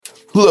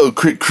Hello,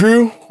 Crit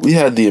Crew. We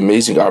had the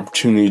amazing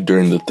opportunity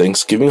during the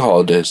Thanksgiving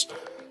holidays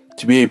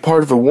to be a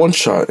part of a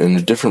one-shot in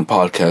a different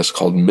podcast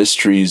called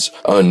Mysteries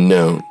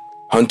Unknown.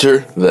 Hunter,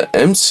 the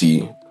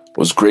MC,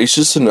 was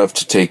gracious enough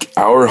to take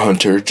our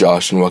Hunter,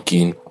 Josh and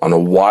Joaquin, on a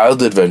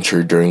wild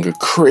adventure during a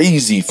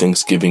crazy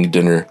Thanksgiving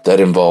dinner that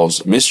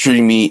involves mystery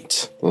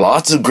meat,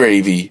 lots of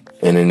gravy,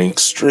 and an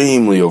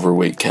extremely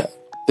overweight cat.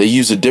 They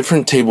use a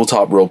different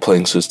tabletop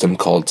role-playing system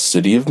called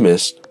City of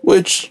Mist,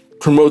 which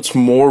promotes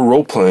more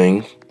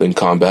role-playing than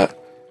combat.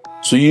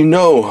 So you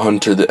know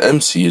Hunter the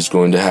MC is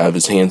going to have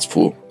his hands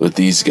full with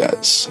these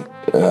guys.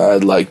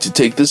 I'd like to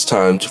take this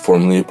time to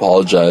formally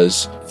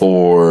apologize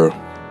for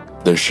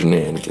their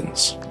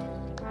shenanigans.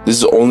 This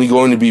is only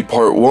going to be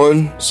part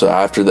 1, so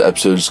after the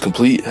episode is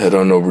complete, head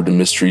on over to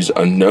Mysteries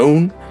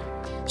Unknown,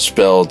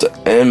 spelled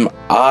Misteries,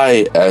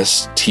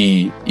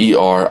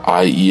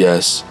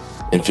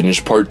 and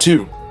finish part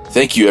 2.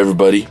 Thank you,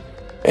 everybody,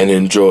 and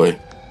enjoy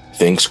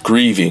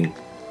Thanksgrieving,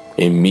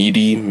 a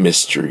Meaty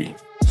Mystery.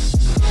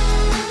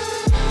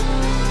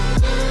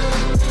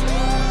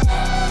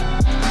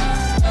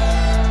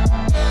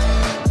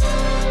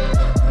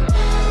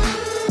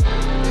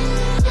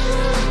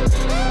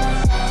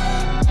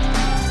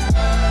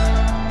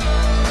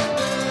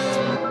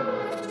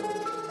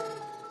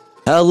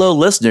 Hello,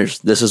 listeners.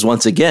 This is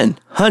once again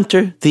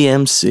Hunter the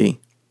MC.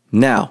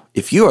 Now,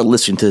 if you are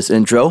listening to this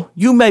intro,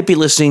 you might be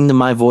listening to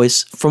my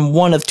voice from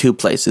one of two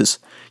places.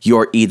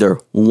 You're either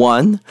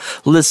 1,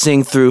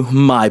 listening through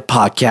my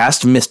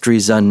podcast,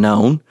 Mysteries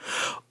Unknown,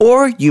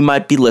 or you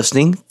might be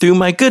listening through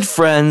my good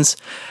friends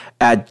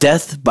at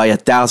Death by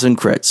 1,000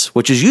 Crits,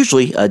 which is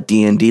usually a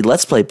D&D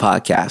Let's Play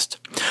podcast.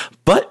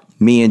 But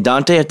me and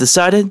Dante have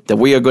decided that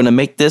we are going to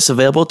make this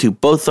available to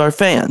both our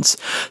fans.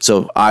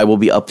 So I will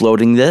be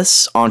uploading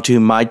this onto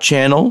my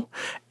channel,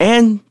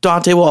 and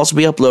Dante will also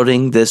be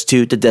uploading this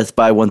to the Death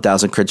by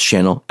 1,000 Crits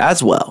channel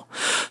as well.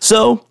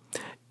 So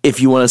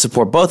if you want to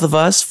support both of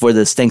us for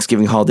this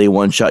Thanksgiving holiday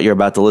one-shot you're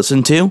about to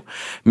listen to,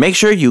 make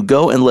sure you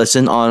go and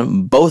listen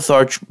on both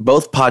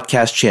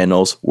podcast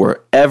channels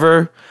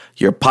wherever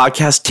your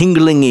podcast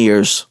tingling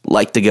ears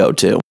like to go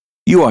to.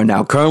 You are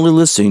now currently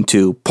listening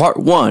to part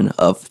 1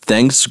 of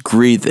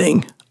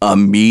Thanksgrieving, a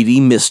Meaty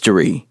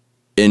Mystery.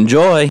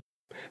 Enjoy!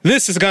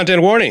 This is a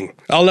content warning.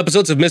 All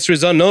episodes of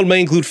Mysteries Unknown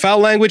may include foul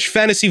language,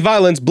 fantasy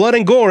violence, blood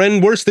and gore,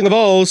 and worst thing of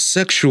all,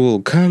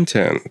 sexual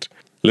content.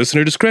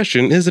 Listener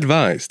discretion is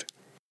advised.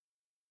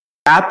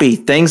 Happy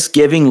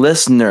Thanksgiving,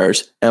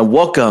 listeners, and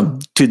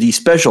welcome to the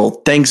special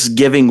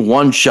Thanksgiving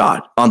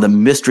one-shot on the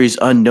Mysteries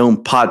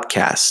Unknown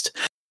podcast.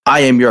 I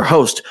am your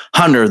host,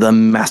 Hunter, the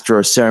Master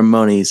of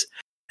Ceremonies.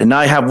 And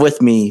I have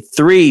with me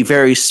 3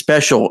 very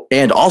special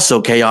and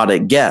also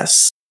chaotic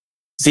guests.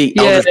 See,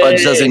 Eldritch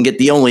Buds doesn't get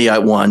the only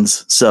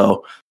ones,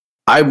 so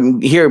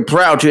I'm here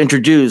proud to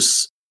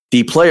introduce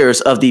the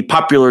players of the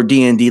popular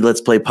D&D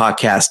Let's Play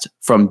podcast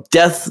from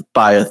Death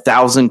by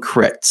 1,000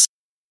 Crits.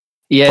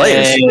 Yay.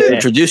 Players,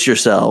 introduce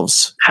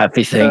yourselves.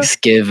 Happy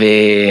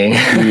Thanksgiving.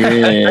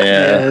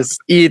 Yes.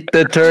 Eat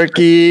the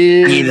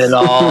turkey. Eat it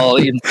all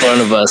in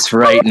front of us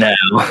right now.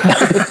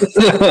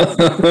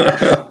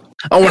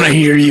 I want to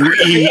hear you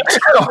eat.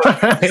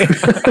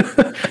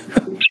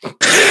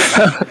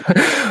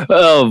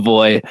 Oh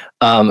boy.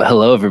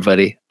 Hello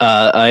everybody.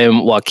 I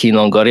am Joaquin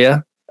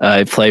Longoria.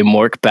 I play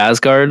Mork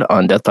Basgard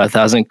on Death by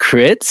 1,000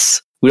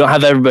 Crits. We don't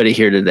have everybody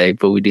here today,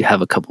 but we do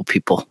have a couple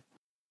people.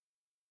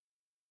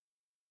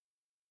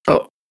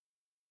 Oh.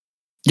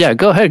 Yeah,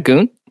 go ahead,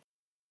 Goon.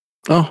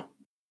 Oh.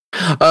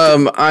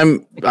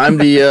 I'm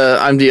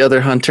the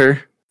other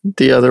Hunter.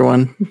 The other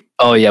one.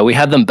 Oh yeah, we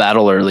had them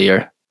battle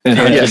earlier.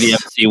 Yes. The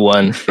MC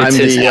one. I'm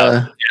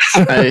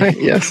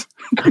yes.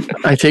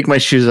 I take my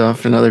shoes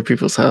off in other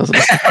people's houses.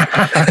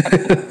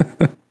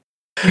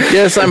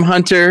 Yes, I'm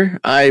Hunter.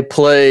 I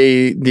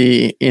play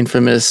the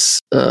infamous,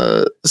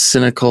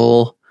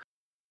 cynical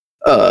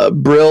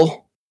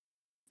Brill,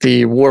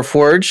 the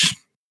Warforged,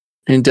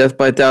 in Death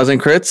by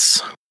 1,000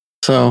 Crits.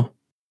 So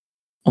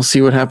we'll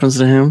see what happens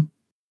to him.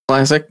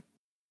 Classic.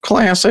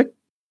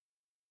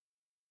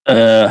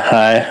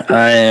 Hi,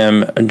 I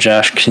am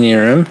Josh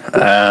Knierim.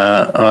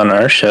 On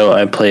our show,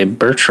 I play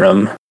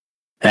Bertram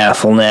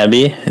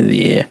Athelnabby,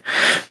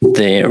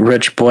 the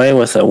rich boy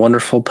with a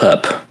wonderful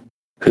pup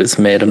who's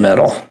made of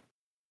metal.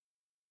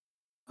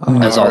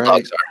 As all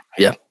dogs are.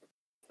 Yeah.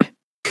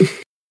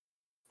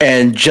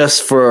 And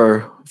just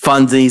for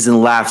funsies and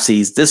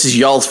laughsies, this is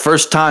y'all's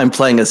first time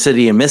playing a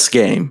City of Mist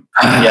game.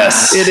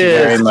 Yes, it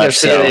is. Very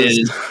much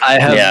Yes, so.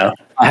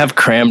 I have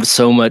crammed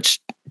so much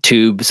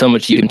tube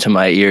into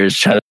my ears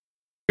trying to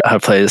figure out how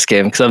to play this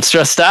game because I'm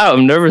stressed out.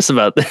 I'm nervous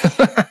about this.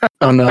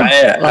 Oh no!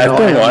 I've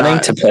been wanting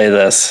to play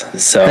this,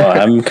 so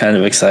I'm kind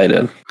of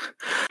excited.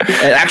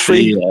 And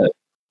actually,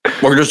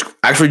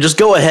 just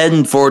go ahead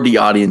and for the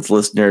audience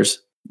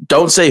listeners,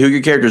 don't say who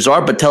your characters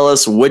are, but tell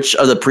us which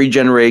of the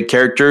pre-generated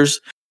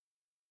characters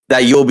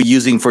that you'll be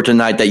using for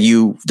tonight that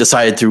you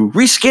decided to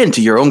reskin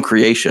to your own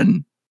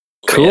creation.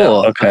 Cool.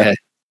 Yeah, okay.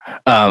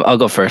 I'll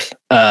go first.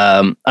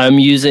 I'm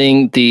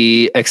using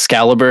the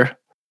Excalibur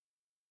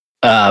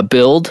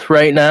build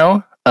right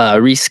now.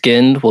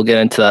 Reskinned. We'll get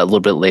into that a little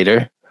bit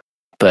later.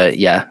 But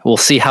yeah, we'll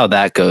see how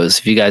that goes.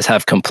 If you guys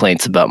have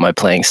complaints about my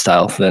playing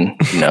style, then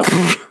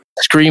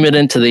scream it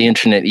into the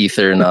internet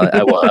ether, and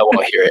I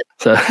won't hear it.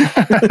 So.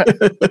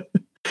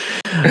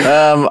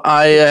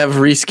 I have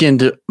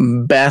reskinned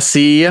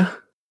Bassie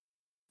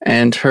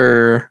and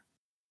her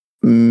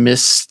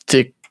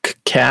Mystic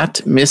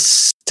Cat.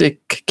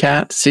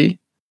 See?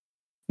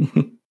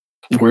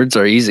 Words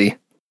are easy.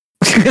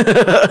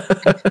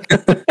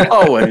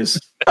 Always.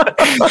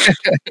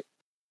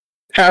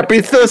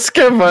 Happy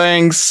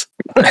Thanksgivings.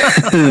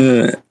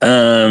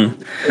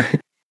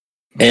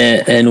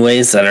 In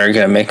ways that are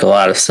going to make a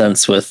lot of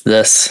sense with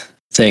this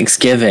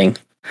Thanksgiving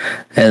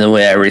and the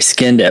way I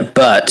reskinned it,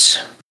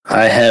 but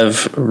I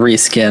have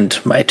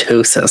reskinned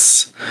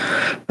mitosis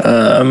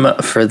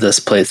for this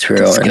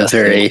playthrough in a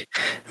very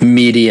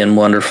meaty and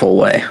wonderful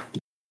way.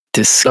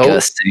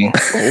 Disgusting.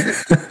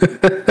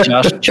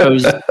 Josh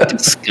chose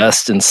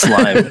disgust and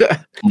slime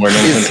more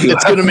than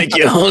It's going to make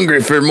you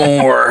hungry for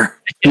more.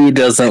 Who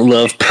doesn't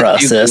love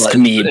processed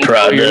meat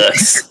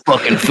products?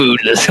 Fucking food.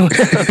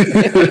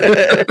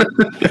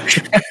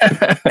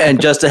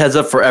 And just a heads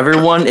up for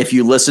everyone, if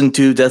you listen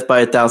to Death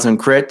by 1,000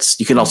 Crits,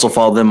 you can also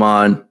follow them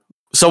on.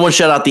 Someone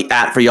shout out the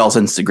 @ for y'all's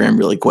Instagram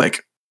really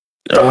quick.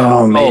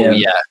 Oh man. Oh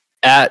yeah.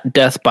 At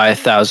Death by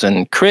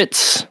 1,000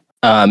 Crits.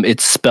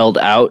 It's spelled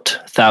out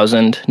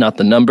 1,000, not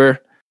the number.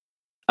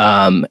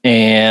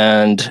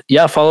 And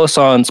yeah, follow us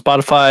on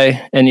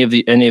Spotify, any of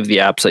the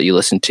apps that you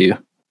listen to.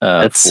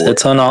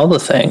 It's on all the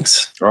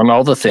things. On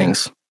all the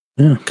things.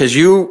 Because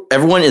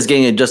everyone is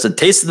getting just a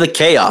taste of the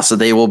chaos that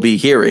they will be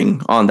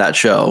hearing on that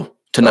show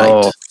tonight.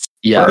 Oh,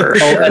 yeah.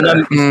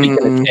 And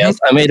speaking of chaos,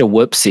 I made a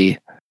whoopsie.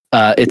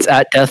 It's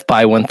at Death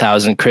by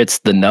 1,000 Crits,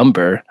 the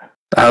number.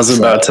 I was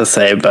about to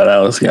say, but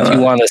I was gonna. If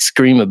you want to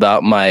scream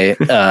about my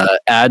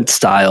ad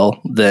style,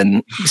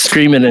 then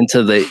scream it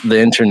into the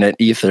internet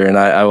ether, and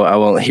I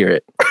won't hear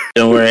it.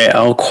 Don't worry,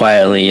 I'll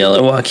quietly yell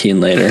at Joaquin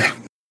later.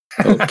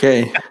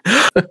 Okay.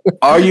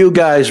 Are you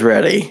guys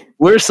ready?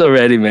 We're so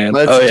ready, man.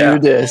 Let's do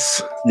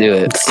this. Do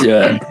it. Let's do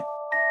it.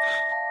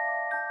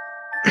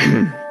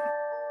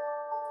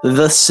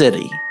 The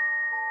city.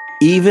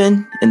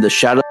 Even in the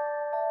shadows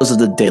of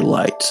the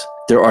daylight,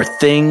 there are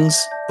things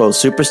both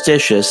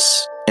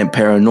superstitious and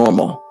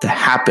paranormal that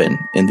happen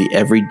in the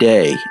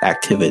everyday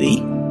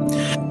activity.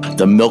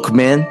 The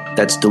milkman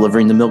that's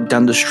delivering the milk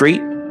down the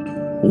street,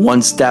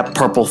 once that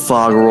purple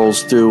fog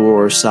rolls through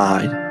or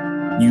aside,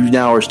 you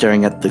now are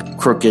staring at the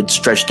crooked,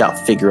 stretched out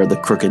figure of the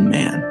crooked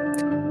man.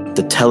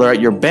 The teller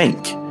at your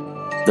bank,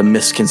 the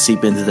mist can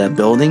seep into that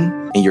building,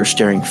 and you're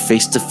staring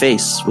face to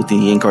face with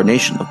the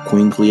incarnation of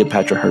Queen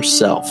Cleopatra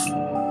herself.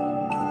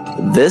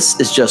 This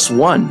is just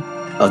one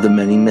of the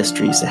many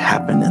mysteries that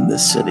happen in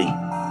this city.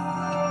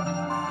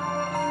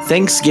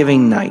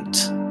 Thanksgiving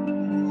night.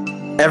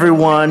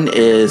 Everyone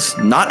is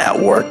not at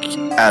work,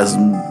 as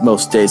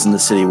most days in the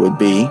city would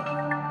be.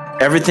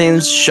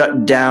 Everything's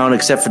shut down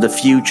except for the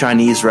few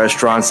Chinese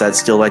restaurants that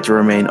still like to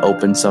remain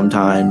open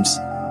sometimes.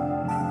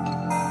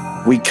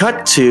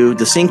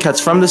 The scene cuts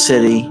from the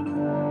city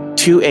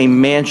to a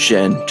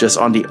mansion just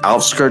on the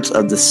outskirts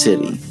of the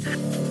city.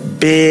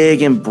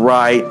 Big and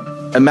bright.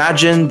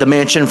 Imagine the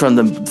mansion from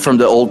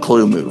the old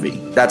Clue movie.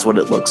 That's what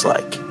it looks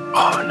like.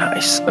 Oh,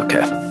 nice.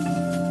 Okay.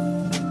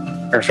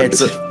 Perfect.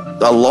 It's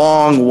a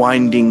long,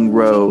 winding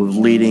road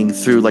leading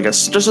through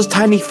just a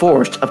tiny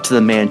forest up to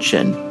the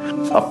mansion.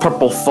 A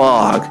purple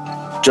fog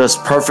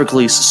just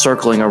perfectly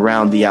circling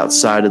around the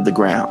outside of the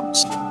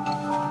grounds.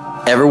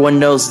 Everyone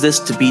knows this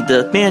to be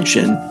the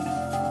mansion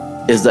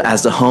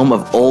as the home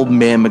of Old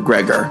Man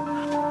McGregor,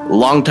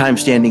 longtime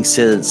standing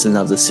citizen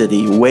of the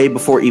city, way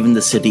before even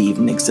the city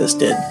even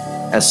existed,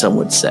 as some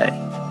would say.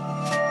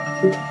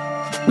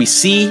 We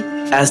see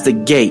as the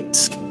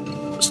gate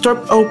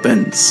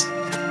opens,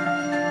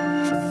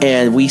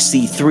 and we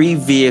see 3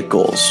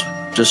 vehicles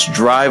just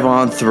drive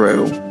on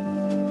through.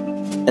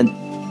 And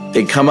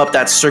they come up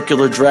that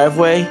circular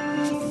driveway,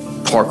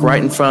 park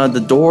right in front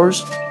of the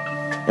doors,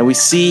 and we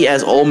see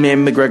as Old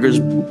Man McGregor's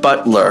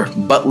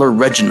Butler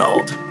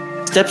Reginald,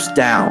 steps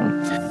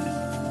down.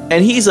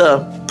 And he's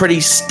a pretty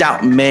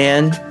stout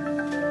man,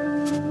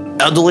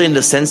 elderly in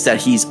the sense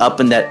that he's up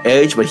in that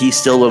age, but he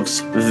still looks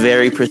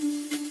very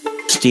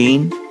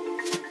pristine.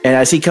 And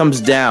as he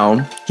comes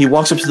down, he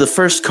walks up to the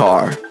first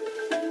car.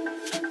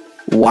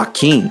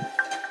 Joaquin,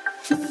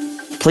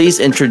 please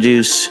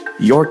introduce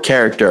your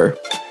character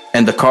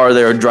and the car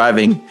they are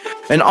driving.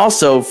 And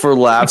also, for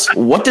laughs,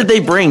 what did they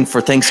bring for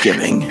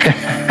Thanksgiving?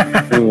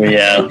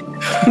 Yeah.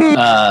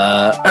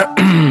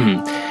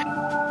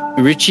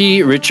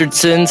 Richie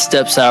Richardson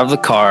steps out of the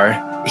car.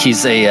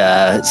 He's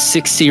a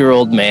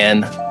 60-year-old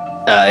man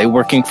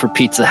working for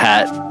Pizza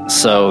Hut.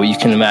 So you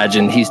can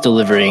imagine he's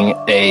delivering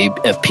a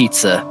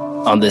pizza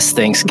on this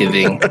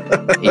Thanksgiving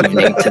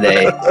evening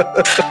today.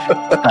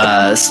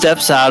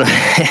 Steps out of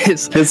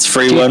his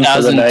free one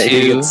for the night.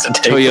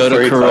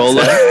 Toyota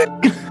Corolla.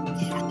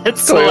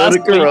 It's the last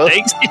Corolla.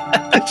 Thanksgiving.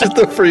 It's just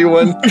a free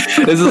one.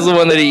 This is the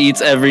one that he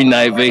eats every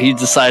night, but he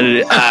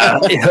decided,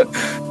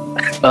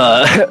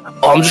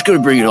 I'm just gonna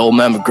bring it to old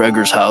man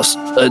McGregor's house.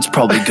 It's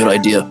probably a good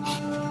idea.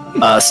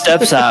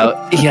 Steps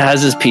out. He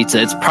has his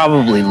pizza. It's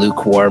probably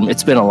lukewarm.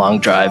 It's been a long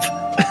drive.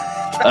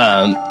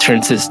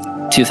 Turns his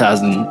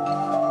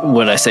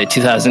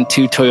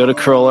 2002 Toyota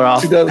Corolla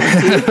off.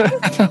 2002.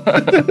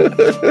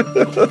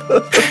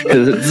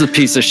 It's a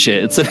piece of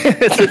shit. It's a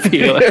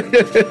POS.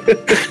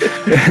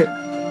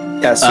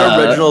 Yeah,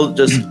 Sir Reginald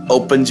just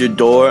opens your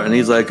door and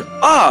he's like,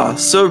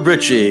 Sir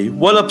Richie,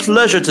 what a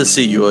pleasure to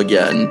see you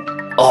again.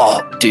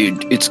 Oh,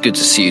 dude, it's good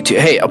to see you too.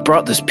 Hey, I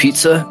brought this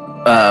pizza.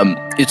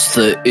 It's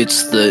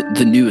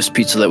the newest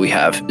pizza that we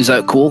have. Is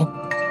that cool?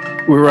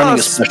 We're running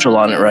a special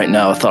on it right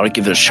now. I thought I'd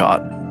give it a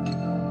shot.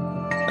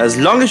 As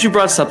long as you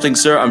brought something,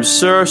 sir, I'm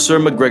sure Sir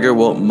McGregor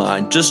won't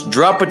mind. Just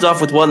drop it off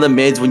with one of the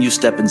maids when you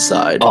step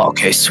inside. Oh,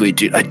 okay, sweet,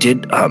 dude. I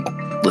did,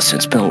 listen,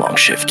 it's been a long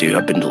shift, dude.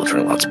 I've been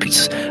delivering lots of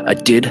pizzas. I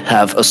did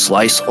have a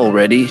slice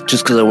already,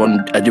 just because I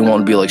didn't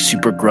want to be, like,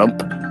 super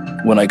grump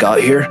when I got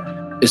here.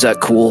 Is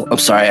that cool? I'm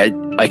sorry,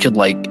 I could,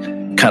 like,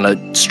 kind of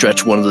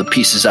stretch one of the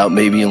pieces out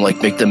maybe and,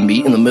 like, make them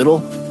meet in the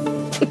middle.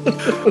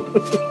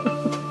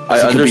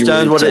 I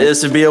understand what it is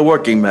to be a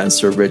working man,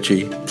 Sir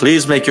Richie.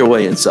 Please make your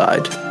way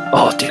inside.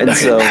 Oh, dude,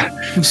 okay.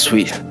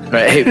 Sweet. All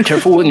right, hey,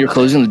 careful when you're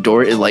closing the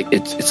door.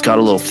 It's got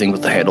a little thing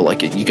with the handle.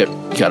 Like you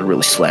got to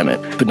really slam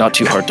it, but not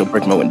too hard. Don't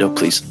break my window,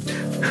 please.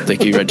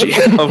 Thank you, Reggie.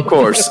 Of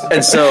course.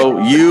 And so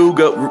you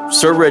go.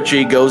 Sir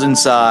Richie goes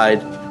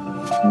inside.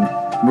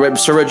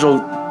 Sir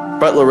Reginald,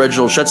 Butler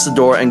Reginald shuts the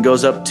door and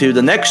goes up to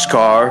the next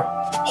car,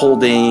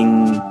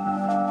 holding.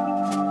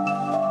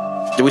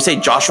 Did we say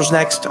Josh was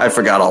next? I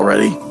forgot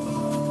already.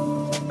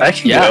 I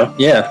can go.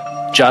 Yeah.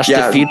 Josh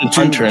defeated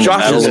Hunter in the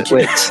Battle of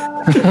Wits.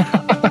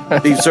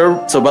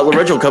 So Butler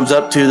Reginald comes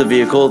up to the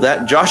vehicle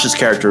that Josh's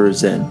character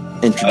is in.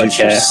 Introduce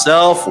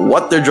yourself,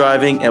 what they're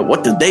driving, and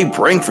what did they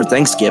bring for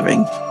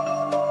Thanksgiving.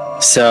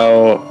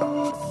 So,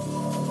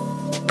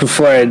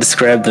 before I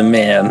describe the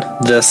man,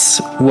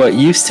 what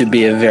used to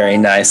be a very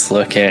nice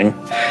looking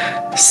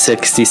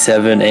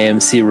 67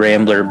 AMC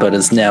Rambler, but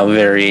is now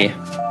very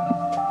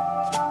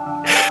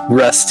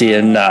rusty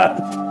and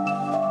not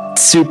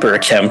super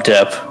kempt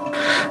up.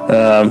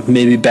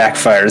 Maybe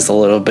backfires a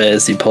little bit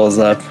as he pulls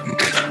up.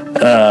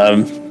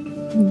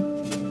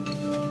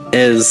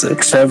 Is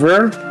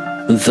Trevor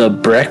the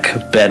Brick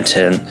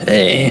Benton,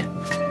 a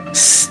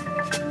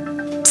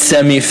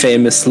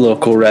semi-famous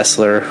local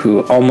wrestler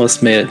who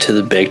almost made it to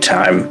the big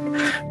time,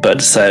 but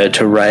decided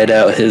to ride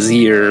out his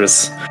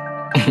years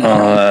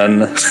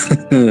on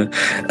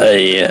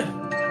a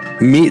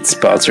meat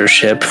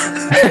sponsorship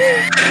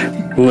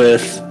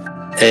with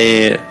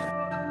a,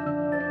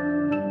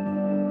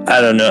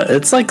 I don't know,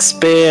 it's like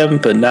spam,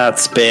 but not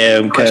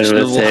spam kind of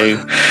a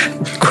thing.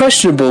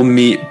 Questionable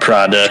meat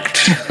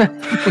product.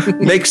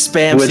 Makes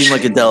spam seem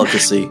like a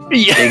delicacy.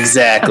 Yeah.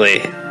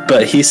 Exactly.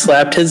 But he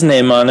slapped his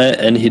name on it,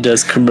 and he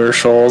does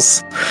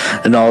commercials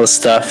and all this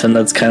stuff, and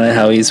that's kind of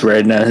how he's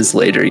riding out his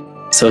later.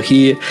 So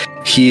he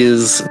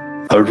is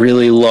a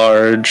really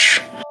large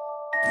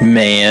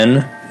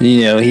man.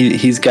 You know,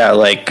 he's got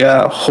like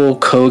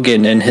Hulk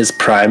Hogan in his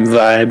prime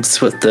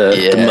vibes with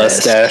the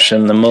mustache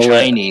and the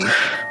mullet. Shiny.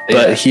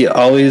 But he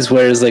always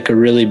wears like a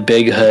really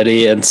big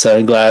hoodie and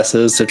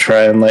sunglasses to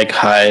try and like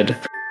hide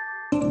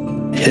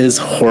his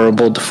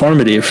horrible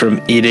deformity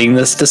from eating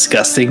this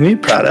disgusting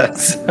meat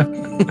product.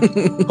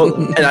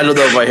 And I don't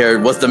know if I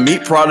heard, was the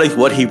meat product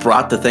what he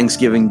brought to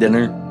Thanksgiving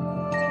dinner?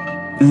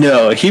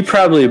 No, he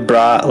probably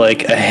brought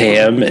like a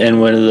ham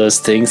and one of those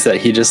things that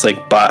he just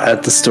like bought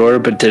at the store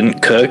but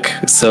didn't cook.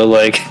 So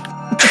like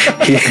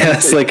he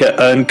has like an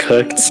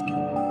uncooked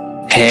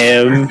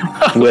ham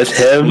with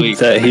him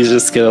that he's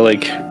just gonna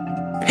like,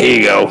 here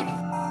you go.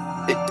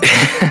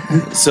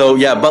 So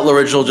yeah, Butler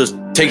Original just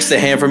takes the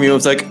ham from you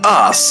and it's like,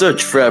 Sir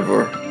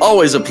Trevor,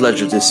 always a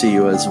pleasure to see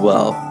you as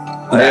well.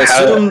 I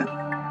assume.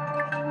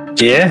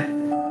 Yeah.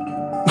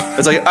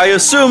 It's like, I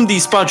assume the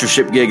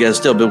sponsorship gig has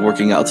still been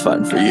working out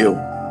fine for you.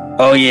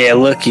 Oh yeah,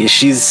 look,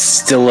 she's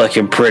still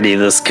looking pretty.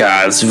 This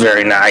car is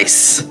very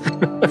nice,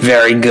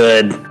 very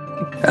good.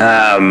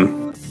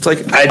 It's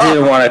like, I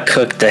didn't want to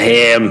cook the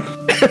ham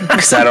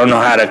because I don't know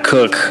how to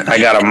cook. I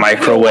got a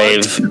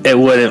microwave. It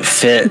wouldn't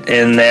fit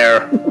in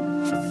there.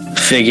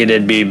 Figured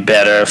it'd be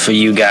better for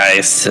you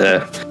guys to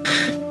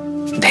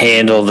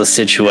handle the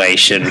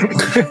situation.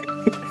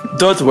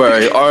 Don't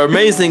worry, our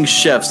amazing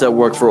chefs that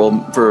work for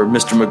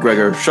Mr.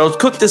 McGregor shall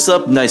cook this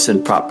up nice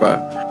and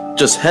proper.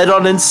 Just head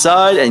on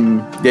inside,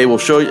 and they will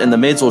show you, and the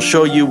maids will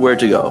show you where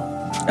to go.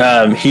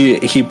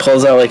 He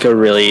pulls out like a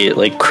really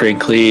like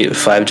crinkly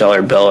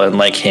 $5 bill and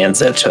like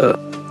hands it to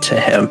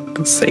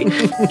him. Say,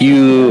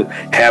 you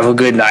have a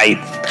good night.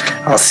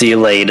 I'll see you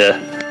later.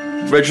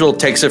 Reginald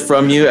takes it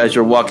from you as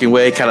you're walking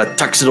away, kind of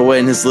tucks it away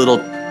in his little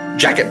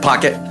jacket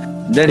pocket.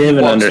 Then I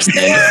didn't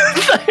understand.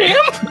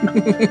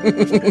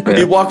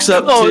 He walks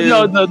up to...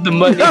 no, the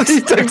money.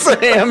 He tucks the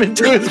ham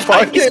into his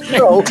pocket.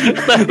 No.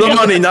 The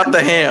money, not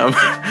the ham.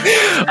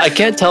 I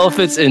can't tell if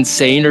it's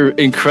insane or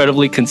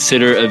incredibly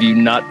considerate of you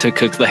not to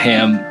cook the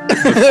ham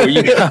before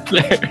you got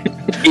there.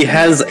 He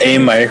has a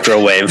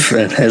microwave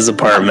in his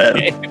apartment.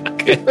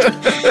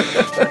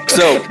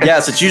 So, yeah,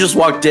 since you just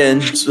walked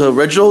in, so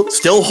Reginald,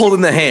 still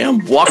holding the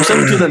ham, walks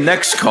up to the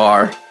next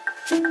car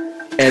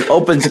and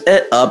opens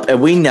it up,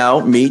 and we now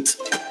meet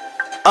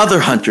other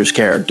Hunter's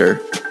character.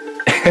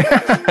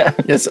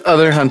 Yes,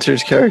 other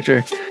Hunter's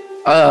character.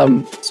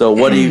 So,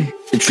 what do you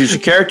introduce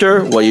your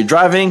character? What are you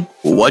driving?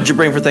 What'd you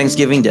bring for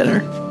Thanksgiving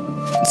dinner?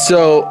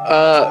 So,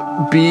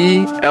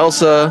 B,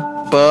 Elsa,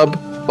 Bub,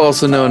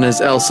 also known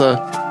as Elsa,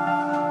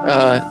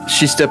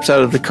 she steps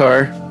out of the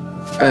car,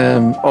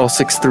 all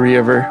 6'3"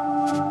 of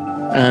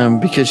her,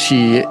 because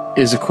she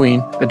is a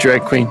queen, a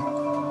drag queen.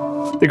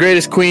 The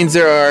greatest queens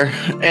there are,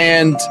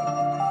 and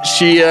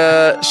she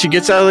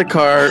gets out of the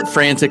car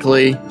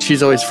frantically.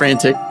 She's always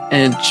frantic,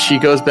 and she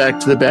goes back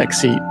to the back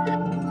seat.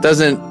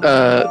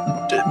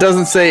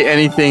 Doesn't say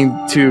anything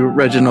to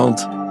Reginald,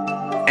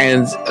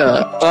 and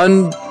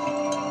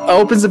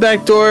opens the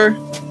back door,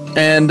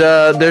 and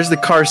there's the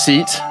car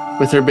seat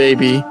with her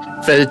baby,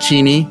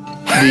 Fettuccine,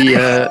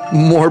 the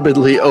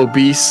morbidly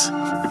obese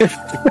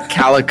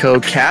calico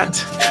cat.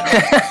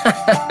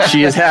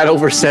 She has had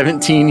over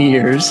 17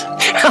 years.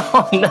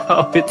 Oh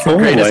no, it's Her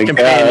greatest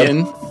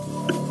companion.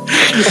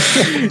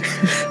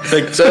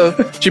 So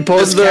she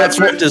pulls This cat's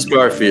ripped is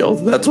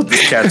Garfield. That's what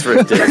this cat's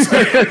ripped is.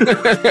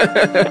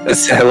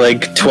 He's had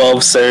like 12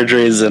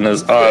 surgeries and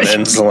is on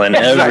insulin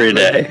every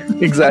day.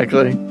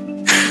 Exactly.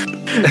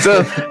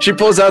 So she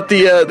pulls out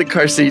the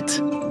car seat,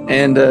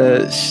 and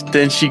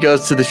then she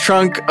goes to the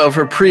trunk of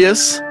her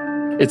Prius.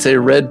 It's a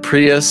red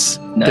Prius.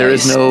 There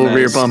is no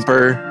rear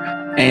bumper,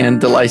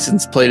 and the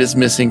license plate is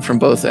missing from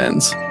both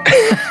ends.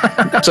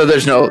 So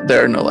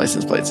there are no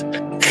license plates.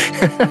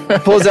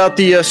 Pulls out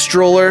the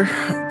stroller,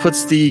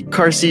 puts the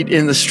car seat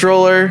in the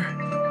stroller,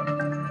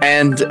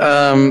 and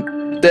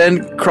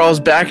then crawls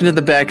back into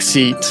the back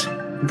seat,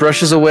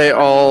 brushes away a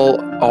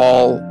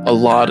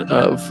lot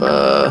of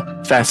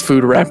fast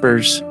food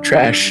wrappers,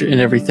 trash, and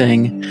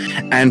everything,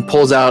 and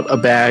pulls out a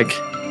bag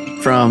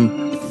from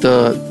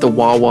the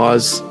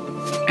Wawa's,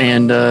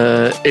 and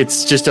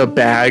it's just a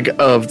bag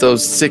of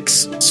those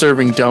 6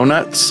 serving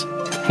donuts.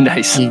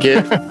 Nice. You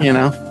get,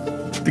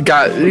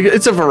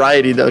 it's a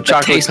variety though.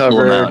 Chocolate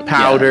covered,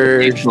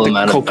 powdered,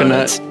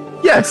 coconut.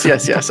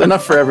 Yes.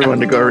 Enough for everyone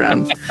to go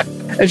around.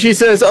 And she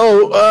says,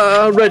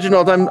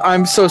 Reginald,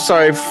 I'm so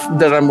sorry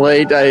that I'm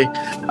late. I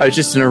was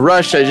just in a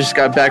rush. I just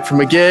got back from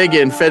a gig,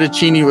 and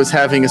Fettuccine was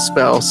having a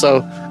spell.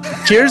 So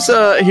here's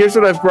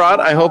what I've brought.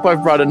 I hope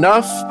I've brought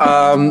enough.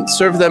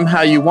 Serve them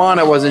how you want.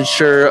 I wasn't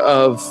sure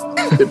of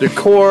the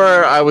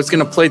decor. I was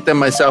going to plate them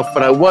myself,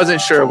 but I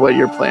wasn't sure of what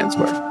your plans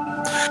were.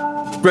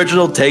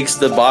 Reginald takes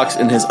the box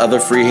in his other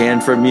free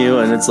hand from you,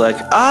 and it's like,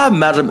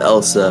 Madam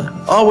Elsa,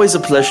 always a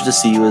pleasure to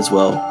see you as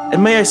well.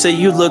 And may I say,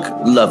 you look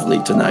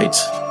lovely tonight.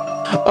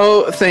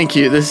 Oh, thank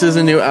you. This is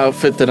a new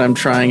outfit that I'm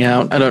trying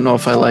out. I don't know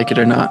if I like it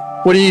or not.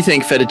 What do you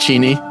think,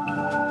 Fettuccine?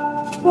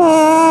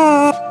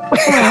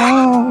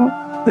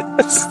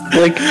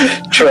 Like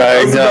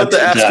trying not to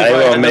die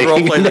while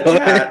making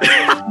cat.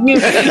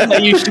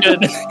 You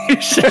should.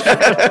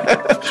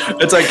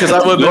 It's like, because I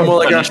would have been more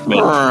like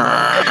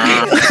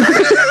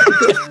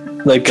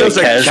like a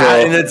casual,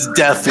 cat in its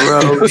death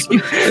robes.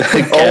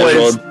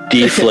 always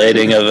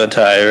deflating of a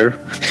tire.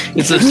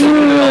 It's a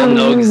we all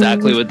know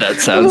exactly what that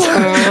sounds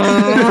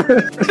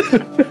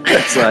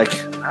like.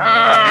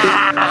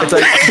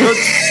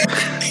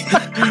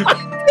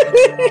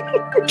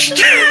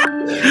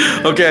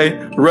 Okay,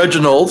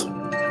 Reginald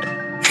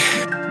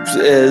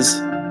is,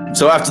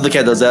 so after the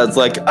cat does that, it's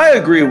like, I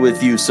agree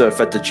with you, Sir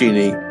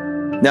Fettuccine.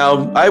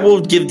 Now, I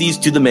will give these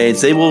to the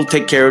maids. They will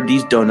take care of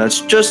these donuts.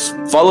 Just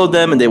follow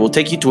them, and they will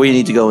take you to where you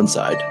need to go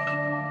inside.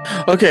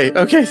 Okay,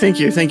 thank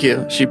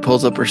you. She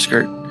pulls up her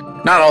skirt.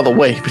 Not all the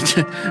way, but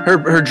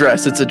her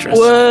dress. It's a dress.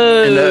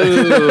 Whoa!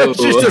 And,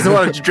 she just doesn't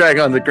want it to drag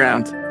on the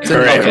ground.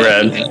 Red.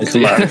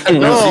 Come on.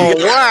 Oh,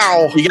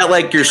 wow. You got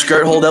like your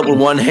skirt hold up with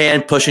one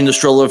hand, pushing the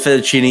stroller of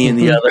Fettuccine in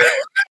the other.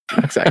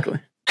 Exactly.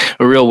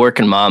 A real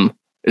working mom.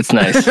 It's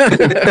nice.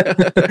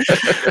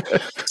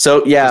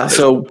 So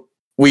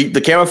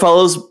the camera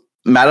follows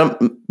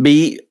Madam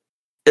B.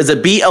 Is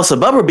it B Elsa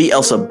Bub or B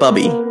Elsa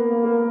Bubby?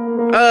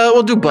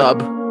 We'll do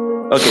Bub.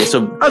 Okay,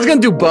 so I was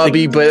gonna do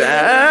Bubby, but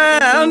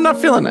I'm not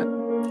feeling it.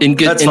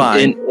 That's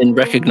fine. In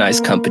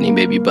recognized company,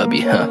 maybe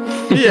Bubby, huh?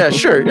 Yeah,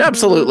 sure,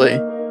 absolutely.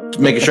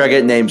 Making sure I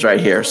get names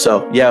right here.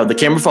 So yeah, the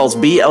camera follows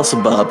B Elsa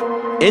Bub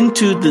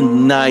into the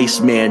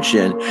nice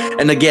mansion,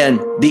 and again,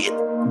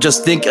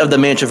 just think of the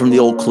mansion from the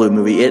old Clue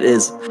movie. It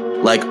is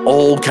like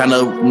old kind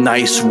of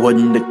nice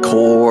wooden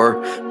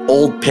decor,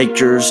 old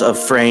pictures of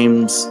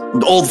frames,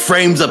 old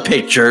frames of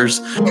pictures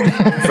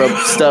from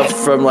stuff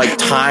from like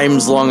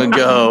times long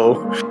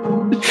ago.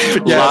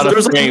 Yeah,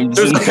 there's a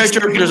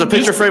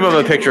picture frame of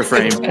a picture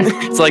frame.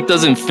 It's like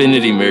those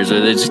infinity mirrors where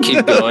they just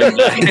keep going.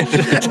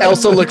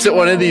 Elsa looks at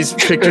one of these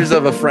pictures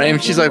of a frame.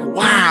 She's like,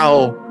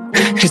 wow.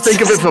 Just think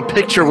of if a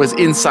picture was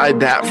inside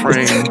that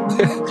frame.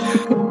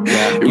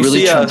 Yeah, it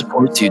really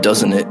transports you,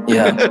 doesn't it?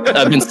 Yeah.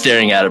 I've been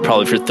staring at it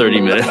probably for 30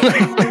 minutes.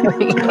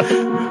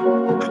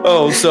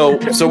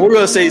 So we're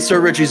gonna say Sir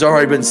Richie's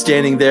already been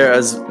standing there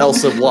as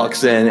Elsa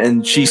walks in,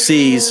 and she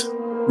sees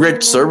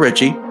Sir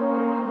Richie.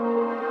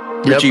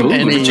 Richie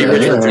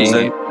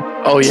Richardson.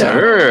 Oh yeah,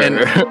 Sir.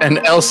 and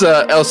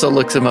Elsa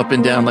looks him up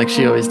and down like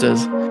she always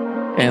does,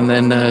 and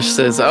then she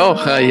says, "Oh,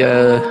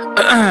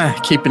 I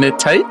keeping it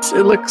tight.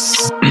 It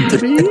looks to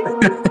be."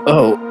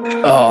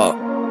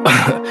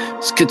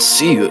 It's good to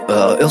see you,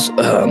 Elsa.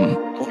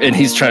 And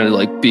he's trying to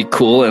like be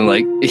cool and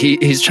like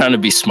he's trying to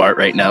be smart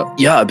right now.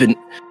 Yeah, I've been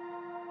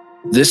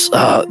this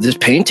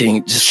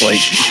painting just like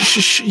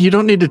Shh, you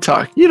don't need to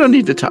talk.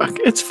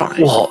 It's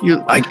fine. well,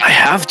 I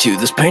have to.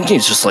 This painting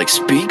just like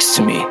speaks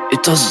to me.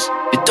 It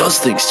does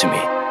things to me.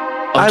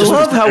 I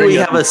love how we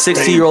have a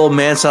 60-year-old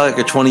man sound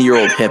like a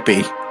 20-year-old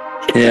hippie.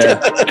 Yeah.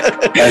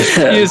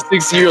 He is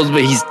 60-year-old,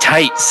 but he's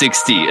tight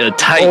 60.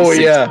 Tight. Oh,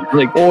 60. yeah.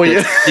 Like Oh,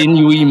 yeah.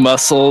 sinewy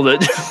muscle that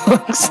just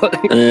looks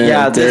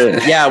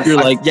like. You're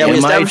like, we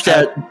established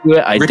that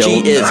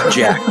Richie is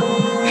Jack.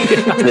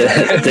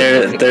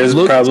 There's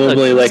Looks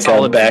probably like a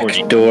solid back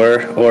 40.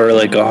 door or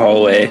like a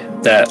hallway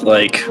that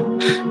like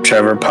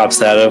Trevor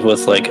pops out of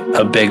with like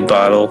a big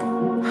bottle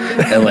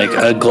and like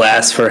a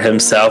glass for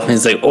himself. And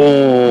he's like,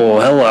 "Oh,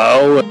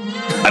 hello,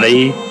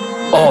 buddy."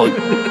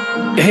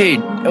 Oh, hey,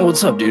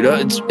 what's up, dude?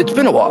 It's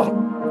been a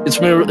while. It's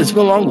been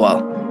a long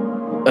while.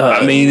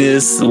 I mean,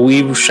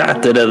 we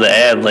shot it in the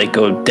ad like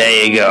a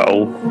day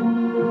ago,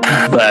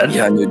 but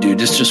Yeah, no, dude.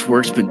 This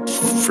work's been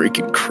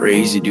freaking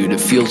crazy, dude.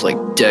 It feels like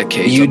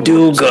decades. you of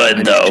do work.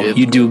 good though.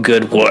 You do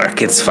good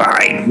work. It's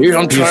fine. Dude,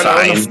 I'm You're trying to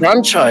own a fine.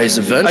 franchise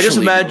eventually. I just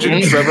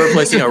imagine Trevor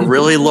placing a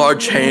really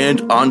large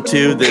hand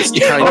onto this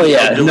tiny Oh,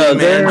 yeah. elderly No,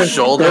 man's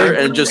shoulder they're-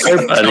 and just they're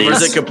covers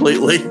buddies. it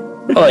completely.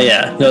 Oh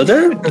yeah, no,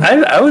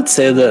 I would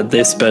say that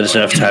they spend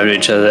enough time with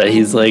each other that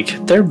he's like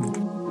they're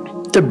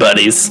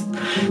buddies.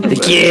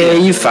 Like, yeah,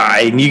 you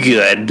fine, you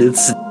good.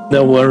 It's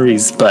no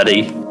worries,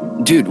 buddy.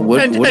 dude.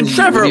 And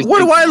Trevor, what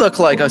do I look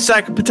like? A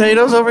sack of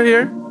potatoes over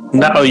here?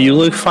 No, you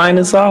look fine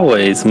as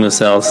always, Miss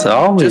Elsa.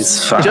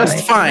 Always fine.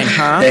 Just fine,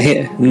 huh?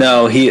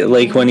 No, he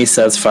like when he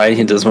says fine,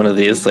 he does one of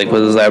these like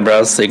with his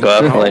eyebrows. They go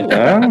up like,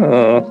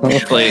 oh,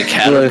 like a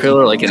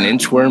caterpillar, like an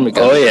inchworm? It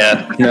oh goes-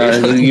 yeah.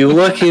 No, you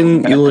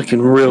looking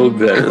real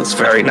good. It's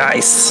very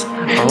nice.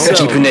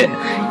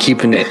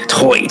 Keeping it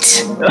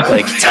tight,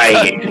 like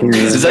tight. It's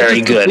Is that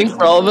very just a thing good.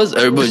 for all of us?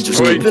 Everybody's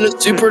just keeping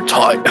it super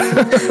tight.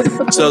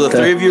 So the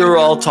three of you are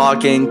all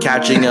talking,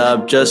 catching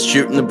up, just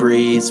shooting the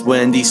breeze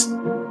when these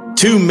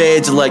two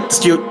maids, like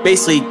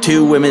basically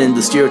two women in the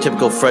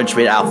stereotypical French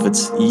maid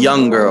outfits,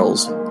 young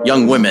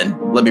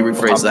women, let me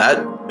rephrase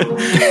that.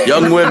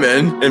 Young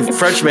women in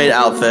French maid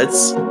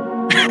outfits.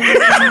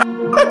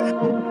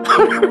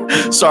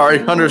 Sorry,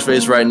 Hunter's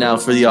face right now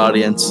for the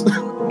audience.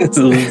 This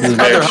is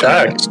very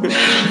shocked.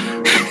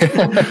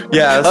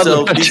 Yeah,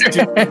 so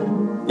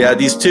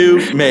these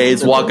two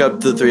maids walk up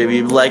to the three of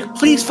you, like,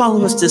 please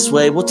follow us this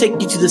way. We'll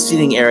take you to the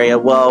seating area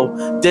while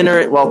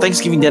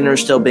Thanksgiving dinner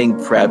is still being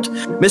prepped.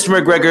 Mr.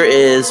 McGregor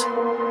is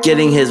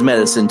getting his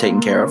medicine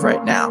taken care of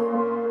right now.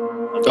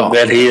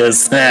 That he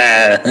is.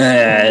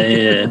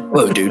 Yeah.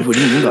 Whoa, dude, what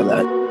do you mean by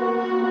that?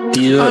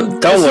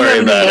 Don't worry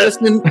about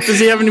it. Does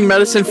he have any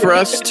medicine for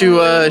us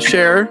to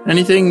share?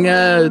 Anything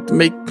to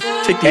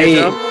take the edge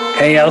off?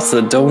 Hey,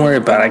 Elsa, don't worry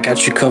about it. I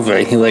got you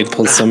covered. He like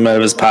pulls some out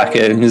of his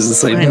pocket and he's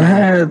just like,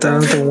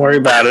 don't worry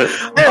about it.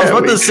 I was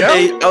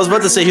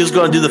about to say he was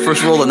going to do the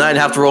first roll of the night and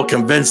have to roll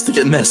convinced to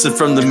get medicine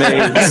from the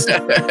maids.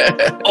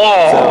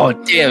 Oh,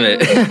 damn it.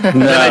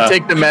 Then I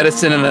take the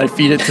medicine and I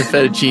feed it to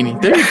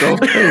Fettuccine. There you go.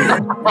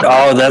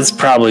 Oh, that's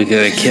probably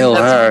gonna kill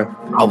her.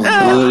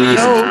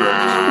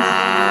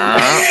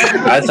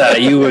 I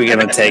thought you were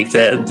gonna take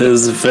that.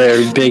 This is a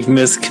very big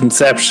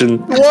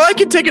misconception. Well, I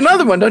can take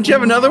another one. Don't you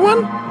have another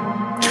one?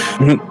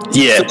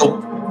 Yeah. So,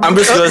 I'm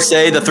just going to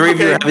say the three of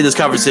you are having this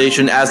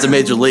conversation as the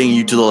maids are leading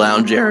you to the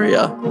lounge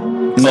area.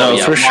 No,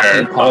 for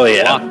sure. Oh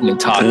yeah. Walking and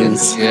talking.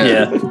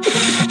 Yeah.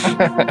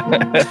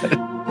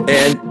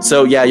 And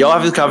so, y'all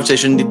have this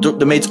conversation.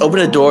 The maids open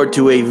a door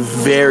to a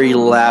very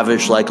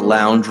lavish, like,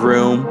 lounge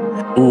room.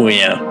 Oh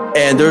yeah.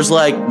 And there's,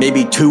 like,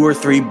 maybe 2 or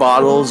 3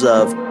 bottles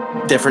of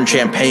different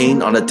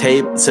champagne on a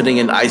tape sitting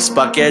in ice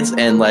buckets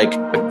and, like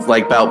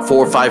about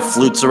 4 or 5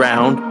 flutes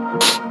around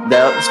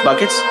those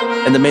buckets.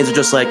 And the maids are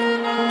just like,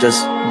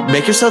 just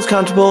make yourselves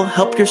comfortable,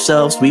 help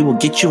yourselves. We will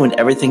get you when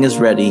everything is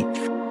ready.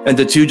 And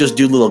the two just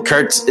do little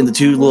curtsies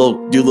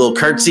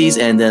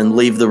and then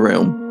leave the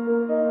room.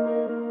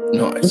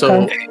 No,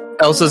 So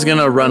Elsa's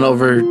gonna run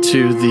over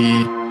to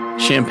the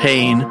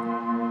champagne,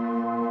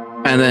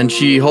 and then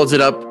she holds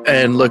it up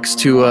and looks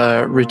to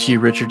Richie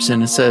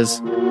Richardson and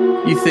says,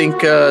 "You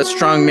think a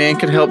strong man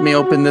could help me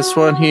open this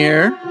one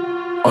here?"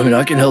 I mean,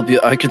 I can help you.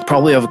 I could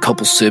probably have a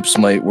couple sips.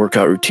 My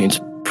workout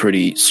routine's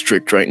pretty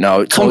strict right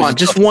now. It's Come always on,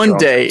 just tough to one jump.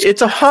 day.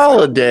 It's a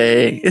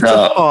holiday. It's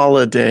a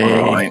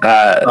holiday.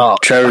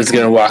 Trevor's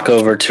gonna walk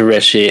over to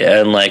Richie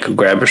and like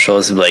grab her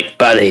shoulders and be like,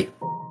 "Buddy,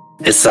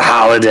 it's the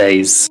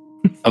holidays.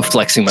 I'm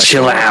flexing my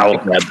Chill shoulders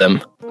out." to grab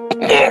them.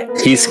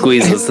 He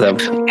squeezes them,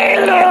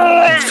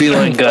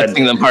 feeling good,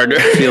 Flexing them harder.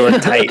 feeling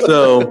tight.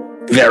 So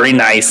Very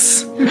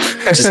nice.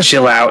 Just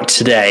chill out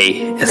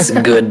today. It's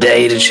a good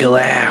day to chill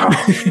out.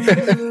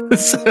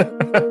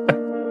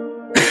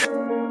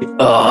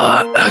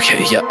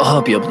 Okay, yeah,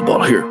 I'll be up the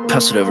ball. Here,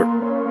 pass it over.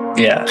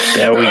 Yeah,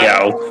 there we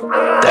go.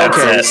 That's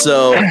Okay, it.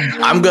 so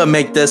I'm gonna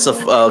make this a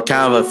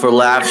kind of a for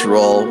laughs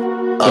roll.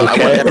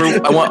 Okay.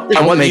 I want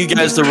you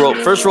guys to roll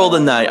first roll of the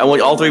night. I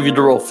want all three of you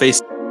to roll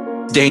face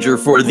danger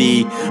for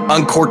the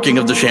uncorking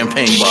of the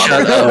champagne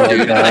bottle. Oh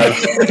my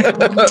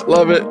god.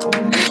 Love it.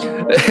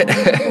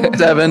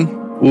 7.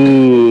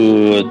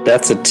 Ooh,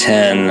 that's a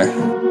 10.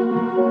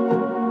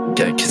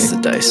 Okay, kiss the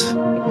dice.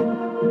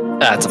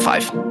 That's a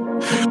 5.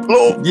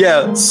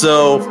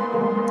 So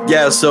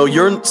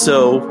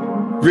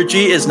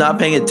Richie is not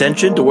paying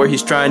attention to where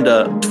he's trying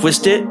to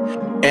twist it,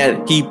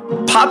 and he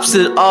pops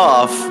it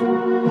off.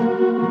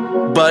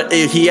 But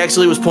he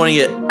actually was pointing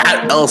it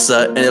at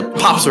Elsa, and it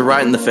pops her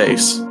right in the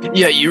face.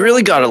 Yeah, you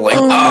really gotta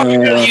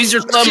use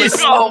your thumb.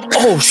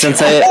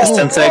 Since I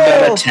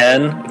got a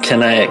 10,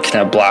 can I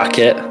block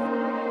it?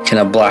 Can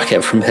I block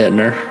it from hitting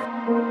her?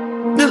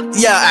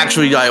 Yeah,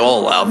 actually, I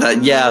will allow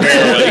that. Yeah.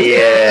 So you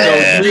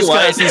just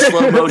kind of see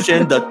slow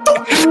motion.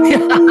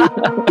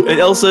 And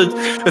Elsa,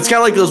 it's kind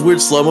of like those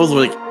weird slow-mos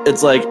where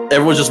it's like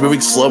everyone's just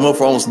moving slow-mo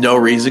for almost no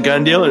reason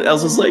kind of deal. And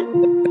Elsa's like,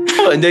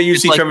 oh, and then you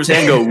see like, Trevor's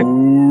hand go,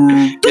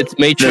 it's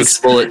Matrix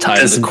bullet time.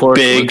 This The cork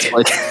big,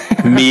 looks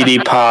meaty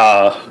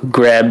paw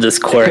grabbed this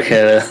cork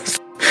out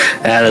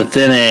of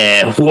thin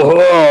air.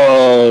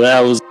 Whoa,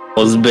 that was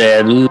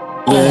bad.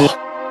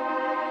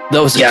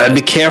 that was Gotta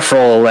be careful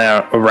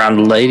around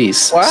the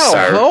ladies. Wow.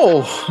 Sir.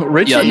 Oh,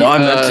 Richie. Yeah, no, I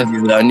meant to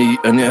do that. I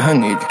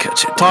need to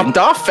catch it. Popped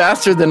off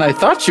faster than I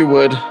thought you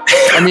would.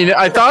 I mean,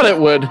 I thought it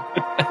would.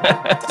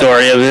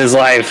 Story of his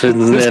life,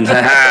 and then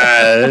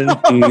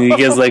he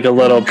gives like a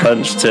little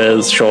punch to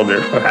his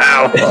shoulder.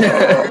 Ow.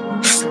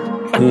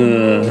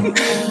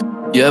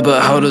 Yeah,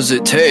 but how does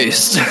it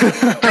taste? you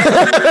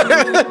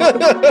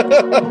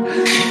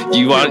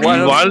wanted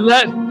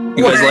that?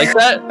 You guys like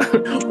that?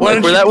 Why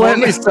don't you pour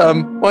me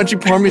some? Why don't you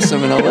pour me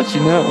some and I'll let you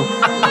know.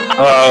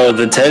 Oh,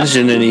 the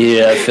tension in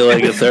here. I feel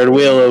like a third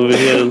wheel over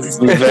here is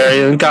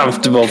very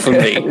uncomfortable for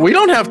me. We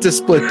don't have to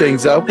split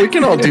things up. We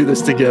can all do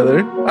this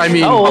together. I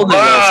mean, How old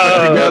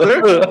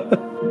together.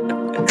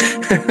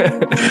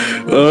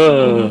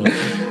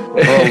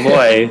 Oh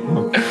boy.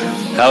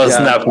 I was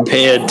not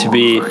prepared to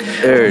be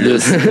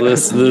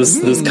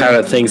this kind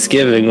of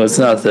Thanksgiving was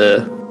not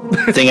the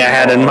thing I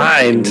had in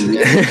mind.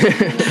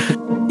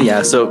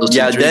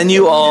 Then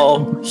you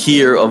all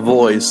hear a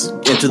voice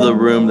into the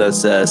room that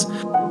says,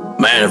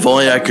 "Man, if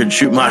only I could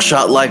shoot my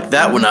shot like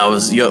that when I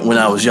was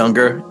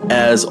younger."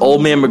 As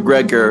old man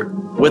McGregor,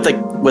 with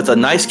a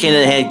nice cane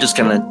in hand, just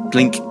kind of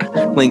blink,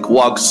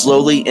 walks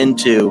slowly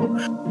into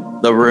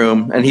the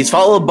room, and he's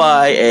followed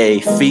by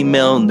a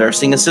female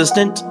nursing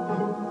assistant.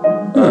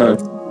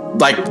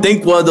 Like,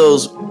 think one of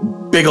those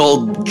big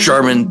old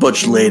German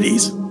butch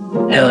ladies.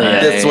 Hell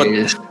yeah. That's what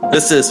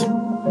this is.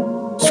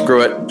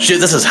 Screw it. Shit,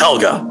 this is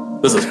Helga.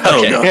 This is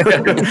Helga.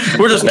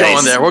 We're just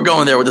going there. We're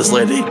going there with this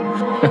lady.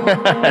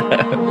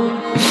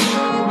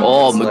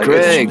 Oh,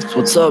 McGregor,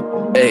 what's up?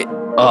 Hey,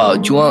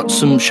 do you want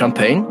some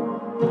champagne?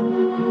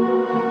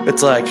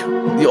 It's like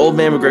the old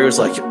man McGregor's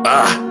like,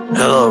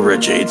 hello,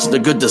 Richie. It's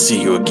good to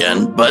see you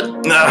again, but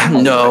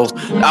no,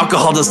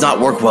 alcohol does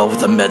not work well with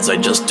the meds I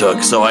just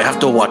took, so I have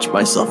to watch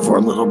myself for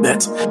a little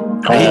bit.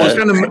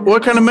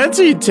 What kind of meds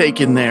are you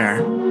taking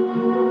there?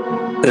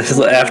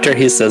 After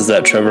he says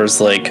that, Trevor's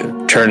like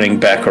turning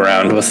back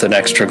around with an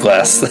extra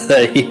glass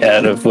that he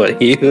had of what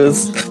he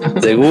was.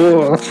 Like,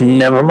 oh,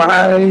 never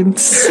mind.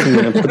 I'm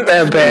gonna put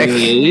that back.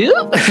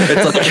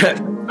 It's like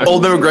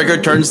old man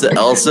McGregor turns to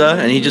Elsa,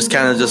 and he just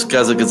kind of gives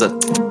a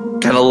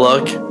kind of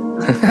look,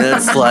 and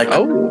it's like,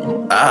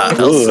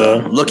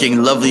 Elsa,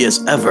 looking lovely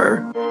as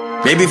ever.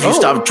 Maybe if you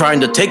stopped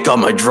trying to take all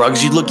my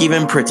drugs, you'd look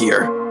even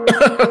prettier.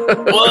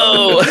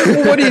 Whoa!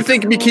 What do you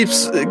think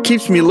keeps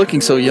me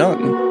looking so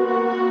young?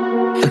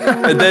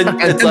 And then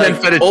it's like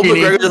old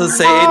McGregor doesn't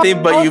say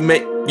anything, but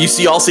you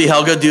see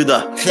Helga do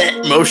the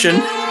motion.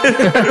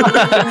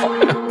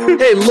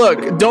 Hey,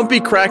 look! Don't be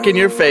cracking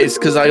your face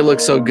because I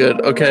look so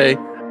good. Okay,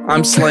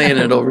 I'm slaying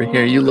it over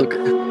here. You look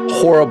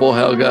horrible,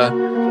 Helga,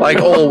 like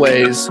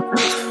always.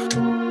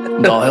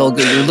 No,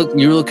 Helga,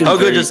 you're looking.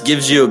 Helga just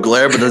gives you a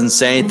glare but doesn't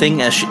say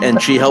anything,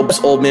 and she helps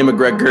old man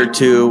McGregor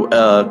to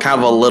kind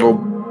of a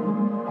little.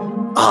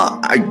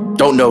 I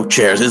don't know,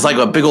 chairs. It's like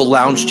a big old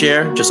lounge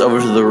chair just over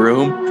to the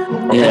room.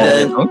 Yeah.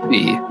 And then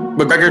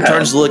McGregor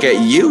turns to look at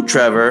you,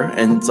 Trevor,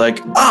 and it's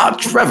like,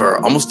 Trevor,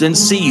 almost didn't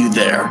see you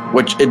there,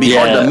 which it'd be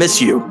hard to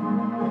miss you.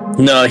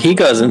 No, he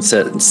goes and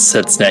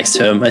sits next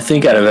to him. I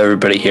think out of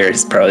everybody here,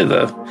 he's probably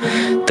the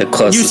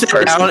closest You sit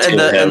person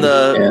down,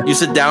 to him. you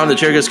sit down, the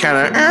chair goes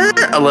kind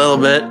of a little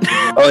bit.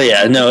 Oh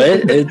yeah, no,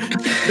 it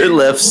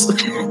lifts.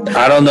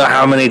 I don't know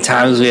how many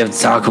times we have to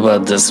talk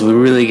about this. We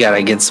really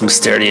gotta get some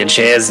sturdier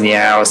chairs in the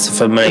house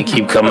if I'm gonna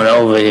keep coming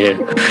over here.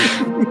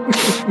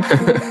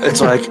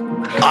 It's like,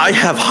 I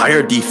have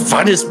hired the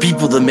finest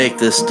people to make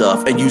this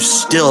stuff, and you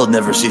still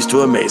never cease to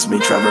amaze me,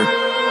 Trevor.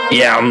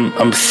 Yeah,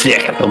 I'm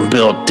thick. I'm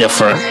built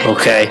different.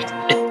 Okay,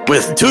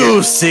 With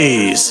 2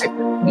 C's.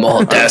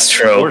 that's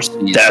true.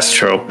 That's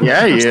true.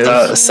 Yeah, he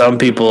is. Some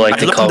people like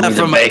to learned call me that the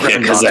from my baker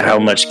because of grandfather. how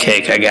much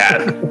cake I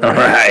got. All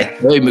right.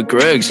 Hey,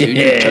 McGreg's, dude,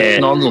 you're Yeah.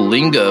 touching on the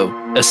lingo,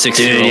 a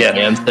 6-year-old Dude, yeah.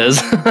 man says.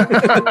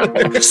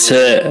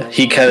 So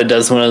he kind of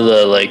does one of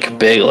the like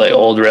big like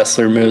old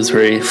wrestler moves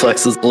where he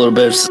flexes a little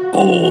bit. Just,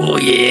 oh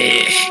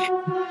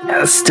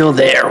yeah, it's still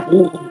there.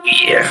 Oh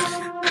yeah.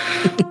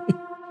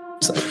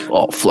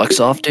 Oh, flex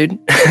off, dude.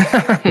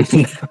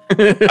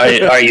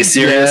 Are you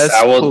serious?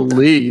 Yes,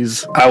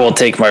 please. I will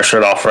take my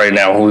shirt off right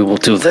now. We will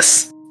do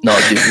this. No,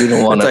 dude, we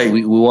don't want It's to. like-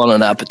 We want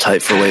an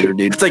appetite for later,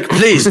 dude. It's like,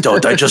 please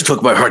don't. I just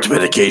took my heart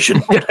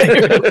medication.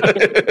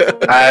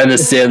 I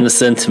understand the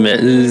sentiment.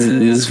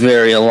 These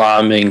very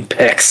alarming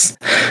pics.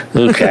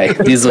 Okay,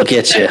 these will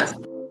get you.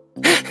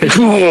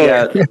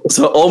 Yeah.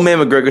 So old man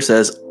McGregor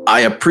says,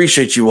 I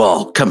appreciate you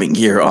all coming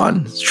here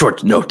on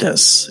short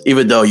notice.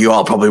 Even though you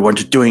all probably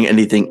weren't doing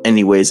anything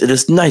anyways, it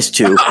is nice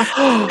to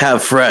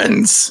have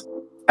friends.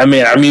 I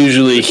mean, I'm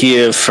usually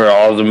here for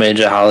all the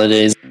major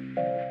holidays.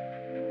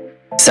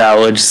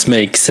 So it just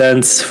makes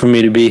sense for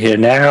me to be here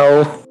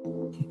now.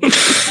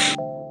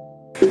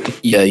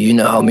 Yeah, you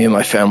know how me and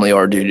my family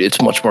are, dude.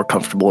 It's much more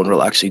comfortable and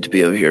relaxing to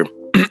be over here.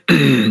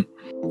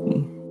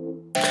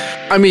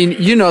 I mean,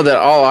 you know that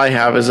all I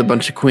have is a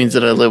bunch of queens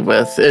that I live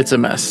with. It's a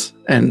mess.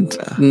 And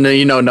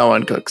no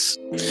one cooks.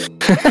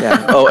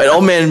 Yeah. Oh, and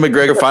old man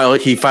McGregor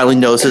finally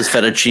knows his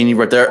fettuccine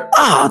right there.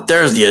 Ah,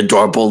 there's the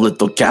adorable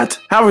little cat.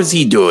 How is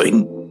he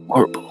doing?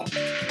 Horrible.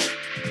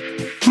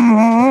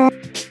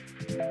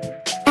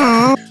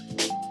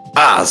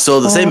 Ah, so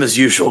the same as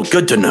usual.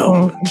 Good to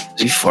know.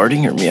 Is he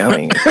farting or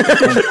meowing?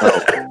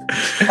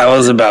 I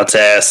was about to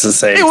ask the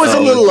same. It was a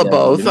thing. little of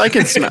both. I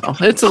can smell.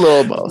 It's a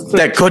little of both.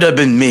 That could have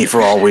been me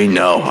for all we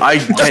know. I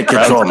can't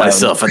control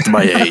myself at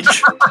my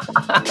age.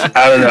 I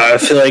don't know. I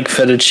feel like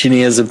fettuccine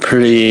is a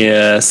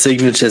pretty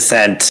signature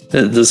scent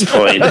at this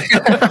point.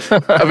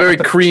 A very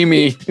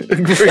creamy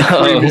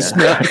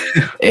smell.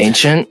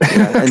 Ancient.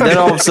 And then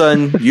all of a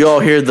sudden, you all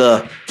hear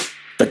the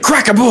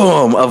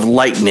crack-a-boom of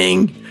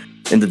lightning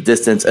in the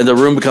distance, and the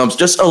room becomes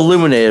just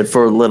illuminated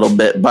for a little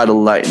bit by the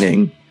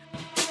lightning.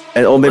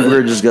 And old man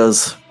McGregor just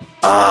goes,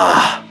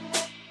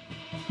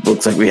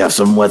 looks like we have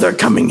some weather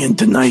coming in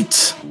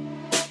tonight.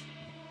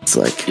 It's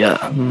like,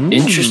 Yeah,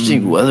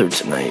 interesting weather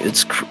tonight.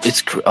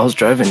 I was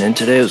driving in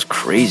today. It was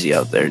crazy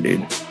out there,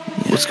 dude.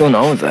 What's going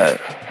on with that?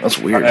 That's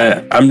weird.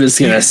 I'm just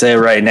going to say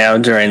right now,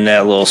 during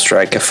that little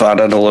strike, I fought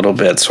it a little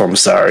bit, so I'm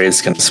sorry.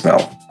 It's going to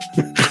smell.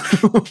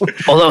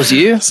 Oh, that was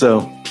you?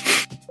 so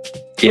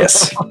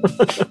Yes.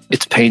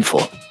 It's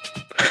painful.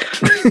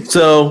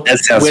 That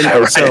sounds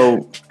about right.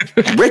 So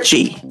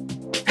Richie,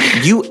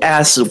 you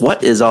ask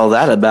what is all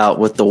that about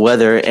with the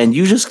weather, and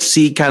you just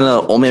see kind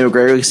of old man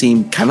McGregor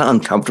seem kind of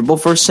uncomfortable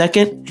for a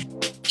second.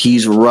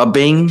 He's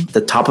rubbing the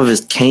top of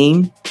his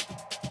cane.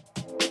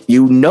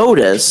 You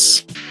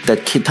notice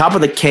that top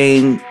of the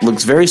cane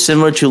looks very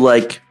similar to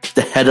like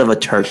the head of a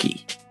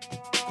turkey.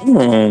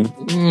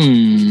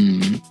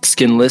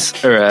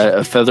 Skinless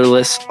or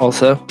featherless,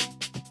 also.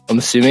 I'm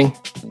assuming.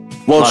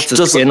 Well, Lots of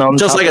just skin on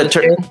top like of the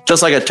cane?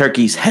 just like a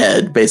turkey's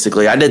head,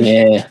 basically. I didn't.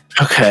 Yeah.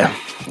 Okay.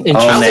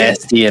 All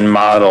nasty and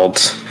mottled.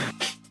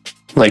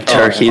 Like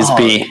turkeys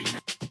be.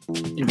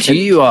 Do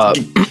you,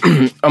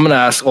 I'm gonna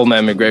ask old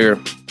man McGregor.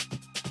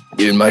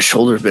 Dude, my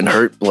shoulder's been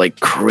hurt like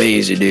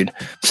crazy, dude.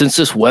 Since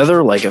this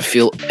weather, like I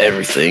feel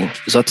everything.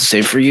 Is that the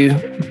same for you?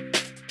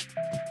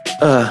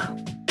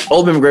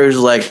 Old man McGregor's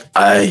like,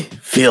 I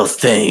feel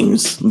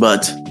things,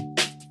 but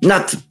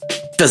not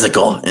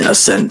physical in a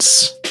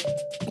sense.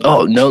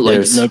 Oh no,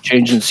 like no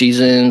change in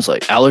seasons,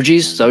 like allergies.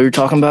 Is that what you're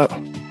talking about?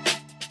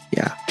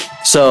 Yeah.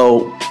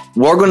 So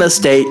we're gonna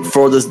state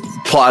for the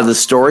plot of the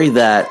story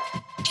that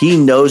he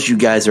knows you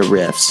guys are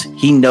rifts.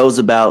 He knows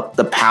about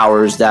the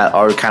powers that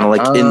are kind of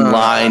like in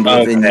line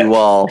within you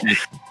all.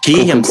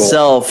 He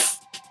himself,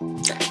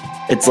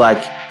 it's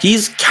like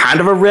he's kind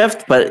of a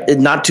rift, but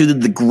not to the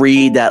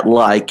degree that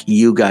like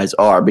you guys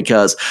are,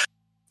 because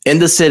in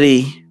the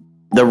city,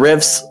 the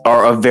rifts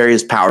are of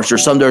various powers.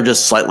 There's some that are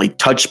just slightly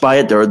touched by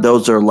it. There are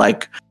those that are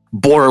like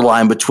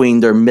borderline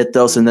between their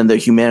mythos and then their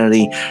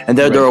humanity. And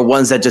there are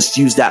ones that just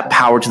use that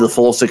power to the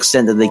fullest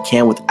extent that they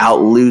can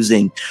without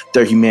losing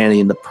their humanity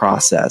in the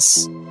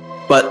process.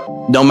 But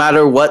no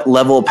matter what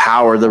level of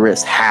power the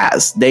rift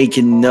has, they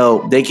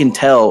can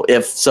tell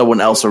if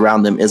someone else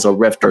around them is a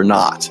rift or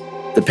not,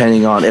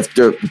 depending on if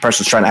the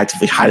person's trying to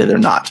actively hide it or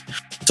not.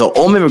 So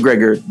old man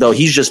McGregor, though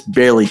he's just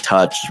barely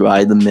touched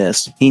by the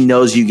mist, he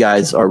knows you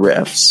guys are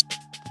rifts.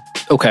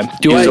 Okay.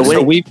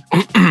 So we've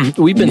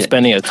been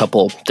spending a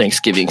couple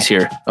Thanksgivings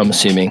here, I'm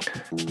assuming,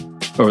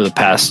 over the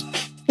past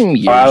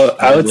years.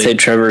 I would say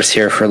Trevor's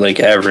here for like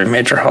every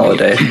major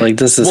holiday. Like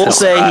this is. We'll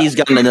say he's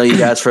gotten to know you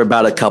guys for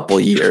about a couple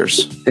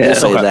years. Yeah, we'll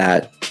say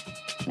that.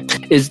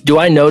 Do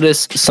I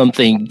notice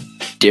something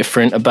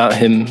different about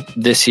him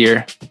this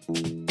year?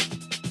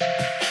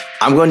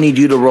 I'm going to need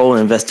you to roll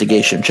an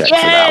investigation check for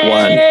that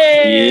one.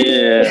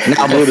 Yeah.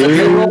 Now, before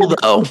you roll,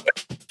 though,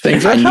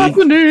 Things are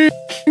happening.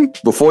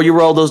 Before you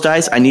roll those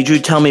dice, I need you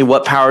to tell me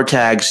what power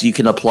tags you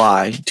can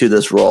apply to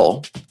this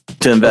roll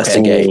to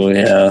investigate. Oh,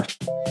 yeah.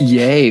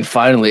 Yay,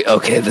 finally.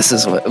 Okay, this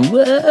is what.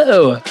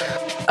 Whoa.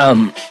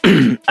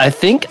 I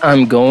think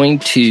I'm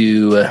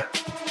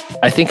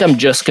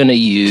just going to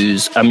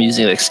use. I'm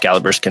using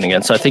Excalibur skin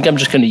again. So I think I'm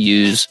just going to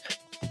use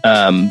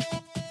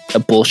a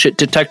bullshit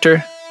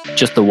detector.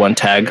 Just the one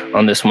tag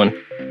on this one.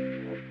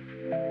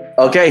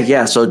 Okay,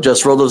 yeah. So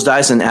just roll those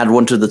dice and add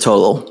one to the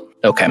total.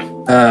 Okay.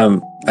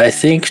 I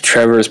think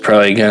Trevor's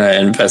probably gonna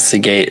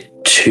investigate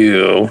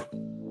 2.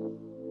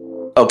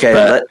 Okay,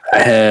 But I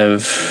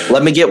have.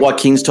 let me get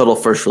Joaquin's total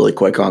first really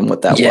quick on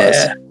what that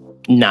was.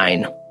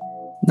 9.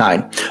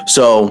 9.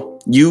 So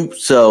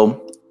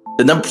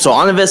the number. So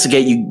on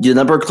investigate, the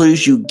number of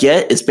clues you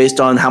get is based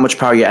on how much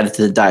power you added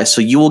to the dice.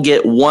 So you will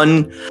get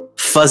one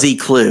fuzzy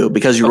clue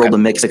because you rolled a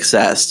mixed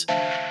success.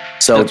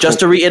 So That's just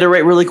to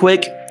reiterate really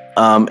quick,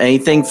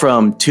 anything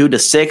from 2 to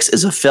 6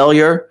 is a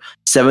failure.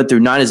 7 through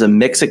 9 is a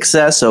mixed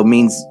success, so it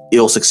means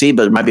you'll succeed,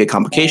 but it might be a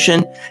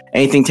complication.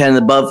 Anything 10 and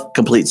above,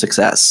 complete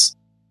success.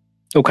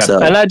 Okay. So-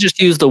 And I just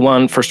use the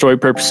one for story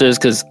purposes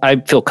because I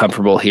feel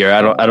comfortable here.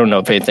 I don't know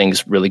if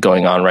anything's really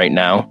going on right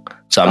now,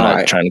 so I'm All not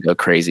right. trying to go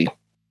crazy.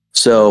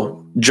 So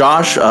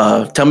Josh,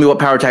 tell me what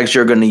power tags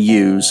you're going to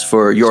use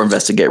for your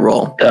investigate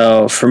roll.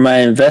 So for my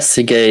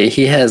investigate,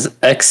 he has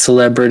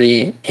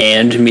ex-celebrity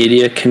and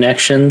media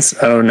connections.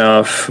 I don't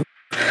know if.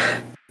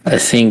 I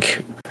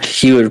think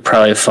he would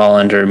probably fall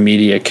under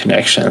media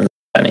connections.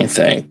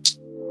 Anything.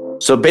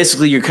 So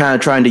basically, you're kind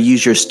of trying to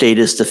use your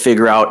status to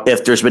figure out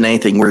if there's been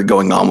anything weird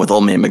going on with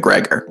Old Man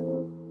McGregor.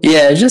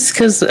 Yeah, just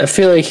because I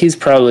feel like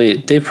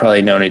they've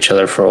probably known each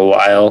other for a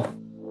while.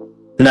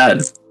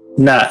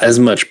 Not as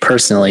much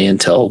personally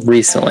until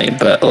recently,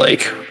 but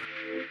like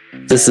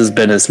this has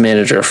been his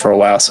manager for a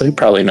while, so he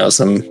probably knows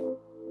him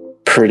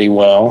pretty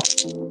well.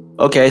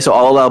 Okay, so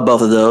I'll allow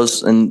both of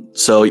those, and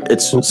so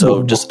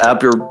just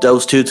add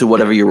those two to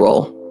whatever you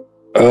roll.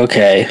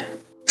 Okay.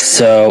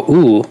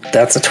 So,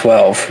 that's a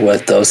 12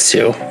 with those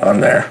 2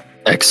 on there.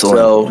 Excellent.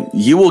 So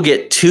you will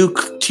get two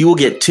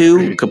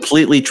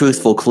completely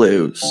truthful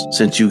clues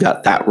since you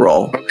got that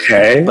roll.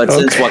 Okay. But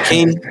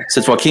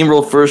since Joaquin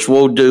rolled first,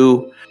 we'll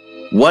do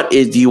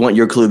do you want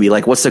your clue to be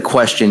like? What's the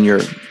question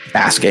you're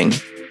asking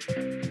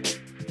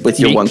with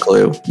your Me? one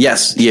clue?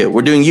 Yes, you.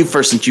 We're doing you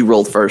first since you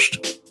rolled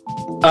first.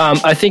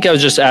 I think I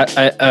was just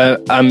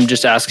I'm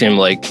just asking him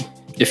like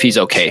if he's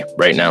okay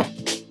right now.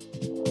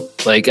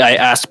 Like I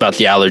asked about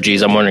the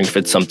allergies. I'm wondering if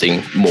it's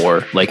something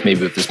more, like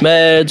maybe with his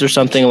meds or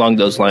something along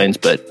those lines.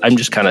 But I'm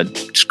just kind of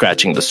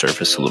scratching the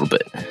surface a little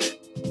bit.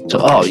 So,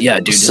 oh yeah,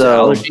 dude, his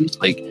allergies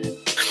like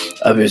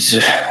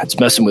it's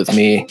messing with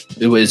me.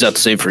 Is that the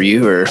same for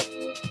you or?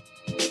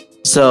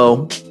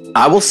 So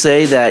I will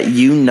say that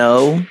you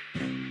know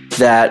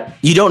that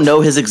you don't know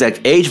his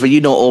exact age, but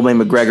you know Old Man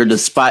McGregor,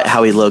 despite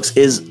how he looks,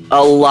 is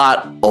a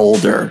lot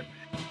older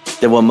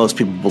than what most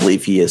people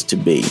believe he is to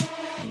be.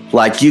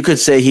 Like you could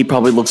say he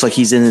probably looks like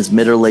he's in his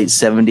mid or late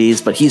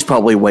 70s, but he's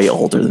probably way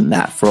older than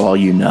that for all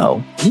you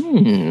know.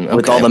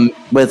 Okay.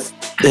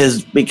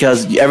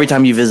 Because every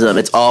time you visit him,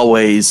 it's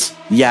always,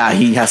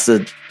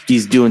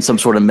 he's doing some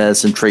sort of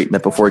medicine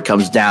treatment before he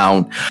comes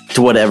down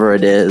to whatever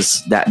it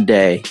is that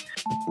day.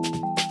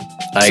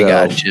 I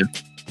got you.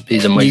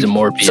 He's a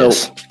Morbius. So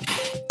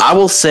I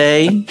will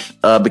say,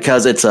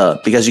 because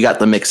you got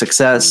the mixed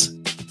success,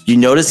 you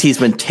notice he's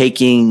been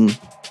taking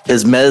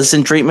his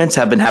medicine treatments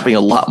have been happening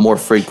a lot more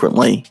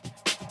frequently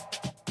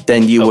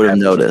than you would have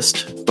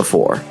noticed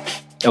before.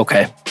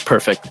 Okay,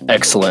 perfect,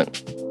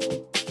 excellent.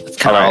 That's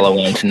kind of all I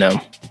wanted to know.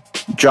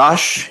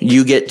 Josh,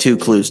 you get 2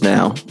 clues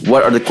now.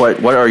 What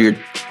are your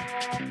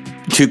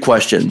 2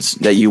 questions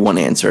that you want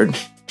answered?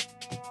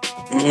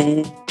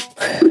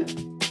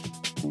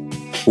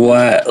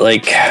 What?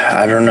 Like,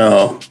 I don't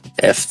know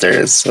if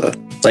there's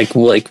like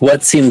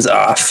what seems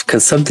off,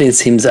 because something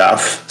seems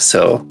off.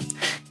 So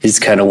he's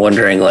kind of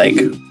wondering like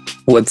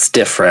what's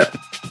different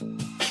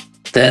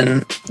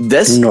than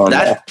This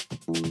normal.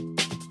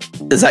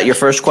 Is that your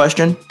first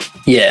question?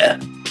 Yeah.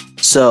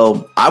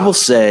 So I will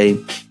say,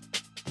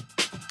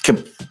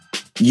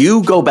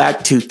 you go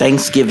back to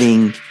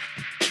Thanksgiving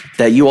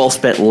that you all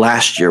spent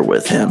last year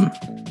with him,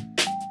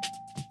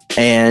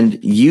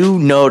 and you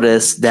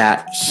notice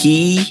that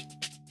he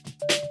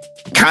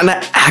kind of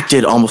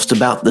acted almost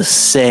about the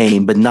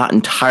same, but not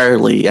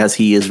entirely as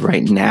he is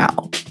right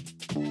now.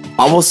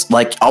 Almost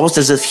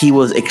as if he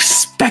was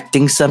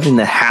expecting something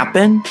to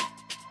happen.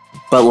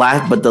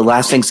 But the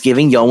last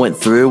Thanksgiving, y'all went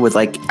through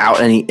without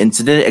any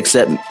incident,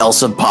 except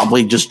Elsa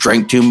probably just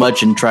drank too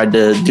much and tried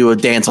to do a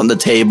dance on the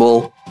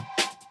table.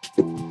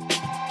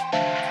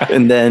 But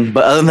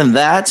other than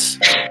that,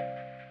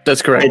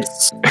 That's correct.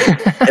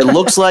 it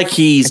looks like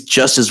he's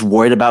just as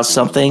worried about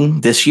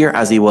something this year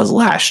as he was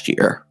last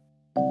year.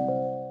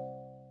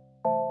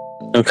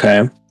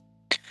 Okay.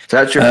 So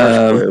that's your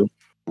first clue.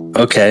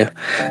 Okay.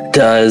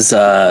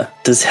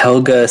 Does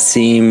Helga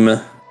seem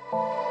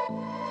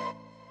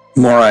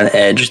more on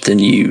edge than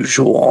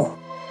usual?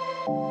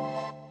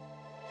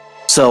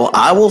 So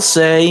I will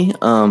say,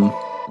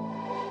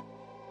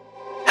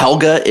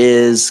 Helga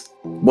is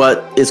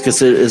what is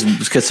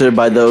considered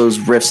by those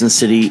Rifts in the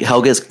City.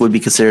 Helga would be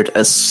considered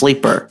a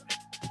sleeper.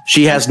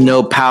 She has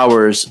no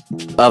powers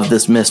of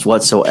this mist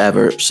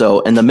whatsoever.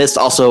 So, and the mist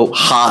also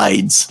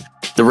hides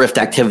the rift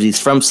activities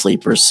from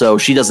sleepers, so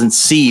she doesn't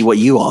see what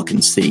you all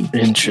can see.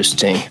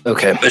 Interesting.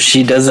 Okay. But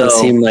she doesn't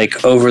seem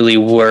like overly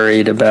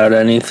worried about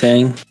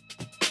anything.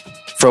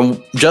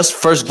 From just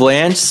first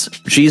glance,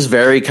 she's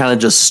very kind of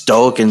just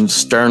stoic and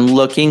stern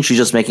looking. She's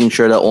just making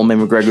sure that Old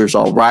Man McGregor's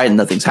all right and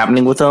nothing's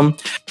happening with him.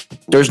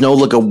 There's no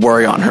look of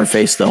worry on her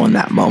face, though, in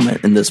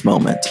this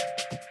moment.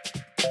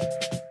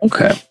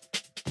 Okay.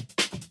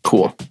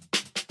 Cool.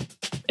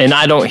 And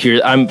I don't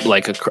hear.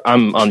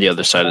 I'm on the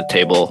other side of the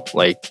table,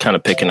 like kind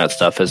of picking at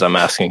stuff as I'm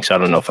asking. So I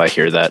don't know if I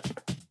hear that.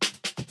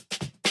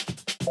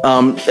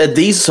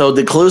 So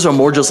the clues are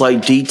more just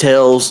like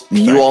details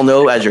you all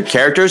know as your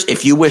characters.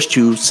 If you wish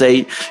to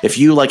say, if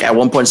you like at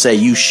one point say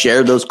you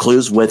share those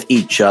clues with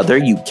each other,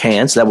 you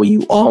can. So that way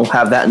you all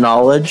have that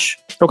knowledge.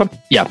 Okay.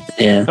 Yeah.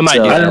 I might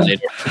do that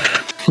later.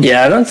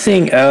 Yeah, I don't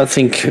think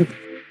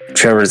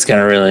Trevor's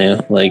gonna really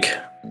like.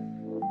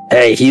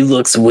 Hey, he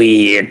looks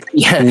weird.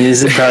 Yeah, and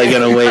he's probably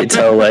gonna wait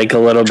till like a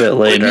little bit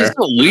later. He's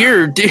so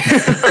weird, dude.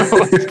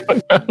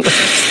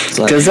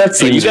 Because that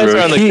seems you guys rude.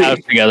 are on the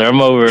couch together.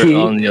 I'm over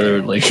on the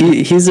other. Like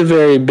he's a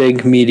very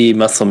big, meaty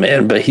muscle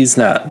man, but he's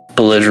not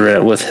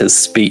belligerent with his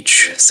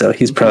speech. So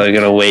he's probably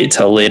gonna wait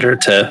till later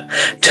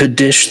to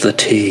dish the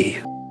tea.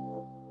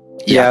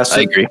 Yeah, so,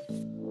 I agree.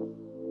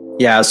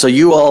 Yeah, so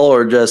you all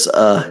are just.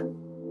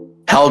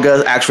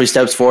 Helga actually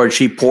steps forward.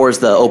 She takes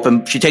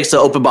the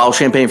open bottle of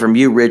champagne from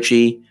you,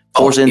 Richie.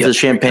 Pours into the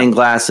champagne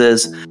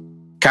glasses.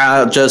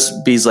 Kind of just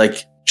she's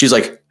like,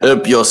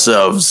 help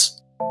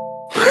yourselves.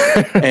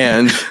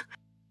 And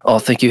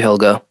thank you,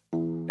 Helga.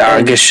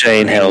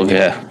 Shane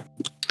Helga.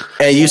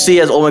 And you see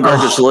as Old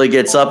McGregor slowly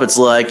gets up, it's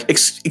like,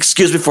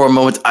 excuse me for a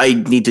moment, I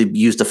need to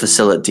use the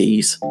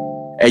facilities.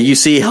 And you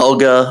see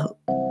Helga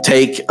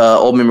take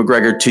Old Man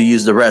McGregor to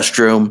use the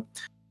restroom.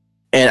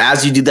 And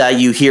as you do that,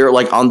 you hear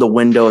like on the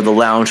window of the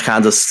lounge,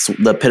 kind of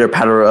the pitter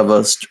patter of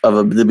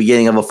the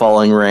beginning of a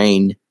falling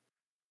rain.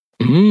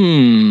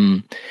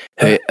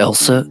 Hey,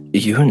 Elsa,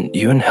 you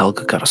and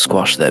Helga gotta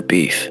squash that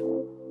beef.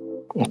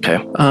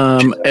 Okay.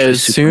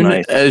 As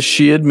soon as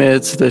she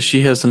admits that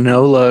she has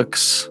no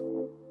looks,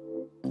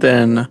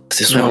 then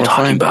this is what I'm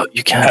talking about.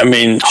 You can't. I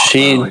mean,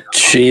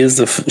 she's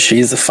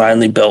a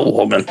finely built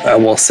woman. I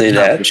will say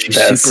that. She's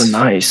super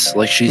nice.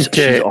 Like she's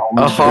a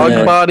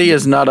hog body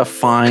is not a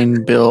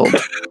fine build.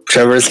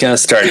 Trevor's gonna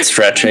start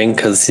stretching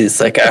because he's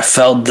like, I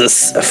felt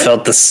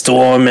the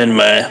storm in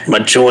my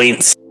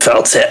joints.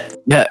 Felt it.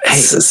 Yeah.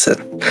 Hey,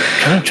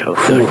 kind of joke.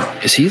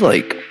 Is he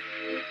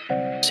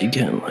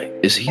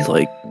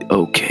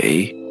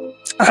okay?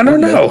 I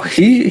don't know.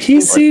 He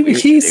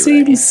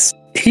seems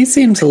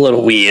a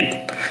little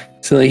weird.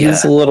 So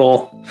he's a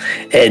little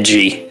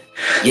edgy.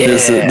 Yeah.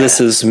 This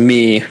is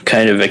me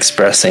kind of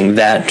expressing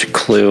that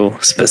clue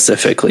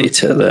specifically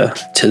to the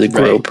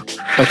group.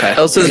 Right. Okay.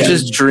 Elsa's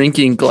just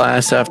drinking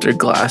glass after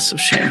glass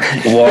of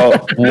champagne.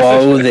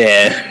 Whoa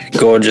there,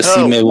 gorgeous.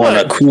 You may want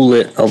to cool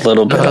it a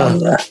little bit on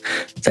the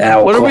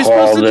alcohol. What are we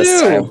supposed to do?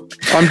 Time.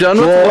 I'm done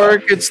with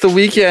work. It's the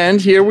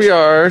weekend. Here we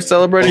are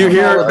celebrating a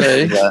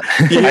holiday.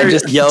 You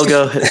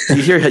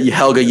hear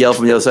Helga yell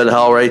from the other side of the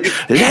hall, right?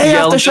 Hey,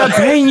 off the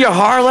champagne, you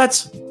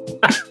harlots!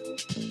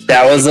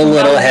 That was a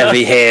little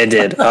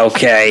heavy-handed.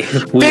 Okay,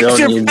 fix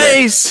your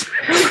face.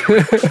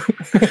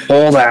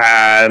 Hold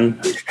on.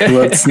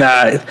 Let's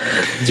not.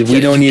 We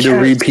don't need a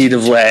repeat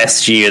of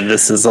last year.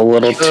 This is a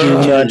little too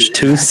much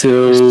too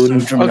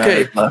soon.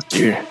 Okay. Last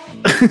year.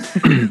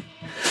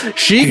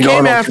 She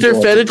came after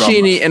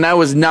fettuccine, and I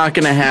was not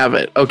going to have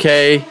it.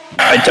 Okay.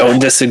 I don't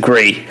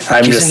disagree.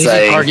 I'm just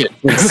saying.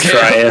 Let's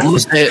try it.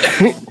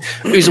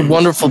 He's a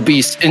wonderful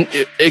beast,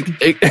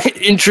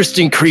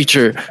 interesting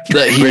creature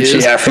that he Richie,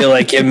 is. I feel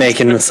like you're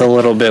making this a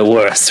little bit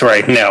worse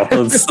right now.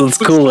 Let's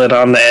cool it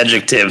on the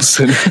adjectives,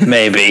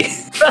 maybe.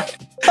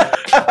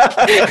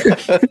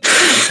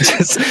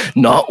 Just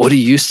not what he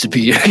used to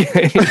be.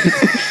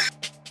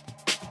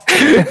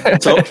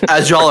 So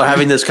as y'all are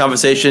having this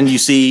conversation, you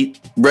see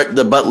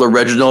the butler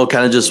Reginald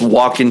kind of just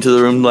walk into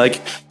the room like,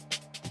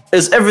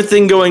 is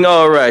everything going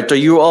all right? Are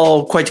you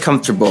all quite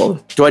comfortable?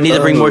 Do I need to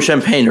bring more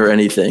champagne or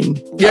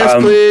anything?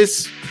 Yes,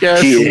 please.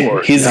 Yes.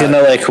 He's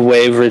gonna like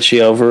wave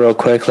Richie over real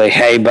quick, like,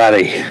 hey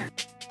buddy,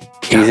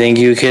 you think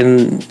you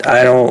can,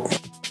 I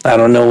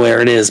don't know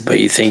where it is, but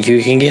you think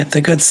you can get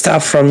the good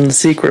stuff from the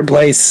secret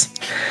place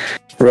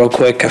real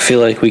quick? I feel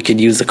like we could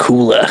use a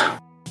cooler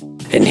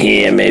in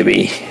here,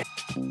 maybe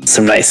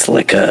some nice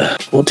liquor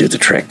will do the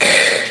trick.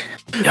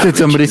 Did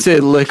somebody say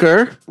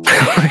liquor?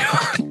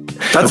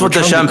 That's what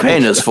the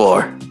champagne is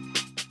for.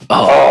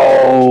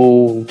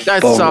 Oh,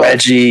 that's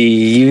Reggie,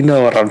 you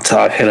know what I'm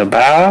talking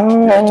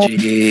about.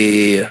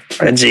 Reggie.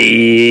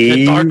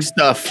 The dark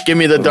stuff. Give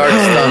me the dark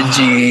stuff.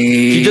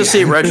 You just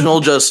see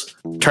Reginald just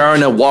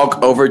turn and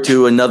walk over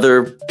to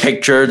another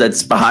picture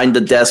that's behind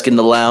the desk in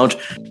the lounge.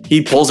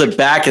 He pulls it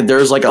back, and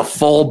there's like a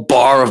full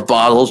bar of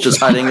bottles just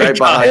hiding right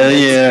behind Hell it.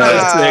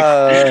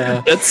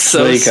 yeah. That's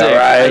so Like, sick. all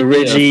right,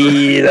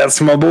 Reggie, that's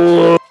my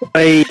boy.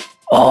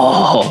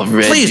 Oh,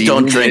 Reggie. Please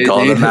don't drink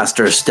all the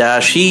master's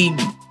stash. He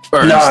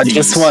burns No, these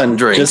just one.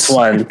 drinks. Just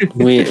one.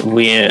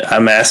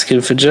 I'm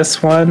asking for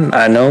just one.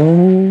 I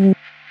know.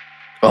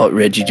 Oh,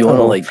 Reggie, do you want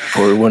to like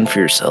pour one for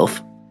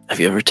yourself? Have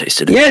you ever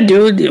tasted it? Yeah,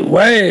 dude.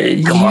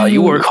 What? Come on,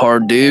 you work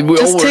hard, dude. We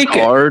all Just work take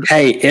hard.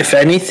 Hey, if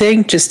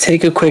anything, just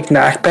take a quick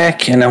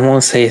knockback, and I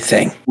won't say a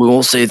thing. We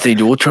won't say a thing,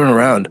 dude. We'll turn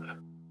around.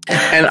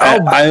 And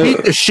I'll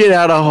beat the shit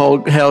out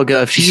of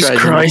Helga if she Jesus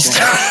tries Christ.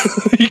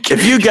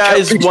 If you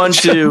guys want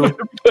to,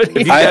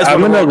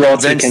 I'm gonna roll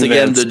to convince to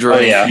get him to convince.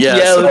 drink. Oh, yeah.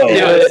 Yes.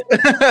 let's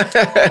do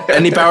it.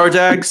 Any power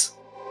tags?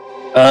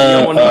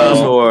 You want to use,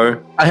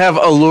 or I have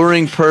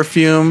alluring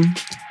perfume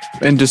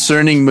and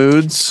discern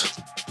moods.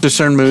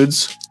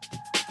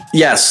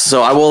 yes.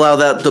 So I will allow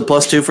that the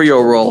 +2 for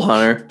your roll,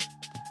 Hunter.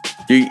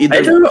 You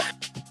either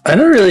I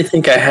don't really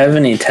think I have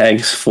any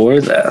tags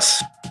for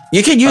this.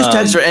 you can use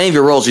tags for any of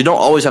your rolls. You don't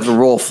always have to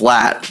roll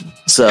flat.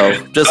 So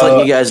just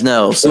like you guys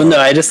know. So. Well, no,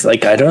 I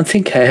don't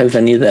think I have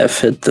any that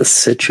fit this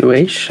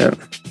situation.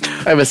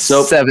 I have a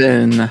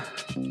 7.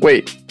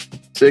 Wait,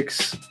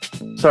 6.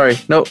 Sorry,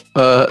 no,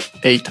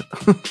 8.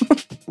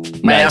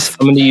 Nice.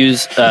 I'm going to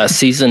use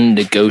Seasoned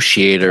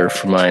Negotiator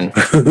for mine.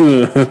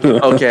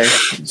 Okay.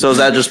 So is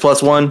that just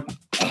 +1?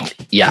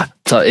 Yeah,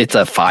 so it's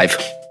a 5.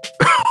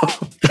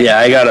 Yeah,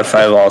 I got a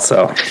 5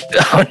 also.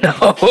 Oh,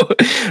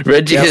 no.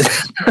 Reggie is...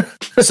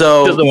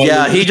 So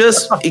yeah, he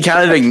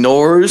kind of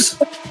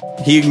ignores.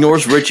 He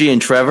ignores Richie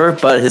and Trevor,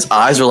 but his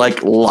eyes are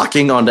like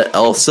locking onto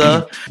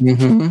Elsa.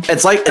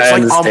 It's like I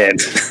understand.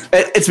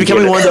 it's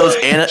becoming one of those.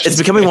 It's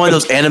becoming one of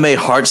those anime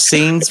heart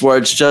scenes where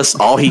it's just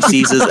all he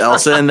sees is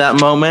Elsa in that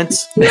moment.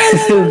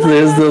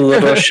 There's the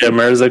little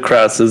shimmers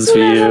across his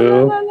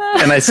view.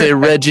 And I say,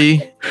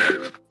 Reggie,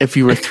 if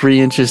you were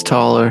 3 inches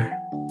taller,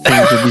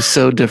 things would be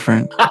so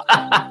different.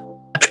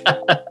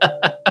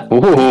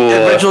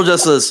 And Rachel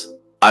just says,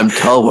 "I'm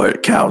tall where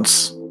it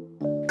counts."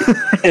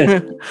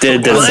 Did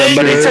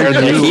somebody turn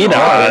the heat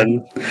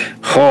on?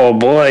 Oh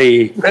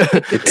boy,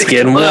 it's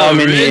getting warm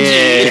in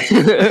here.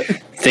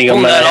 Think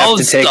I'm gonna have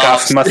to take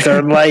off my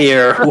third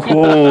layer.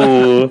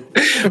 Ooh.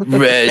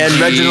 Reggie.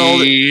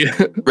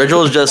 And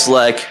Reginald's just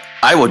like,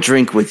 "I will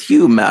drink with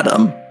you,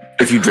 madam,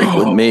 if you drink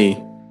with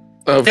me."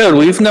 Dude,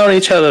 we've known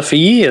each other for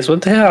years.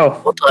 What the hell?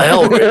 What the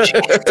hell, Reggie?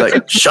 It's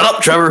like, "Shut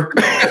up, Trevor."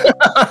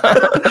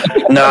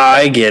 No,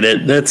 I get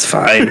it. That's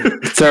fine.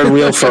 Third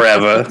wheel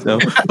forever. No.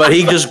 But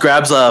he just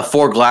grabs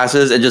 4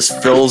 glasses and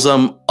just fills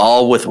them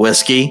all with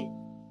whiskey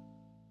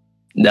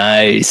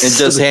Nice. and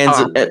just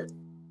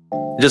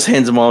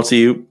hands them all to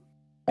you.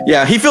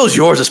 Yeah, he fills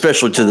yours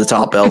especially to the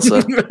top,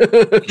 Elsa.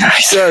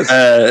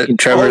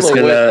 Trevor's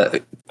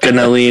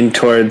gonna lean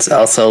towards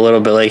Elsa a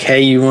little bit, like,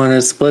 "Hey, you want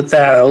to split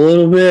that a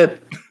little bit?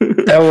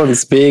 That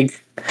one's big."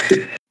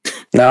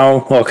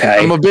 No, okay.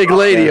 I'm a big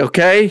lady,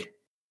 okay?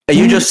 And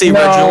you just see No,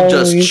 Reginald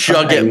just you're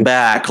chug fine. it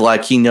back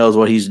like he knows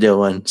what he's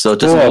doing. So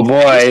just Oh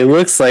boy,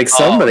 looks like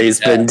somebody's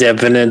been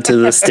dipping into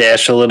the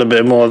stash a little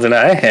bit more than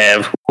I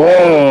have.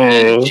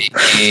 Whoa.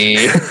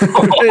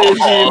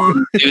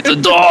 It's a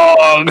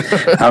dog.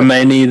 I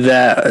may need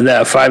that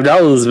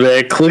 $5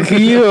 back. Look at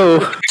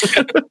you.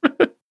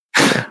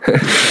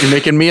 You're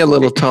making me a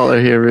little taller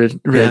here,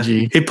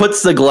 Reggie. he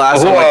puts the glass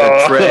on like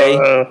a tray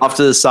off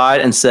to the side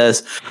and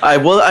says, I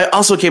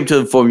also came to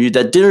inform you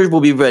that dinner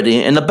will be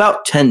ready in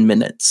about 10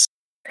 minutes.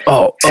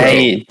 Oh,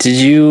 Hey, did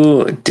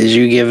you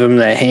give him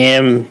the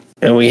ham?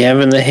 Are we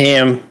having the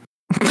ham?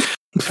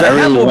 The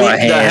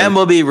ham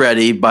will be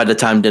ready by the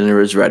time dinner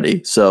is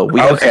ready. So we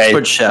have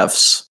expert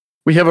chefs.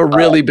 We have a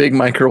really big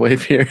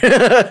microwave here.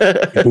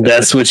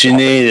 That's what you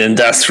need,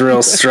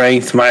 industrial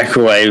strength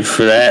microwave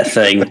for that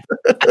thing.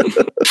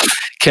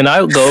 Can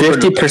I go over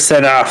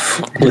 50%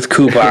 off with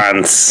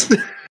coupons.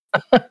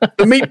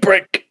 The meat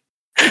brick.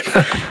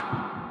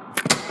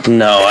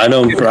 No, I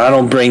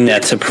don't bring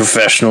that to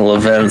professional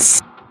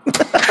events.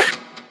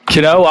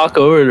 Can I walk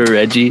over to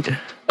Reggie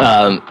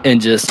and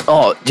just,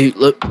 dude,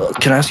 look,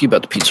 can I ask you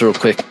about the pizza real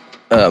quick?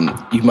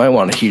 You might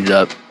want to heat it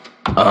up.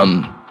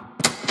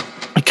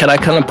 Can I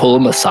kind of pull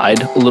him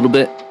aside a little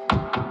bit?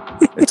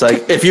 It's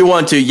like, if you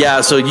want to,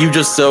 yeah. So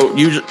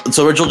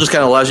Rachel just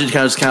kind of allows you to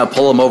kind of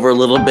pull him over a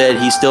little bit.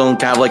 He's still in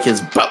kind of like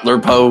his butler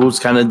pose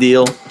kind of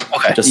deal.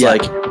 Okay. Just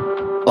like,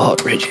 oh,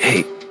 Reggie,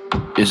 hey,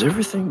 is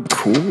everything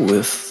cool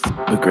with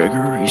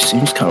McGregor? He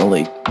seems kind of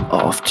like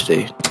off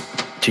today.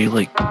 Do you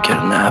like get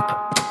a nap?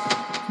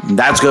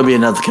 that's going to be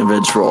another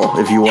convince roll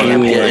if you want to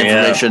get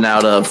information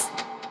out of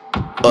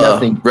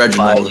Nothing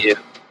Reginald. by you.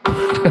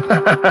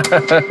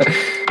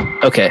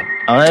 Okay,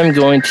 I'm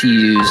going to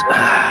use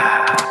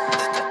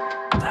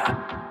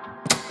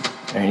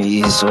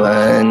these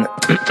one.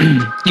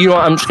 You know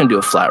what? I'm just going to do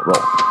a flat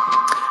roll.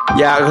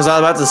 Yeah, because I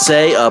was about to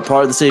say,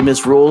 part of the same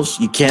Mist rules,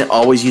 you can't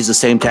always use the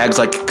same tags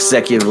like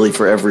consecutively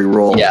for every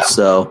roll. Yeah.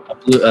 So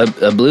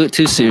I blew it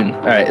too soon.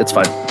 All right, it's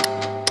fine.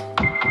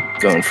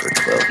 Going for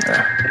 12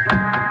 now.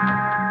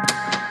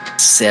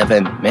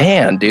 7.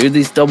 Man, dude,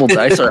 these double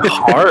dice are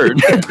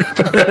hard.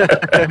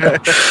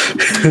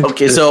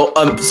 Okay,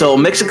 so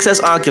mixed success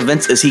on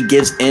convince is he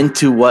gives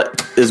into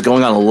what is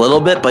going on a little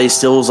bit, but he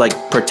still is like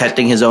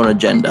protecting his own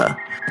agenda.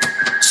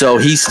 So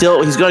he's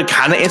going to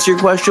kind of answer your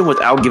question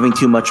without giving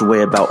too much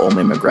away about Old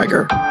Man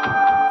McGregor.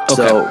 Okay.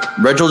 So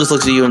Reginald just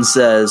looks at you and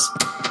says,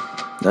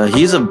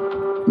 "He's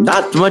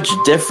not much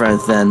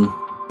different than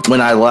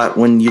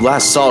when you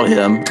last saw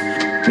him.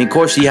 I mean, of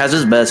course, he has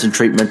his medicine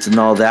treatments and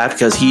all that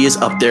because he is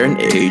up there in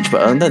age.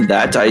 But other than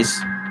that, I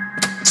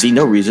see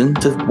no reason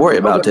to worry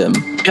about him."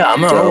 Yeah, I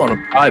don't want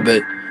to cry,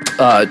 but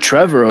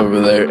Trevor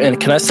over there, and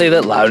can I say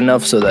that loud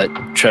enough so that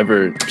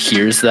Trevor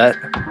hears that?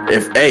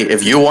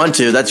 If you want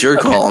to, that's your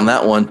call on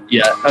that one.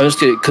 Yeah, I was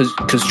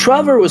because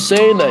Trevor was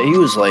saying that he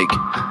was like,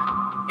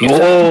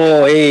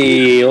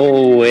 hey.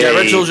 Yeah,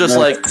 Rachel's just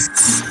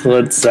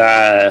let's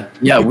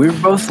yeah, we were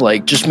both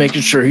like just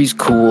making sure he's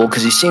cool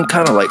because he seemed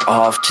kind of like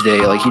off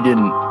today, like he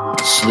didn't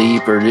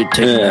sleep or didn't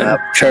take a nap.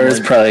 Trevor's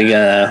probably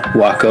gonna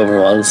walk over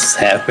while this is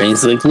happening.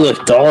 He's like,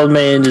 "Look, the old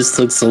man just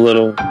looks a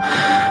little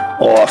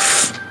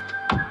off.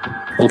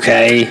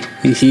 Okay,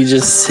 he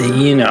just,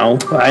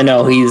 I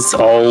know he's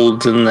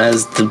old and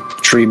has the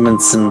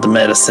treatments and the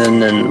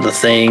medicine and the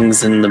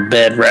things and the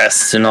bed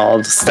rest and all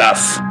the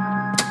stuff.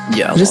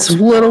 Yeah, just a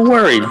little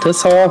worried.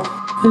 That's all.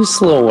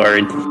 Just a little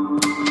worried.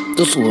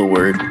 Just a little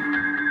worried."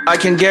 I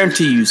can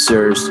guarantee you,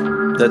 sirs,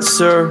 that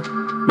Sir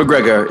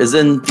McGregor is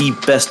in the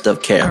best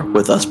of care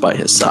with us by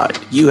his side.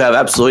 You have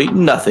absolutely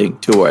nothing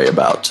to worry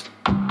about.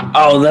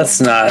 Oh, that's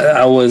not.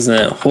 I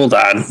wasn't. Hold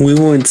on. We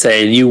wouldn't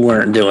say you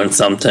weren't doing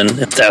something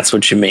if that's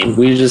what you mean.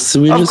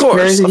 Of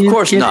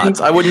course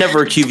not. I would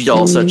never accuse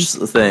y'all of such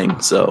a thing.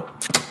 So,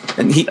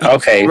 and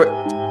okay.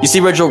 You see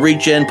Reginald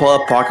reach in, pull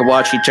up pocket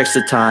watch. He checks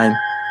the time.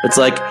 It's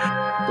like,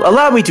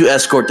 allow me to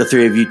escort the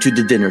three of you to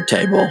the dinner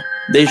table.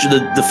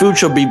 The food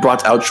shall be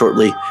brought out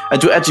shortly.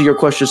 And to answer your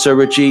question, Sir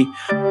Richie,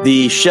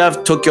 the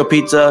chef took your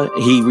pizza,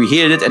 he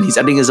reheated it, and he's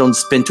adding his own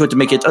spin to it to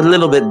make it a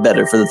little bit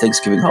better for the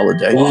Thanksgiving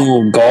holiday.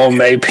 Ooh,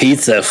 gourmet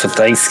pizza for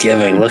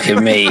Thanksgiving. Look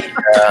at me.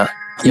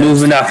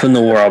 Moving up in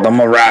the world. I'm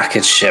a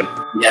rocket ship.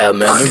 Yeah,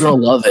 man, they're going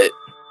to love it.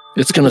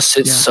 It's going to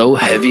sit so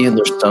heavy in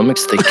their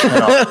stomachs, they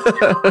cannot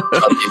have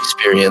the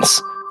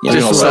experience.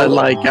 Just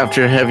like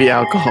after heavy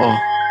alcohol.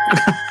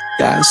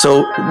 Yeah,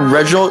 so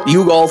Reginald,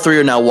 you all three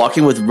are now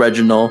walking with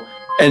Reginald,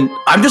 and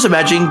I'm just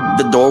imagining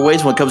the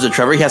doorways when it comes to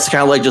Trevor. He has to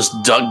kind of like just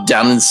duck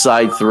down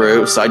inside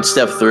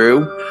sidestep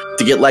through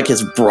to get like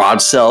his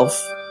broad self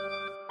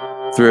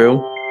through.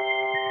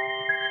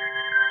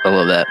 I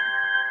love that.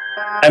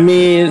 I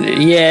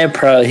mean, yeah,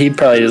 he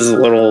probably does a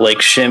little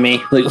like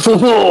shimmy, like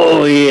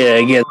oh yeah.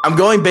 Again, I'm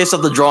going based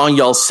off the drawing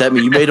y'all sent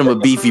me. You made him a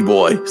beefy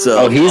boy,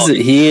 so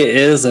he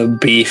is a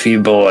beefy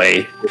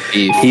boy.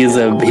 He's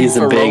a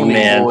big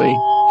man. Boy.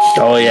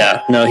 Oh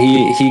yeah, no,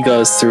 he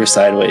goes through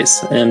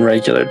sideways and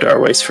regular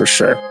doorways for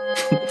sure.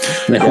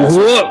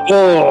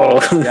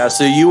 Yeah,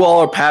 so you all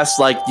are past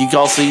you can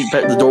all see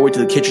the doorway to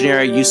the kitchen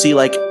area. You see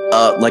like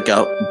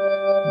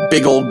a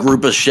big old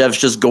group of chefs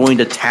just going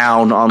to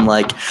town on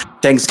like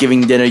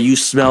Thanksgiving dinner. You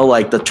smell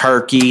like the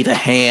turkey, the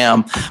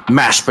ham,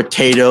 mashed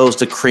potatoes,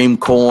 the cream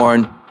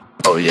corn.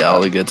 Oh yeah, all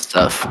the good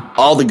stuff.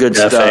 All the good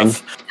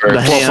stuff.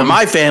 Well, for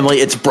my family,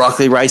 it's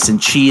broccoli, rice, and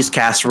cheese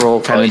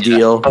casserole kind of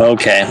deal.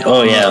 Okay.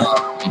 Oh yeah,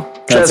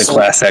 that's a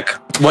classic.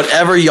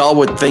 Whatever y'all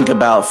would think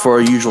about for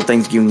a usual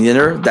Thanksgiving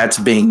dinner, that's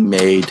being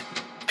made.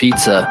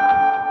 Pizza.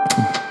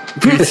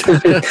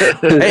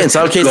 Hey, in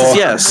some cases,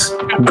 yes.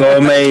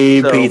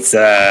 Gourmet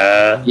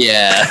pizza.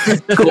 Yeah.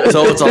 Cool.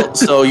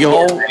 So you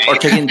all are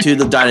taken to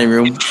the dining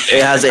room.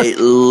 It has a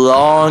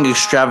long,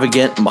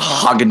 extravagant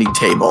mahogany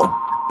table.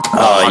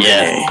 Oh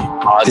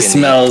yeah, it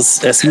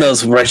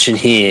smells rich in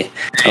here.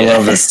 I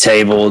love this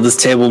table. This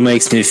table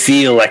makes me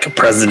feel like a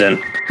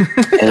president.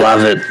 I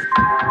love it.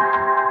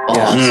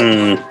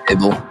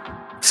 Table.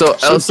 So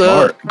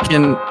Elsa,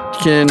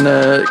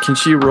 can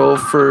she roll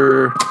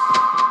for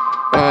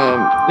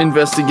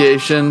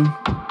investigation?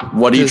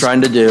 What are you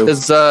trying to do?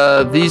 Because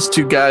these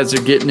two guys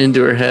are getting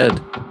into her head.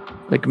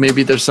 Like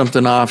maybe there's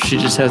something off. She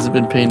just hasn't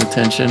been paying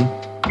attention.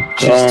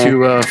 She's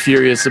too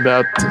furious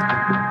about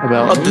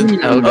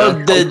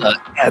Helga. Did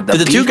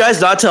the two guys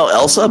not tell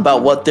Elsa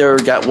about what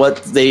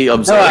they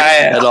observed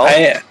at all?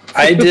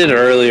 I did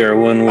earlier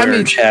when we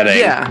were chatting.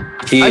 Yeah,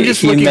 I'm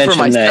just looking for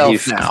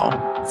myself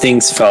now.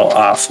 Things fell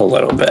off a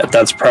little bit.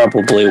 That's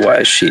probably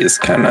why she's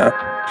kind of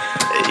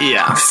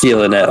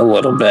feeling it a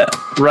little bit.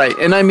 Right,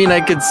 and I mean I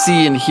could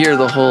see and hear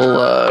the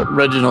whole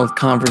Reginald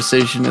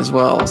conversation as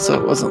well, so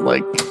it wasn't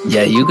like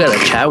you got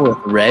to chat with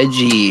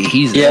Reggie.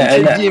 He's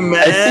man.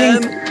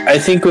 I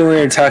think when we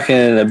were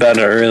talking about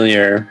it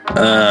earlier,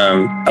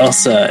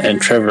 Elsa and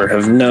Trevor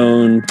have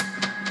known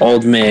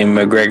Old Man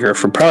McGregor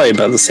for probably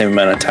about the same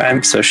amount of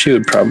time, so she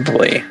would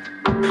probably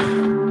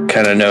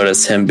kind of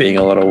notice him being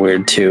a little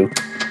weird too.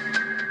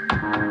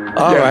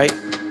 All right,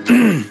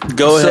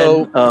 go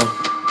ahead.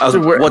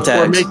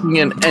 We're making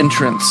an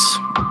entrance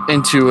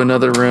into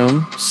another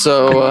room,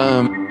 so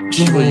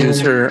she will use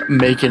her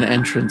make an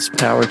entrance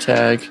power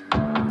tag.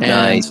 And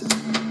nice.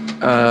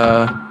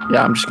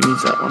 Yeah, I'm just gonna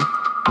use that one.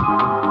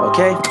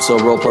 Okay, so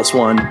roll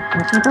 +1.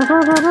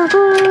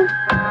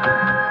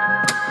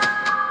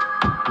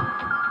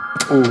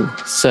 Ooh,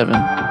 7.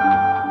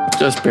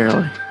 Just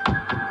barely.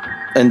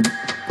 And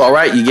all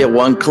right, you get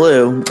one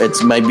clue.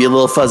 It's might be a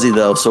little fuzzy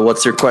though. So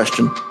what's your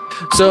question?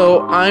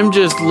 So I'm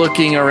just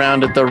looking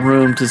around at the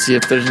room to see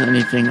if there's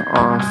anything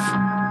off.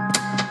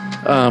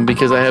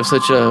 Because I have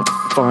such a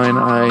fine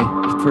eye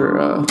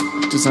for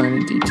design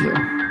and detail.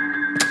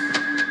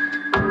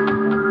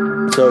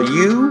 So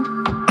you,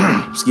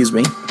 excuse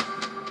me,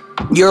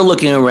 you're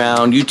looking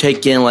around. You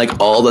take in like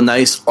all the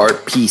nice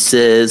art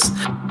pieces,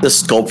 the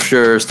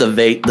sculptures, the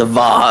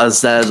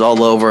vase that is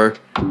all over,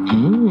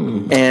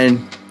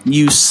 and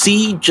you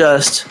see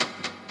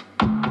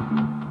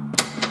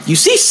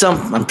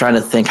some. I'm trying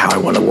to think how I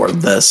want to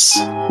word this.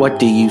 What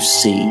do you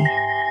see?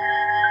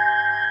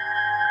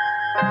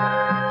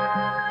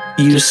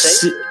 You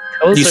see.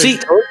 Those are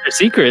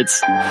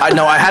secrets. I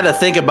know I had to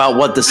think about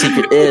what the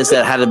secret is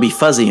that had to be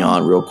fuzzy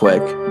on real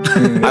quick.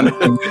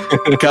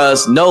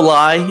 Because no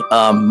lie,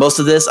 most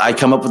of this I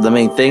come up with the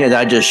main thing and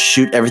I just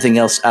shoot everything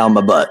else out of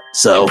my butt.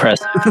 So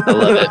impressive. I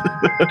love it.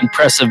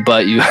 Impressive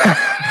butt you.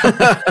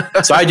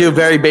 So I do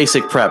very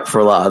basic prep for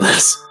a lot of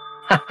this.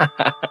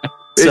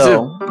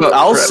 So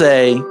I'll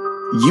say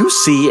you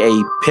see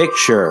a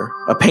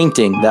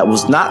painting that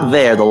was not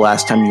there the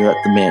last time you were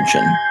at the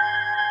mansion.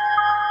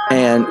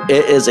 And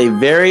it is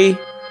it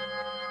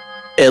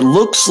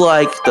looks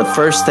like the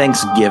first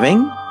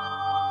Thanksgiving.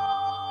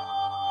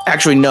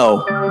 Actually,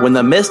 no. When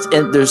the mist,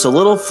 there's a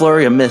little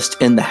flurry of mist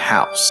in the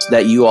house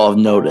that you all have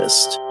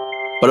noticed.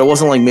 But it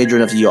wasn't like major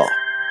enough to y'all.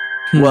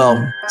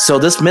 Well, so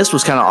this mist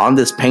was kind of on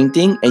this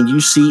painting, and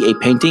you see a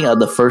painting of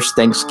the first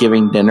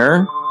Thanksgiving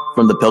dinner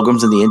from the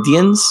Pilgrims and the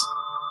Indians.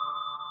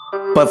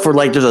 But for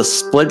like, there's a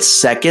split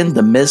second,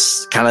 the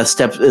mist kind of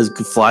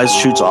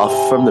shoots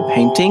off from the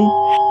painting.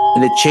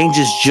 And it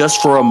changes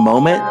just for a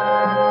moment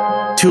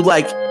to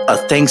like a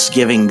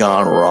Thanksgiving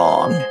gone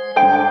wrong,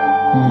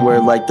 where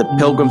like the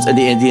Pilgrims and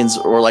the Indians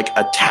were like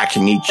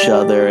attacking each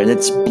other, and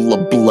it's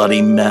a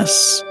bloody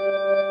mess.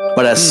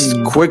 But as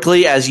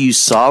quickly as you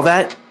saw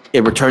that,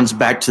 it returns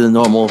back to the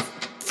normal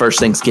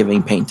first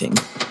Thanksgiving painting.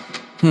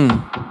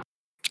 I'm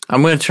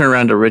going to turn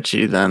around to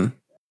Richie then.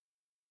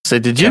 Say,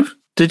 did you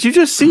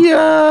just see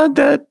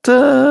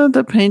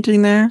the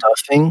painting there?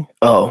 Stuffing?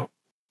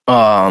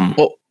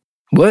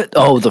 What?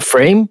 Oh, the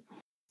frame?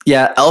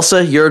 Yeah,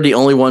 Elsa, you're the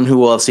only one who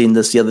will have seen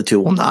this. The other two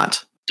will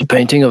not. The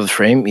painting of the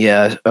frame?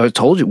 Yeah, I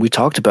told you. We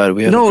talked about it.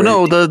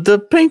 The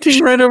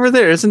painting right over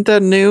there. Isn't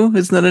that new?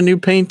 Isn't that a new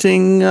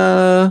painting?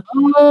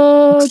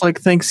 Looks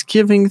like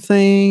Thanksgiving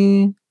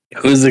thing.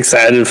 Who's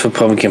excited for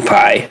pumpkin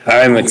pie?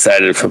 I'm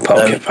excited for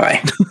pumpkin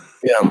pie.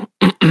 Yeah.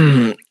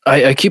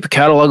 I keep a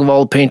catalog of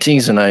all the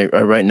paintings, and I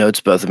write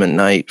notes about them at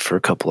night for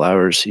a couple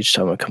hours each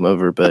time I come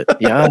over. But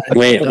yeah.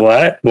 Wait,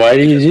 what? Why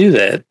do you do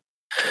that?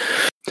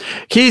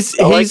 He's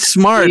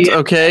smart,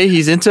 okay?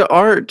 He's into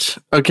art,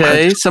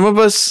 okay? Some of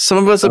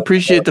us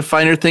appreciate the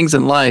finer things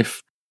in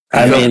life.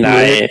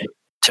 To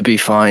be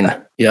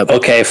fine. Yep.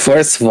 Okay,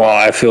 first of all,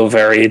 I feel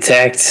very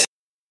attacked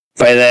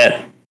by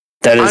that.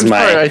 I'm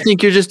sorry, I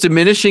think you're just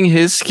diminishing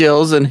his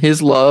skills and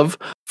his love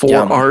for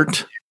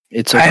art.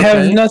 It's okay. I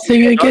have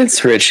nothing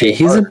against Richie.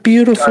 He's a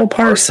beautiful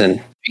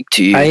person.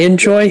 I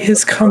enjoy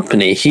his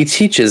company. He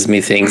teaches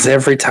me things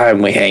every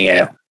time we hang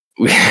out.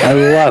 I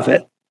love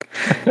it.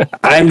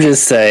 I'm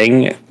just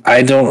saying,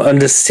 I don't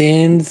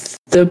understand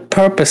the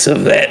purpose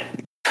of that.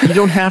 You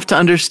don't have to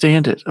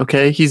understand it,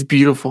 okay? He's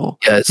beautiful.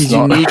 Yeah, he's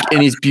unique,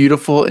 and he's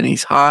beautiful, and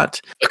he's hot.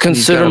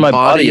 Consider my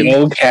body.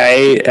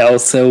 Okay,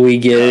 Elsa, we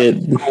get it.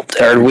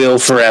 Third wheel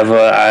forever.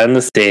 I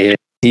understand.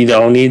 You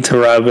don't need to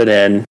rub it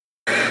in.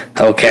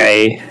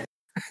 Okay.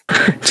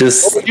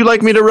 Just would you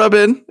like me to rub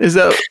in? Is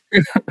that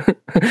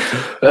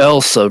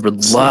Elsa?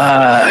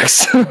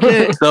 Relax.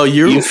 So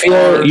you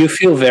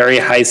feel very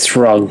high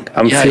strung.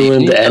 I'm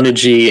feeling the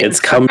energy. It's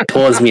coming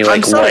towards me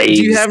like waves.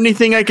 Do you have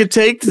anything I could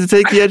take to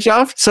take the edge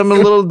off? Some a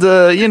little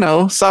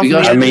soften.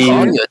 I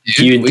mean,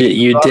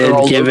 you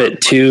did give it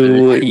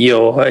to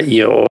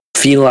your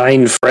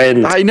feline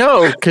friend. I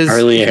know, because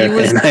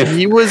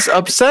he was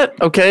upset.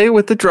 Okay,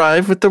 with the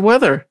drive, with the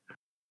weather.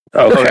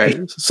 Okay,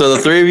 so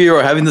the three of you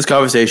are having this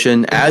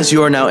conversation as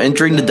you are now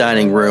entering the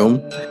dining room.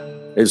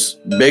 This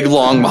big,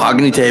 long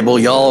mahogany table.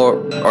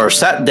 Y'all are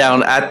sat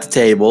down at the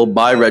table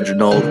by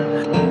Reginald.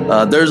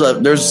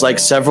 There's like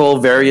several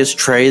various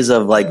trays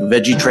of like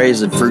veggie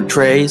trays and fruit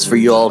trays for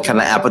you all kind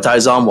of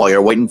appetize on while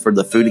you're waiting for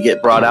the food to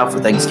get brought out for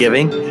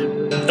Thanksgiving.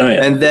 Oh,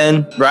 yeah. And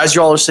then as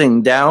you all are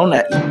sitting down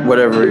at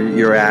whatever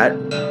you're at,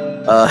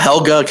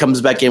 Helga comes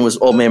back in with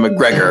old man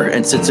McGregor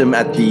and sits him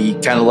at the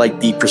kind of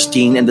like the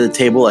pristine end of the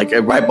table. Like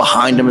right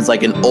behind him is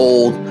like an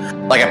old,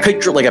 like a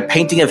picture, like a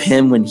painting of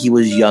him when he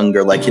was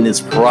younger, like in his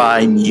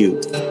prime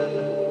youth.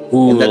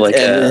 Ooh,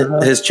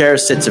 and his chair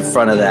sits in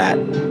front of that.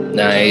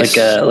 Nice.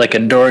 Like a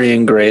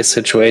Dorian Gray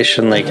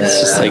situation. Like it's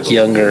just like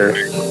younger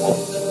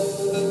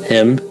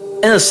him.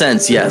 In a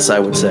sense, yes, I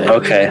would say.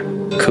 Okay.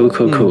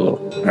 Cool.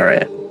 All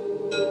right.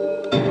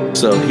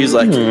 So he's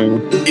like,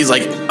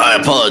 I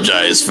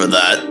apologize for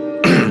that.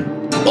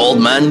 Old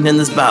man in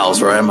his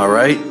bowels, right? Am I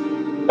right?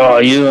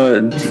 Oh,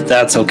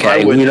 that's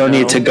okay. We don't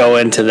need to go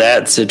into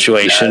that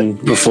situation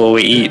before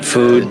we eat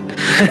food.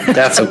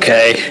 That's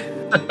okay.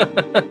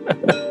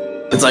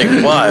 It's like,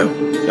 why?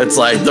 It's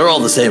like, they're all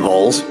the same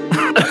holes.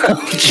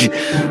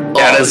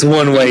 That is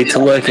one way to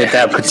look at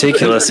that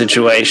particular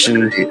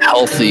situation.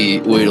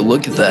 Healthy way to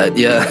look at that,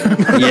 yeah.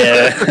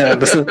 Yeah.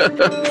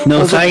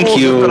 No, thank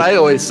you. But I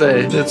always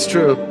say it's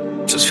true.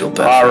 Just feel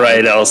bad. All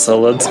right, Elsa,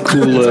 let's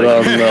cool it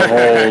on the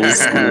holes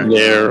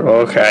there.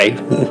 Okay.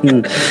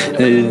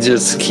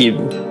 Just keep...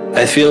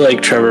 I feel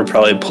like Trevor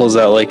probably pulls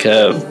out like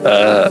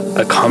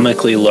a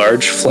comically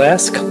large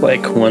flask,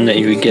 like one that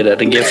you would get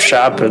at a gift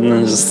shop, and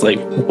then just like,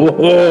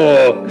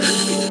 whoa.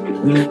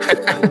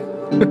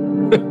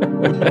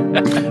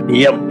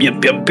 Yep.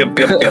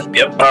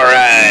 All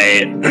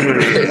right.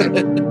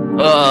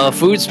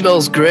 Food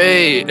smells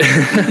great.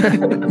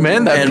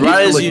 Man, that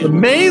pizza looks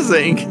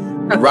amazing.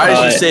 Right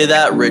as you say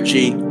that,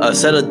 Richie, a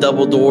set of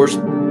double doors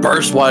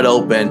burst wide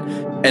open,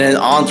 and an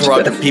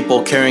entourage of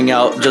people carrying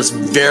out just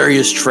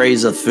various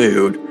trays of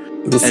food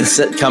and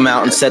come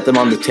out and set them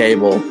on the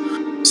table.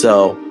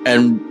 So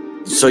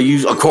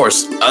you, of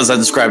course, as I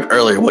described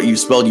earlier, what you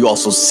spelled, you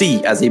also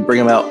see as they bring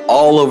them out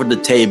all over the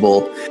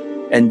table.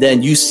 And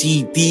then you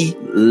see the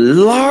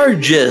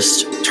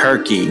largest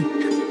turkey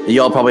that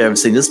y'all probably haven't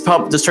seen. This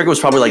turkey was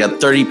probably like a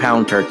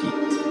 30-pound turkey.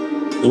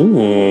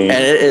 Ooh.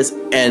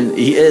 And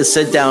he is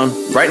sit down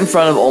right in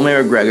front of Old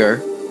Man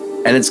McGregor,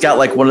 and it's got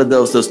like one of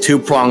those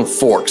 2-pronged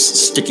forks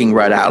sticking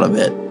right out of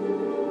it.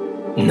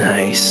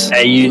 Nice.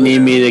 Hey, you need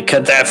me to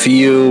cut that for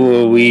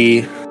you?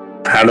 You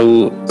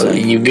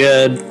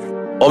good?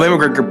 Old Man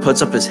McGregor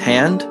puts up his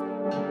hand,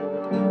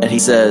 and he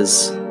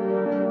says,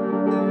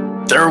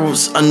 "There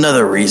was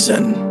another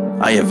reason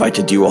I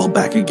invited you all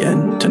back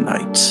again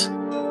tonight."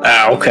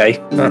 Okay.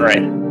 All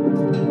right.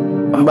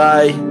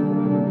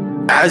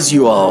 As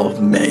you all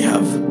may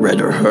have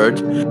read or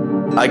heard,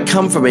 I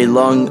come from a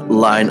long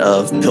line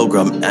of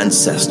pilgrim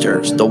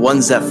ancestors, the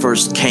ones that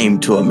first came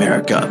to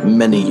America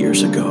many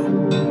years ago.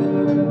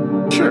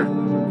 Sure.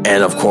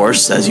 And of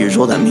course, as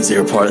usual, that means they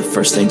were part of the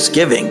first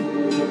Thanksgiving.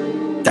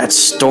 That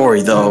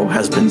story, though,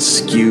 has been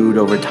skewed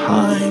over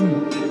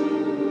time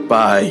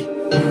by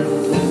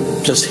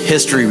just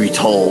history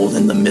retold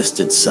in the mist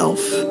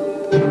itself.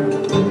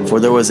 For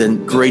there was a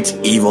great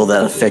evil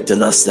that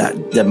affected us,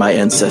 that my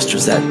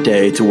ancestors that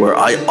day, to where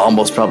I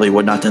almost probably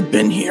would not have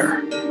been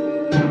here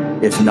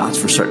if not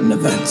for certain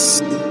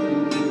events.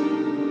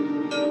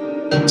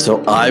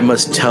 So I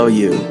must tell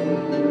you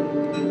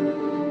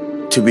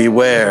to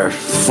beware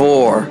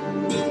for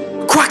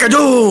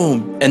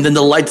Quack-a-doom! And then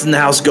the lights in the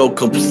house go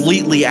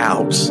completely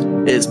out.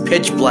 It is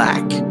pitch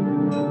black.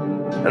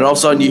 And all of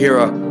a sudden you hear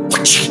a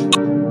whoosh.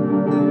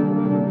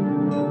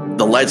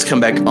 The lights come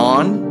back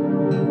on.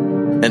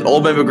 And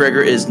Old Man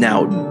McGregor is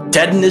now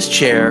dead in his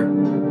chair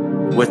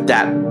with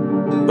that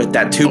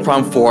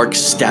 2-pronged fork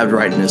stabbed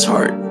right in his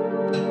heart.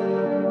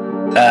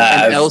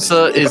 And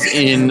Elsa is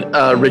in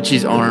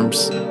Richie's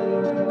arms.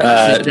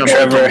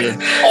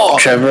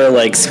 Trevor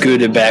like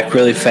scooted back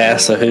really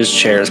fast, so his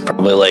chair is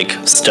probably like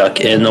stuck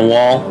in the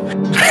wall.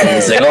 And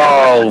he's like,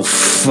 "Oh,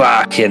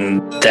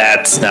 fucking,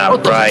 that's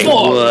not right.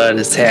 What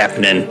is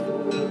happening?"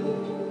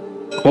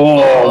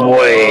 Oh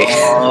boy!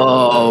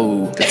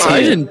 Oh,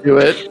 I didn't do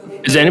it.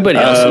 Is anybody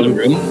else in the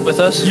room with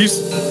us?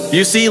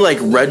 You see, like,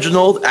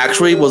 Reginald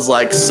actually was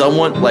like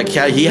someone, like,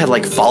 he had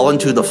like fallen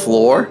to the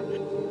floor,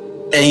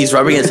 and he's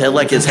rubbing his head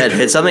like his head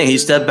hit something, and he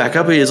stepped back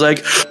up and he's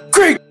like,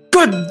 "Great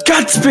good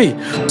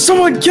Gatsby!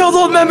 Someone killed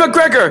Old Man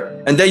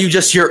McGregor!" And then you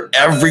just hear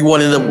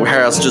everyone in the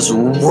warehouse just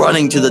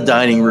running to the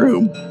dining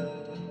room.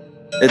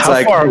 It's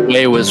How far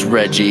away was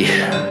Reggie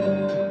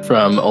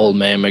from Old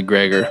Man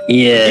McGregor?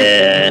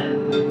 Yeah.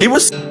 He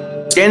was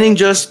standing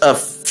just a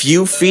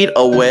few feet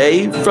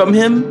away from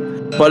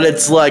him, but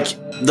it's like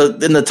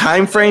in the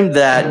time frame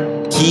that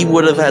he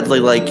would have had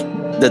like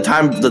the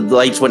time the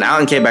lights went out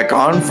and came back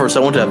on for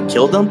someone to have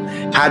killed him,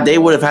 they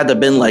would have had to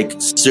been like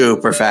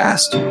super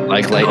fast.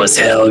 Like It was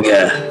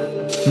Helga.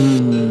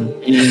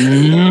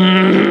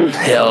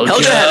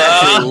 Helga had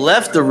actually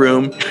left the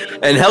room,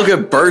 and Helga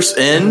bursts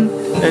in,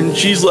 and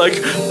she's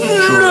like,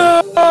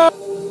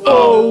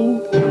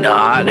 "No!"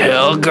 Not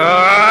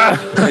Helga.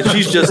 And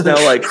she's just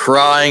now like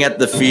crying at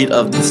the feet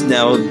of this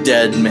now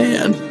dead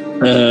man.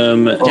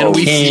 Can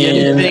we see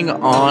anything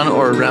on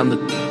or around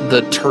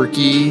the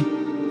turkey?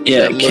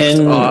 Yeah, looks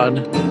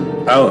odd.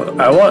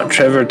 I want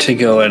Trevor to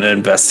go and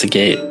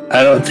investigate.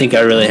 I don't think I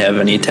really have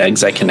any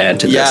tags I can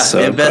add to this. So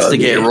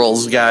investigate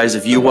rolls, guys,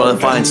 if you want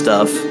to find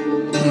stuff.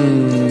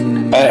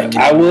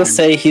 I will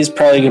say he's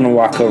probably going to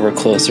walk over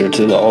closer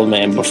to the old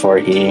man before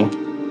he.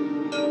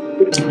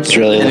 It's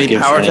really any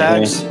power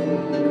tags?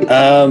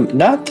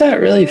 Not that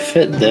really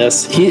fit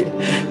this.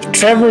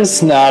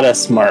 Trevor's not a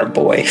smart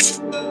boy.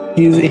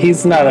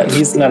 He's not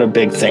a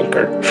big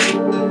thinker.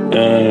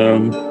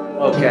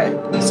 Okay,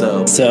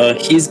 so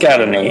he's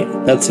got an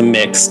 8. That's a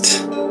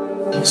mixed.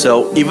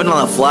 So even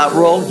on a flat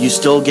roll, you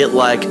still get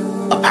like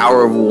a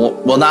power,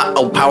 well, not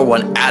a power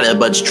one added,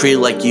 but it's treated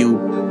like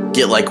you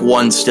get like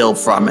one still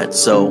from it.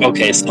 So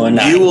Okay, so a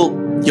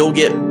 9. you'll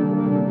get.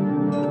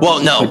 Well,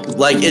 no,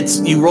 like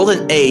you rolled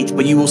an 8,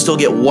 but you will still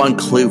get one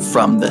clue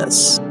from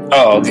this.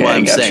 Oh, okay. That's what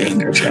I'm Gotcha. saying.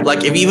 Gotcha.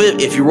 Like if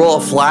you roll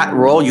a flat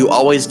roll, you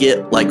always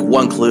get like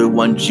one clue,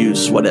 one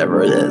juice,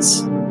 whatever it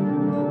is.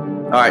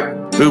 All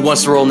right, who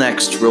wants to roll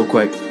next, real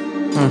quick?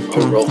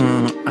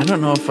 I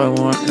don't know if I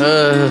want.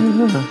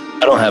 I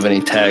don't have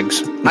any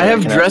tags. I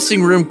have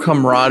dressing room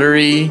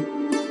camaraderie.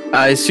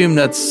 I assume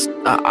that's.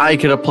 I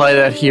could apply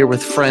that here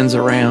with friends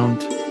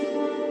around.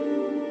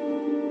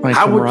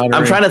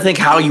 I'm trying to think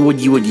how you would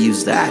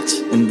use that,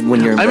 and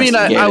when you're. I mean,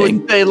 I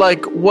would say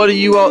like, what do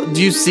you all?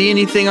 Do you see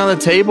anything on the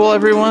table,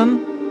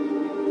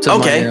 everyone?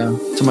 Okay,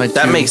 to my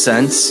that 2. makes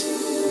sense.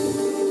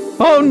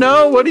 Oh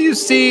no! What do you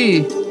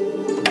see?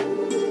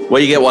 What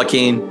do you get,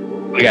 Joaquin?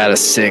 I got a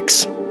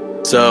 6.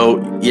 So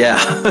yeah,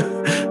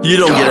 you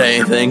don't get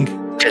anything.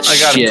 I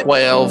got a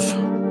 12.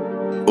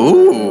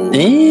 Ooh,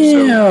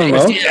 Damn.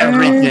 I see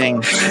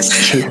everything.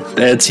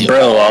 It's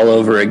bro all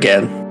over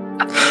again.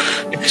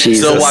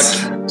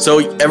 Jesus. So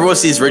everyone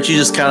sees Richie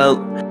just kind of.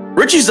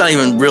 Richie's not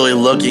even really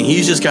looking.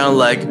 He's just kind of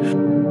like,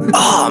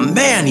 oh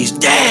man, he's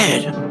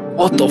dead.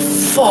 What the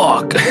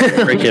fuck?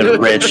 Freaking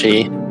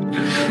Richie.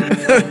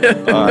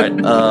 All right.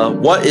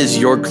 What is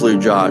your clue,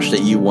 Josh,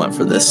 that you want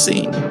for this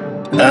scene?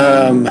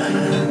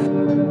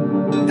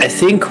 I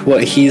think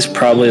what he's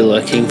probably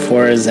looking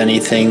for is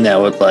anything that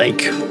would,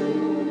 like,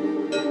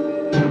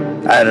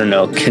 I don't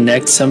know,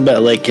 connect somebody.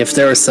 Like, if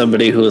there was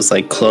somebody who was,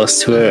 like,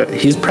 close to it,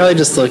 he's probably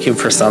just looking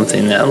for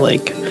something that,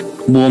 like,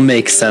 will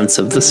make sense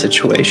of the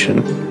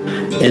situation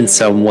in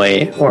some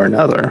way or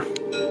another.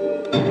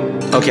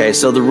 Okay,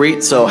 so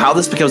so how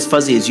this becomes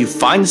fuzzy is you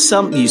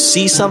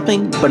see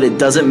something, but it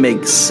doesn't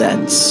make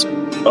sense.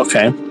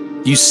 Okay.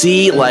 You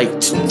see,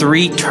 like,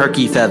 3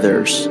 turkey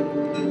feathers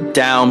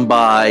down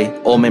by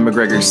Old Man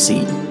McGregor's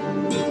seat.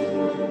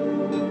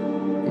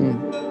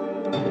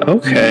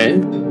 Okay.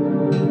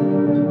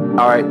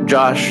 All right,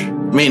 Josh.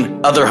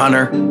 Other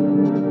hunter.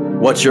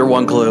 What's your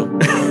one clue?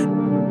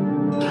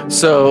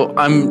 So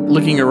I'm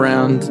looking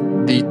around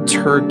the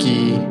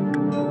turkey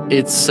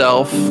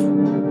itself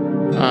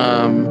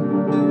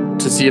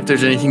to see if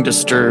there's anything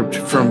disturbed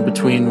from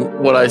between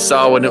what I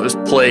saw when it was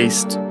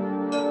placed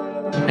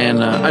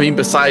and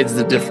besides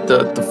the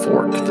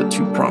fork, the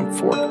 2-pronged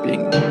fork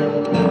being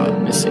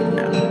missing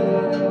now.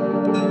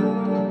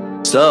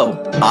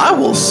 So I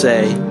will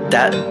say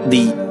that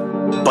the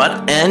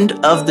butt end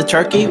of the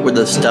turkey, where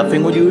the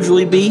stuffing would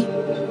usually be,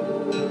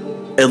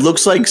 it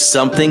looks like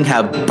something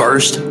had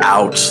burst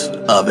out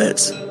of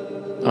it.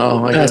 Oh,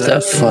 I What got the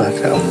it. fuck?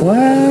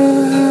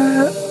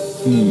 What?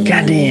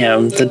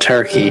 Goddamn, the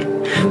turkey.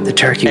 The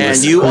turkey was...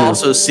 And you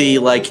also see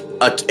like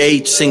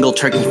a single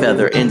turkey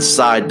feather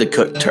inside the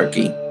cooked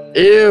turkey.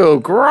 Ew,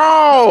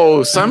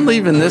 gross! I'm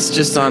leaving this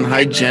just on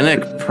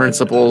hygienic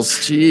principles.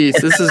 Jeez,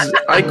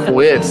 I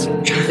quit.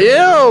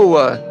 Ew!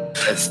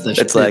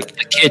 It's like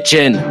the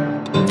kitchen.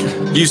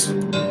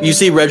 you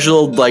see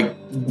Reginald like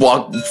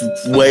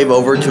wave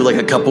over to like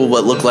a couple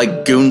what look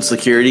like goon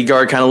security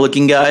guard kind of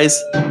looking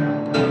guys,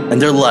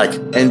 and they're like,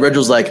 and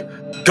Reginald's like,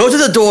 go to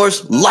the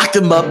doors, lock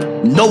them up,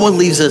 no one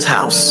leaves this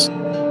house.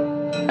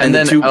 And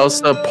then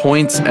Elsa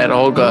points at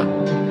Olga.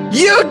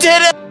 You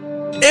did it!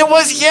 It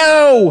was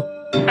you!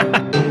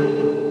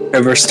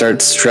 Ever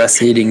start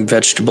stress eating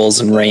vegetables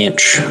and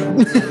ranch?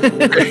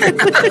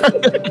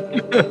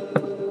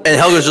 And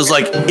Helga's just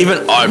like,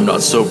 even I'm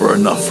not sober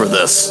enough for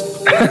this.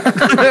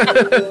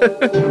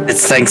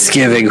 It's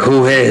Thanksgiving.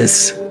 Who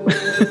is?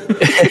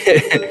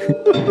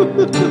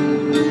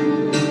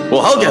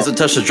 Well, Helga hasn't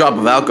touched a drop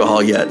of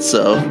alcohol yet,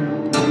 so.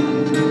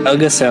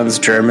 Helga sounds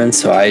German,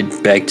 so I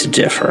beg to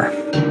differ.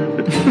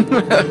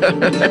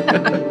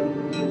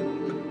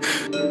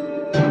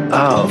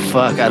 Oh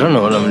fuck! I don't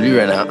know what I'm gonna do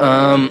right now.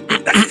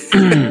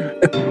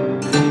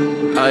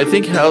 I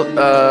think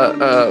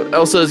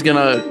Elsa is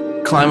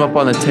gonna climb up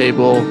on the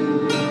table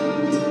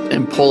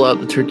and pull out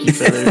the turkey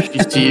feather she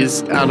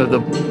sees out of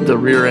the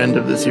rear end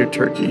of this here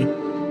turkey.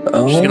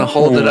 She's gonna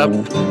hold it up.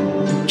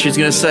 She's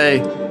gonna say,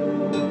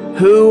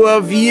 "Who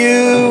of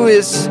you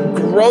is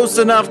gross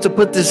enough to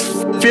put this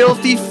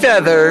filthy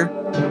feather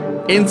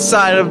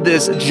inside of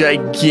this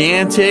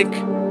gigantic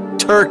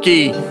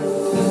turkey?"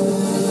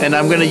 And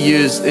I'm gonna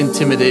use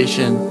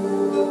intimidation.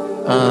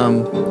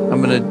 I'm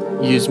gonna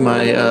use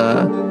my.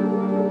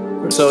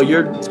 So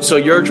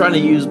you're trying to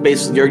use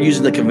you're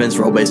using the convince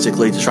roll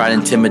basically to try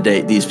and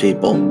intimidate these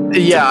people.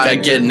 Yeah, to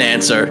get an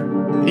answer.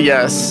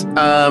 Yes,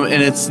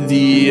 and it's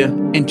the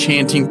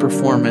enchanting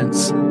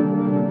performance.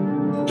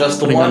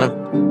 Just the Putting one.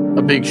 on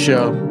a big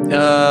show.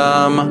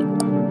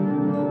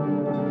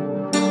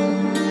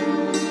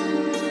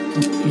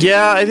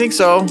 Yeah, I think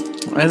so.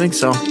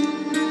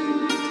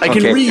 I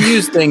can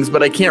reuse things,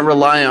 but I can't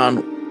rely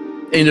on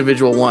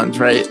individual ones,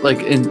 right?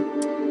 Like in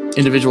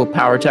individual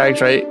power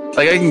tags, right?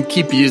 Like I can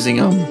keep using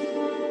them.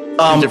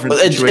 different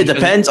It situations?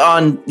 depends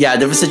on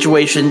different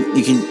situation.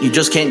 You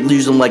just can't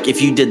use them like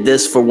if you did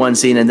this for one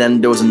scene and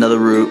then there was another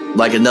route,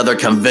 like another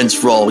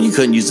convince roll, you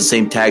couldn't use the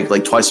same tag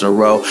like twice in a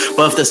row.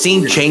 But if the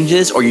scene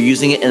changes or you're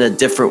using it in a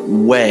different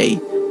way,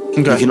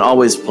 you can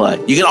always play.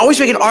 You can always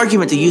make an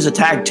argument to use a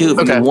tag too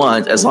if you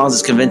want, as long as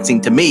it's convincing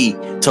to me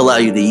to allow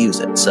you to use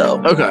it. So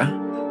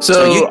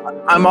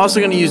I'm also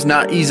going to use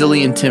not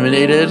easily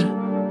intimidated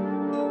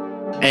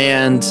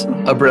and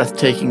a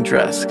breathtaking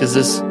dress, because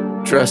this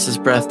dress is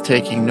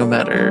breathtaking no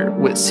matter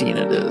what scene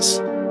it is.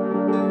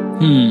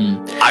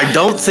 I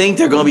don't think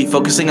they're going to be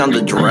focusing on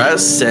the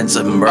dress since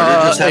a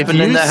murder just happened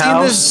in the house. If you've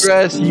seen this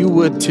dress, you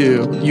would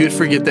too. You'd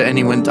forget that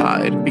anyone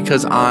died,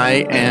 because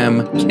I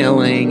am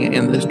killing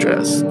in this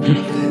dress.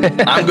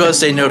 I'm going to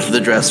say no to the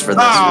dress for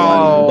this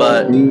one,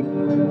 but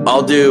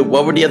I'll do.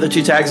 What were the other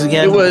two tags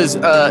again? It was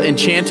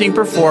enchanting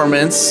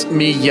performance,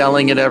 me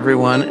yelling at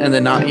everyone, and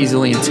then not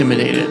easily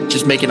intimidated,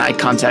 just making eye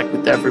contact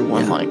with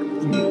everyone. Like,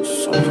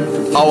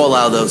 I'll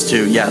allow those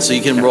two. Yeah, so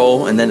you can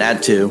roll and then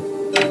add 2.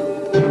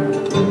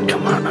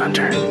 Come on,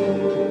 Hunter.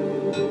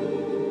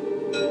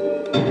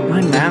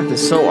 My math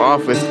is so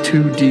off with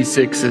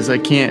 2d6s. I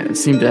can't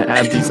seem to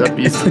add these up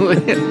easily.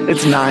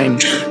 It's 9.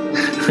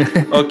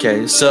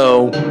 Okay,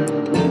 so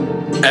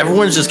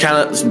everyone's just kind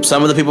of.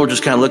 Some of the people are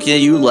just kind of looking at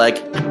you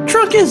like,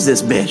 "Truck is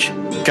this bitch?"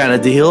 kind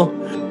of deal.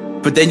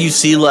 But then you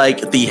see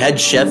like the head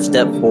chef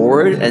step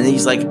forward, and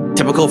he's like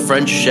typical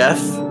French chef.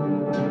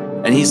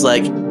 And he's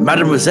like,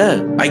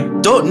 "Mademoiselle, I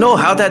don't know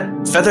how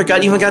that feather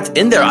even got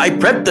in there. I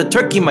prepped the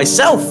turkey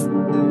myself."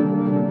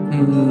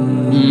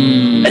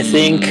 I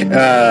think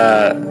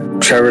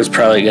Trevor's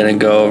probably going to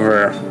go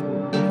over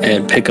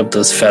and pick up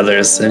those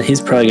feathers, and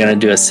he's probably going to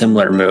do a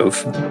similar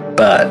move.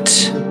 But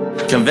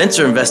convince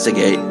or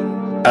investigate?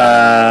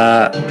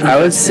 I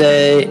would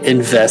say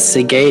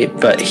investigate,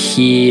 but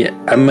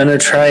I'm going to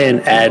try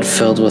and add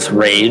filled with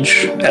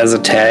rage as a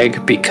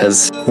tag,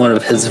 because one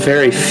of his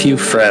very few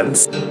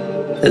friends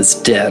is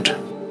dead.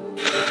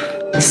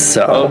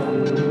 So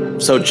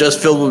just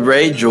filled with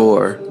rage,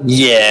 or?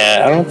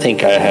 Yeah, I don't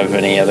think I have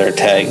any other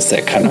tags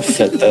that kind of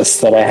fit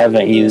this that I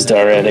haven't used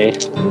already.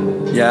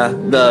 Yeah,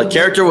 the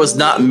character was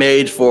not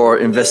made for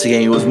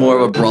investigating. He was more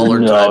of a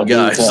brawler type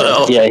guy.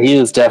 So yeah, he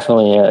was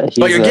definitely.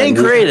 But you're getting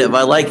creative.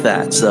 I like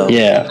that. So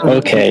yeah.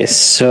 Okay,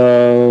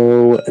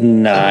 so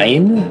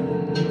 9.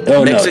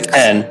 Oh no,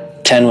 10.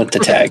 10 with the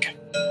tag.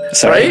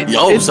 Sorry. Right?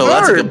 Yo, so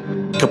that's a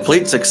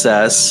complete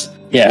success.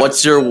 Yeah.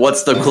 What's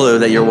the clue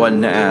that you're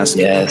wanting to ask?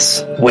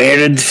 Yes. Where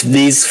did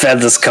these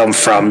feathers come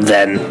from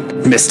then,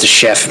 Mr.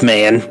 Chef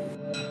Man?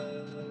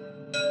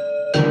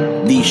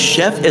 The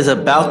chef is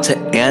about to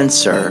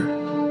answer.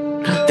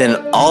 Then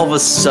all of a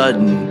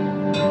sudden,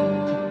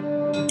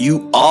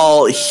 you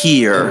all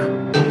hear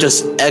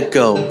just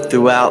echo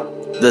throughout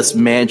this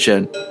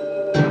mansion.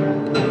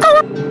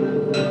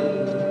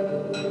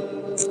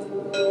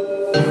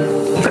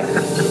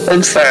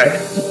 I'm sorry.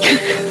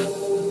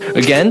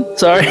 Again?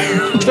 Sorry.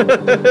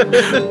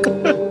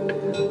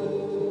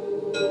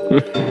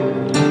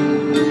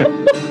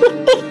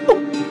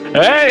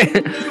 Hey!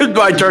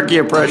 My turkey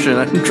impression.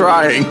 I'm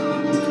trying.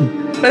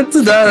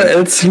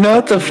 It's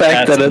not the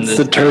fact that it's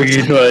the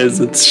turkey noise.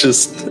 It's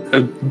just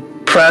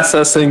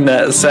processing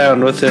that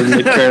sound within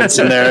the current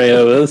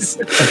scenario is.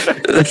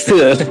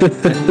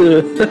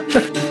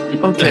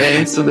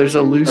 Okay, so there's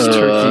a loose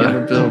turkey in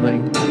the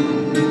building.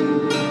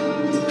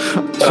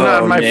 It's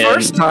not my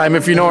first time,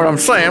 if you know what I'm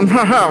saying.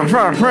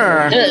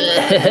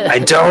 I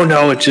don't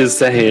know what you're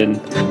saying.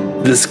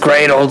 This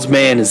great old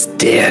man is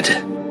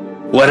dead.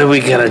 What are we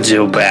gonna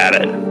do about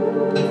it?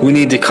 We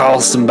need to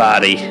call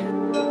somebody.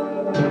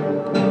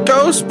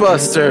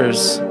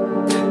 Ghostbusters.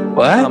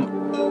 What?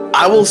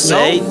 I will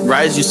say,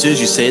 right as soon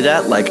as you say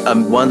that, like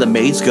one of the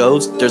maids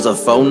goes, there's a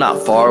phone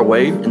not far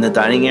away in the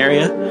dining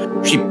area.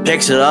 She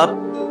picks it up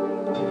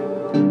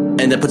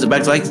and then puts it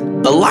back. Like,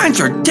 the lines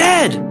are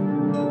dead.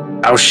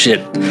 Oh shit!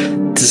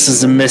 This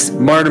is a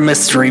murder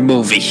mystery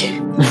movie.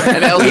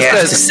 And Elsa we have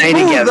says, to stay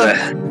together.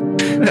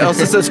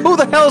 Elsa says, "Who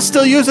the hell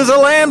still uses a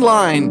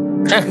landline?"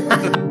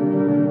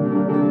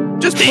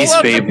 Just pull These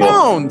out people. the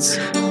phones.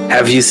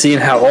 Have you seen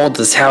how old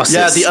this house is?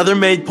 Yeah, the other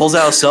maid pulls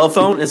out a cell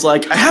phone. It's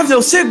like, I have no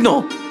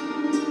signal.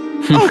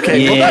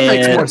 Okay, well that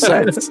makes more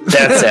sense.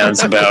 That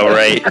sounds about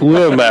right.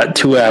 We're about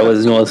 2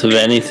 hours north of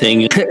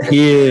anything.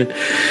 Yeah.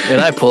 And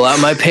I pull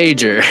out my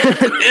pager,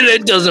 and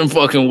it doesn't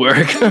fucking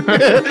work.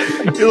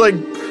 You're like,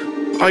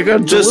 I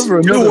got Just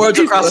 2 words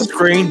across the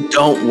screen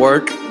don't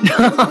work.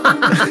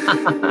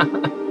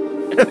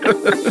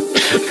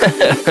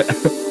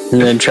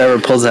 And then Trevor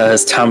pulls out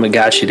his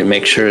Tamagotchi to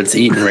make sure it's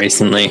eaten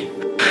recently.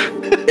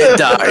 It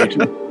died.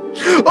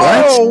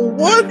 Oh,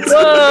 what?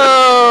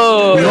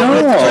 Whoa! No.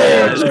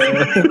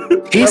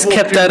 He's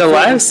kept that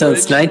alive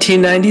since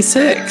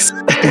 1996.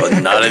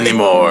 But not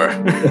anymore.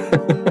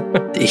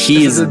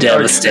 He's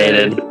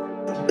devastated.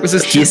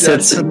 He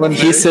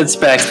sits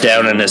back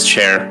down in his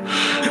chair.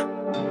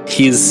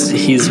 He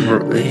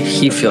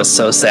feels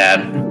so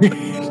sad.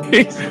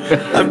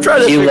 I'm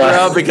trying to figure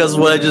out because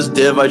what I just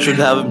did, I should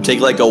have him take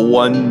like a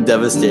 1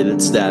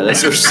 devastated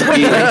status or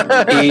something.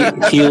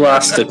 He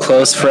lost a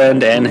close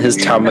friend and his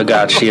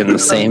Tamagotchi in the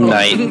same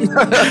night.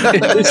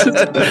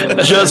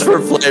 Just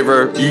for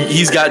flavor,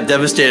 he's got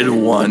devastated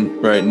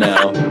 1 right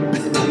now.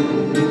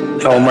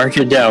 I'll mark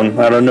it down.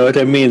 I don't know what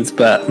that means,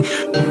 but...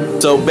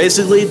 So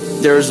basically,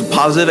 there's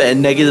positive and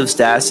negative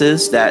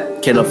statuses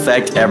that can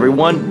affect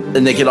everyone,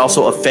 and they can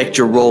also affect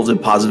your rolls in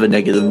positive and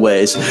negative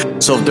ways.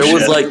 So if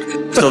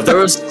there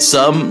was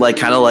some like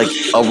kind of like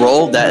a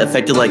roll that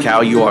affected like how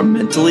you are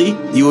mentally,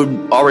 you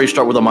would already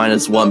start with a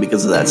 -1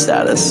 because of that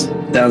status.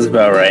 Sounds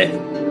about right.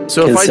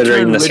 So if I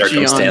turn the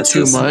Richie on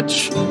too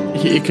much,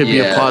 it could be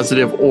a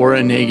positive or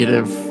a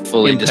negative.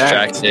 Fully impact.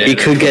 distracted. He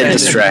could get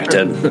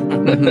distracted.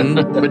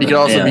 But he could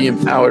also be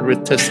empowered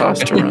with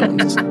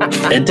testosterone.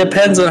 It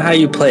depends on how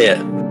you play it.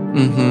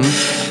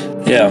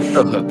 Yeah.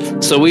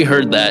 So we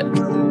heard that.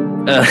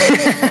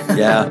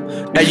 Yeah,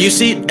 and you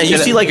see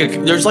like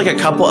there's like a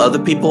couple other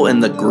people in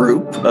the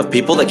group of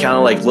people that kind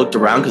of like looked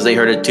around because they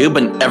heard it too,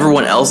 but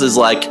everyone else is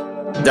like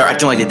they're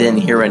acting like they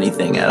didn't hear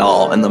anything at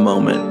all in the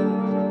moment.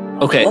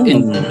 Okay,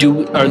 and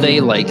are they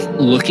like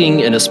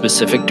looking in a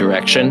specific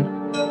direction?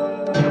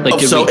 Like,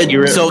 the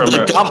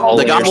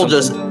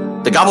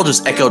gobble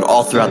just echoed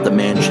all throughout the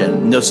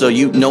mansion. No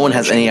one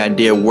has any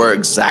idea where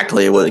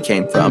exactly what it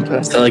came from.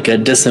 So like a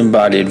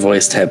disembodied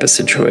voice type of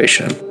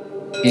situation.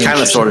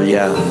 Kind of, sort of,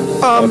 yeah.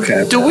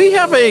 Okay. Do we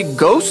have a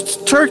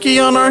ghost turkey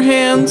on our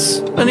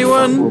hands?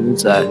 Anyone? What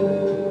was that?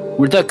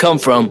 Where'd that come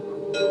from?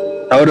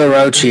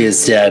 Todorochi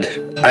is dead.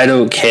 I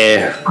don't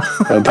care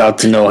about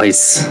the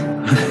noise.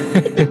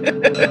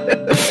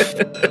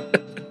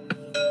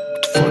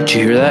 Did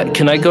you hear that?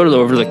 Can I go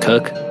over to the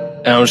cook?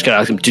 And I'm just gonna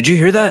ask him, did you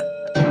hear that?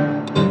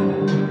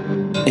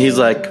 He's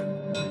like,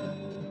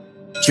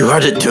 you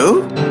heard it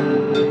too?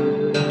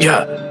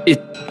 Yeah,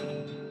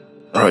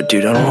 Alright,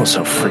 dude, I don't want to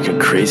sound freaking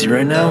crazy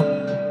right now,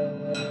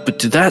 but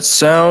did that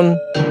sound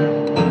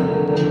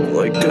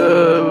like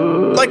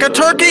a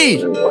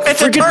turkey?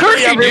 It's a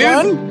turkey,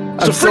 everyone! Dude.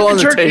 I'm still on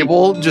the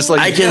table, just like...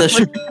 I can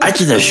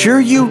assure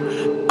you,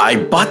 I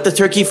bought the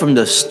turkey from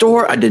the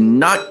store. I did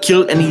not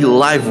kill any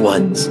live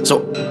ones,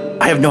 so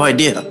I have no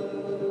idea.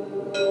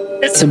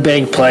 It's a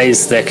big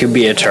place. That could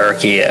be a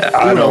turkey.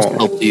 I don't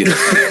help you.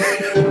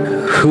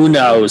 Who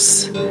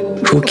knows?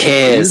 Who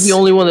cares? You're the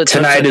only one that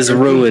tonight is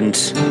ruined.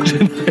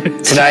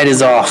 Tonight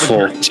is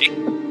awful.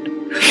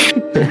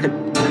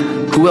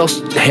 Who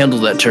else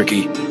handled that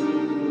turkey?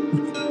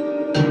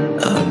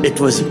 It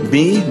was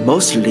me,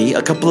 mostly.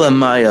 A couple of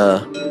my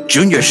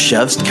junior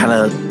chefs kind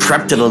of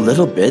prepped it a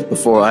little bit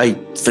before I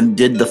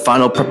did the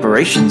final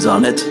preparations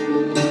on it.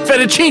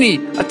 Fettuccine,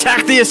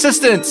 attack the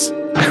assistants!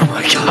 Oh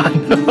my god!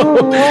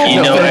 No.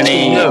 You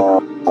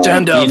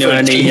know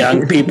any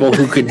young people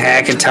who could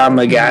hack a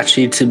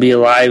Tamagotchi to be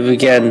alive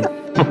again?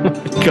 Oh my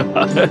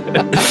god!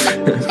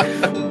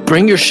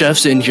 Bring your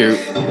chefs in here.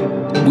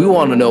 We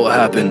want to know what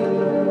happened.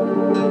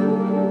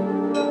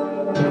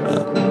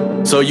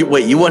 So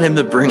you want him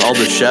to bring all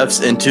the chefs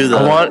into the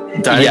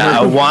dining room?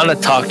 I want to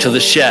talk to the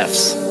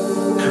chefs.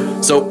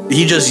 So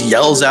he just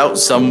yells out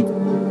some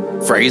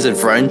phrase in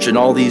French, and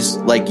all these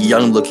like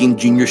young-looking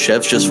junior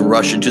chefs just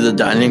rush into the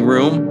dining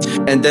room,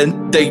 and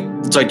then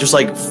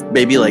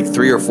maybe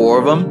 3 or 4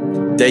 of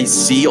them. They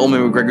see Old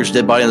Man McGregor's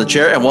dead body on the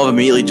chair, and one of them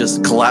immediately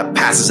just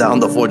passes out on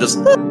the floor. Just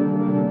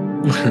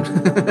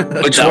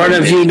which one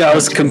of you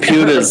knows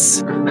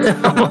computers?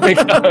 Oh my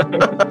god!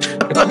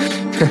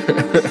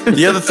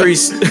 The other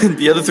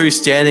three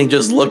standing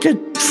just look at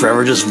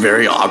Trevor just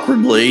very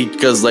awkwardly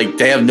because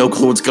they have no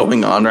clue what's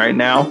going on right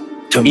now.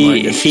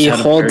 He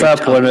holds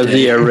up one of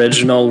the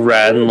original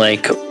red,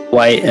 white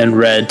and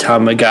red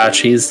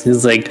Tamagotchis.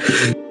 He's like,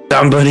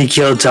 somebody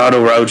killed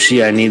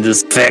Todorochi. I need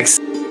this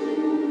fixed.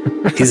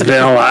 He's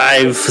been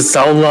alive for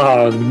so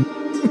long.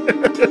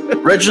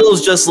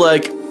 Reginald's just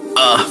like,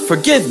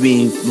 forgive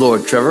me,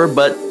 Lord Trevor,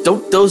 but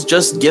don't those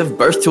just give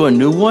birth to a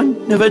new one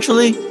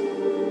eventually?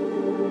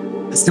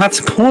 It's not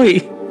the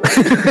point.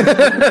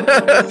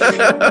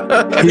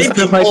 He's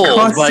been my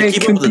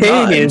constant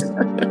companion.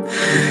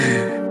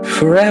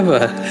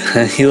 Forever.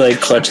 He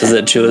clutches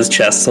it to his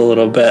chest a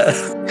little bit.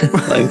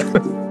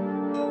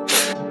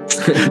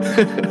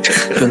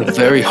 It's been a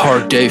very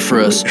hard day for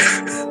us.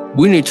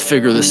 We need to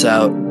figure this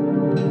out.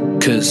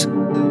 Cause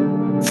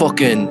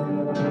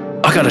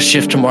I got a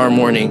shift tomorrow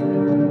morning,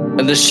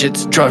 and this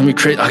shit's driving me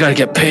crazy. I gotta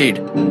get paid.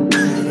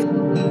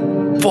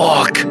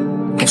 Fuck.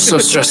 I'm so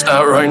stressed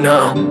out right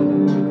now.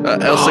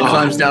 Elsa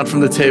climbs down from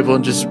the table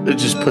and just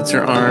puts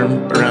her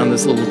arm around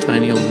this little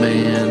tiny old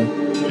man.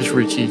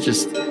 Richie, shh,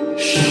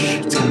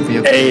 it's gonna be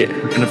okay.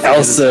 Hey,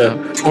 Elsa,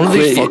 one of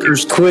these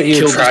fuckers quit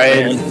your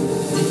trying.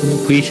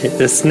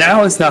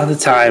 Now is not the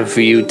time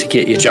for you to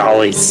get your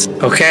jollies,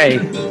 okay?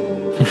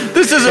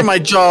 This isn't my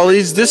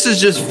jollies. This is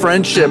just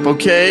friendship,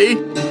 okay?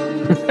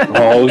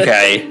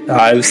 Okay,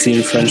 I've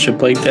seen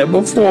friendship like that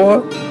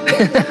before.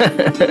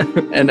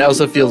 And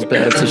Elsa feels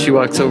bad, so she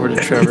walks over to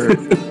Trevor.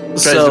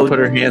 Tries to put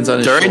her hands on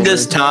his during shoulder.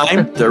 this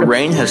time, the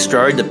rain has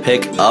started to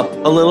pick up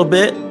a little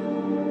bit.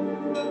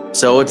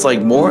 So it's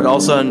like more, and all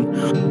of a sudden,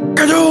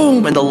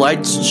 kadoom, and the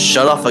lights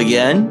shut off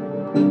again.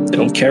 They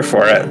don't care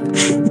for it.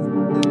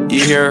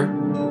 You hear,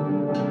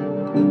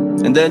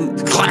 and then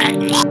clack.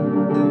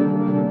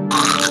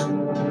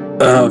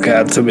 Oh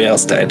god, somebody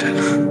else died.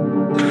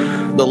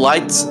 The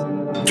lights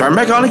turn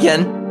back on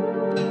again,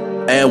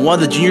 and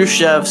one of the junior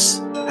chefs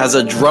has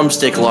a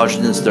drumstick lodged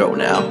in his throat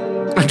now.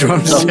 A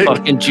drumstick? The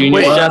fucking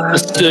junior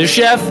chef, the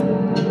chef.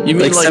 You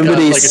mean like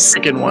somebody's- a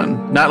chicken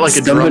one, not like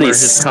a drummer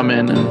somebody's- has come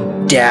in and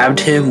Dabbed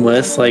him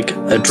with like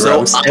a So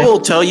drumstick. I will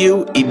tell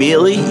you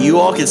immediately. You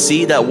all can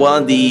see that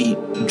one of the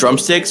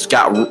drumsticks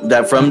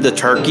that from the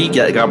turkey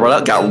got brought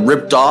out, got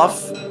ripped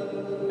off,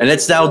 and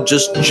it's now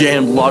just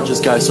jammed lodged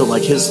this guy. So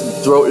like his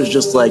throat is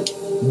just like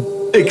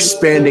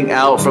expanding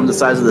out from the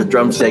size of the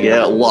drumstick and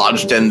it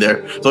lodged in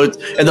there. So it's,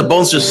 and the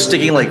bone's just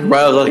sticking like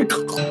right like.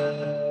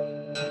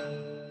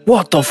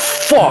 What the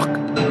fuck?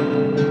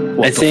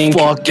 What the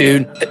fuck,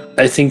 dude?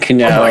 I think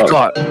now Oh my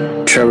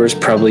god. Trevor's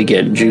probably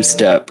getting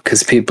juiced up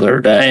because people are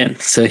dying.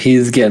 So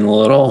he's getting a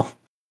little.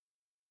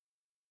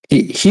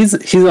 He's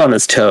on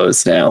his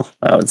toes now,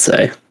 I would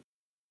say.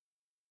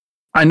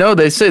 I know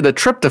they say the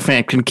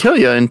tryptophan can kill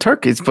you in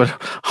turkeys, but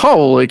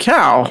holy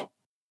cow.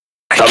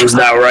 Thumbs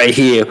not right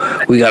here.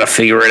 We gotta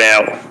figure it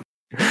out.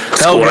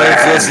 Tell me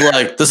this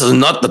like this is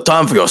not the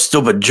time for your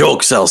stupid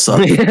jokes, Elsa.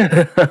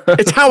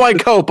 It's how I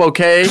cope,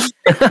 okay?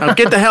 Now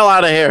get the hell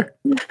out of here.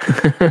 You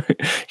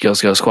guys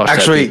gotta squash that.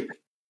 Actually,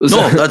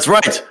 no, that's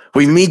right.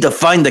 We need to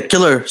find the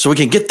killer so we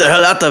can get the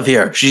hell out of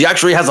here. She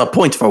actually has a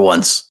point for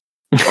once.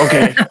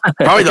 Okay.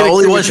 Probably the Okay,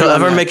 only so one you she'll feel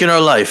ever that. make in her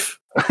life.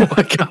 Oh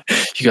my god.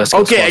 You guys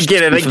gotta Okay, I squash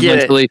get it, I this get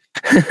it. mentally.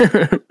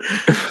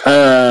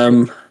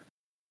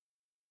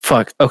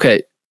 Fuck.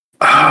 Okay.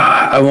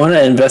 I want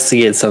to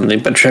investigate something,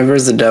 but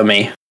Trevor's a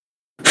dummy.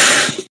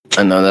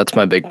 I know that's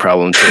my big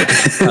problem too.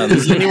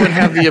 Does anyone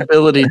have the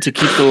ability to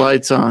keep the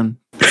lights on?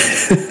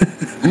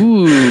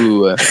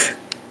 Ooh.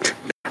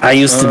 I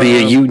used to be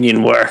a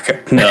union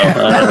worker. No.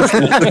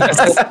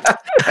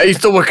 I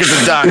used to work at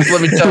the docks,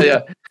 let me tell you.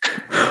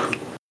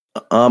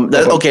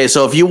 Okay,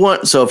 so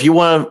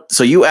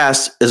you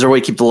asked, is there a way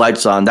to keep the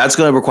lights on? That's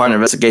going to require an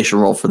investigation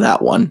roll for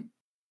that one.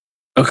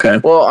 Okay.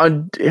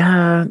 Well,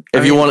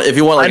 If you want like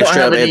I a don't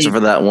straight up have any- answer for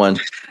that one.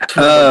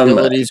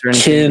 abilities or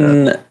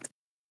anything like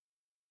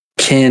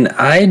Can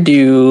I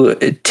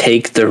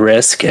take the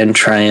risk and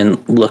try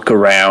and look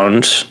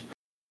around?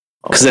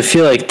 Because I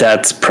feel like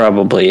that's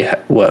probably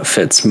what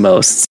fits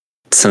most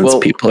since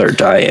people are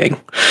dying.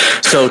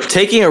 So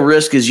taking a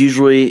risk is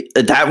usually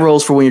that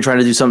rolls for when you're trying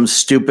to do something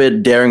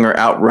stupid, daring, or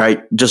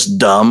outright just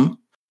dumb.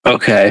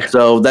 Okay.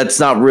 So that's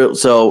not real.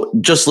 So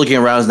just looking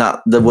around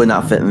would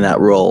not fit in that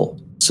role.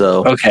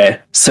 So Okay.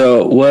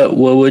 So what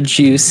would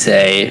you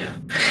say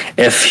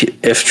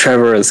if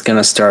Trevor is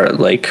gonna start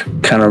like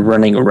kind of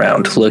running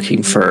around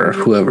looking for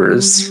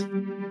whoever's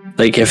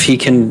like if he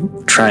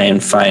can try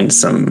and find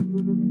some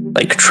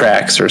like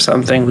tracks or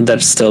something, would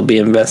that still be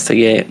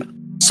investigate?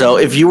 So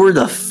if you were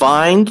to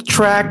find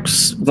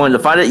tracks, wanted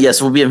to find it, yes,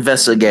 it would be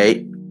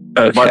investigate.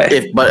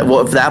 Okay. But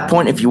at that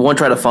point, if you want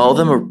to try to follow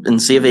them and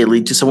see if they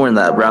lead you somewhere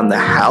around the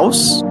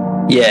house,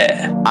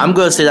 Yeah. I'm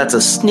going to say that's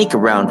a sneak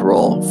around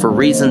roll for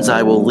reasons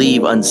I will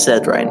leave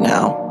unsaid right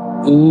now.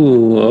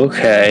 Ooh,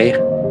 okay.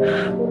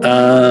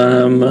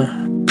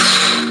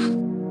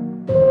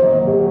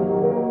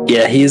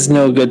 Yeah, he's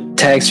no good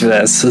tags for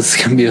that, so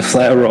it's gonna be a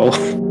flat roll.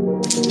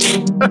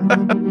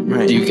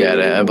 Right. You got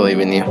it. I believe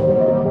in you.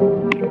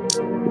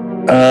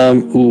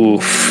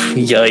 Oof,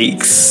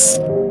 yikes.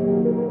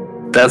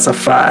 That's a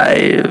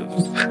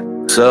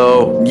 5.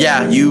 So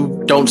yeah,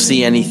 you don't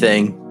see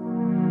anything.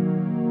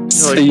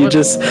 So you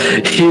just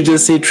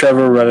see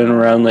Trevor running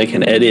around like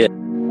an idiot.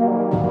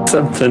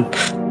 Something.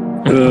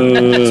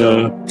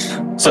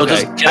 So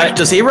Okay,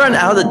 does he run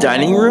out of the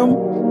dining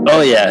room?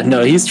 Oh yeah,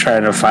 no, he's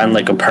trying to find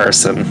like a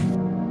person.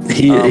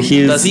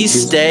 Does he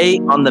stay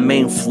on the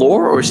main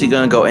floor, or is he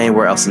going to go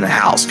anywhere else in the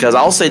house? Because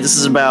I'd say this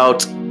is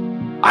like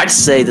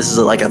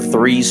a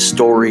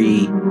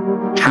 3-story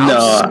house.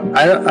 No,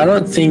 I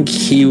don't think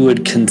he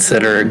would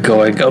consider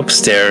going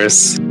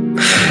upstairs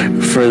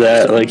for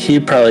that. Like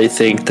he'd probably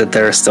think that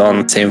they're still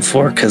on the same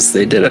floor because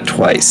they did it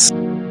twice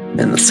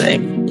in the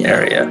same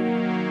area.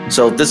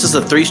 So this is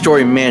a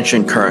 3-story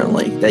mansion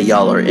currently that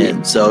y'all are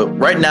in. So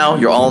right now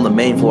you're all on the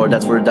main floor.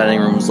 That's where the dining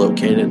room is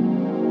located.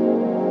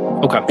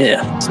 Okay.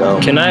 Yeah. So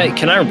Can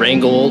I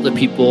wrangle the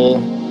people?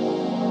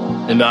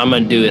 And I'm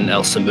gonna do an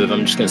Elsa move.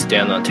 I'm just gonna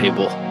stand on the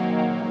table.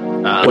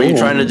 what are you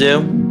trying to do?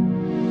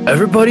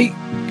 Everybody,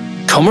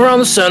 come around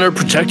the center,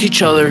 protect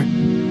each other.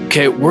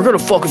 Okay, we're gonna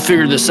fucking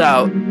figure this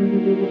out.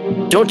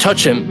 Don't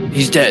touch him.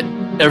 He's dead.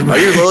 Are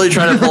Everybody. you literally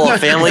trying to pull a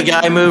Family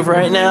Guy move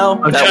right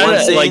now? I'm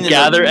trying to like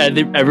gather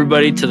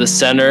everybody to the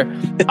center.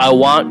 I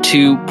want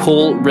to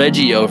pull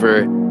Reggie over,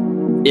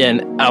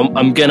 and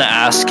I'm gonna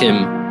ask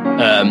him,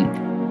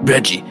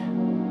 Reggie,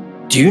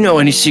 do you know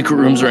any secret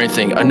rooms or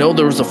anything? I know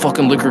there was a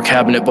fucking liquor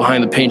cabinet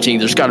behind the painting.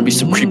 There's got to be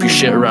some creepy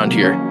shit around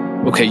here.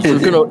 Okay,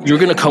 you're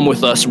gonna come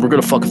with us, and we're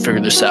gonna fucking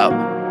figure this out.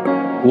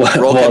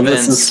 Roll While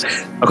convince. this is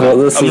I'm gonna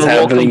roll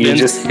happening, you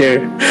convince. just hear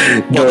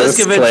this doors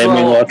convince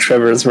slamming roll- while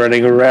Trevor's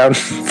running around.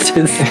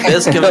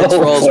 This convince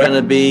roll is going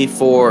to be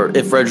for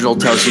if Reginald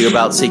tells you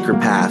about secret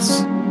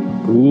paths.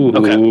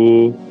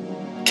 Ooh.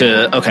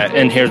 Okay,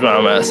 and here's what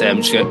I'm gonna say. I'm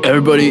just gonna,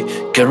 everybody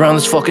get around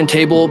this fucking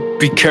table.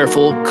 Be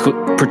careful.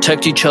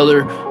 Protect each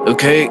other.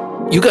 Okay,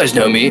 you guys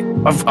know me.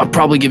 I'll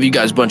probably give you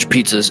guys a bunch of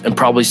pizzas and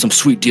probably some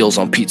sweet deals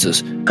on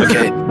pizzas.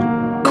 Okay,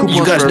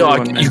 you guys know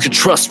you can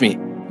trust me.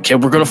 Okay,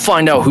 we're gonna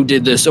find out who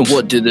did this and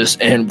what did this,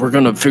 and we're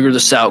gonna figure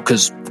this out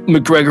because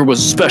McGregor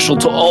was special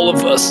to all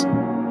of us.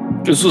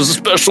 This was a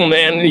special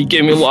man, and he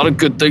gave me a lot of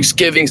good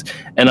Thanksgivings.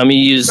 And I'm gonna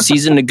use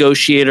seasoned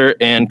negotiator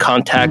and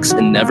contacts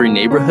in every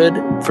neighborhood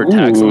for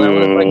tax on that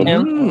one if I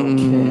can.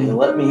 Okay,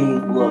 let me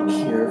look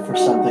here for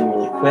something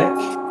really quick.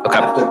 Okay.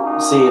 I have to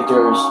see if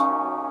there's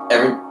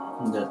every.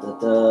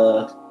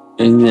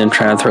 And then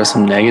trying to throw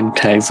some negative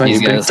tags on He's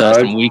your gonna big have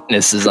dog. some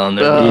weaknesses on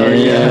there.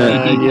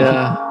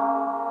 Yeah.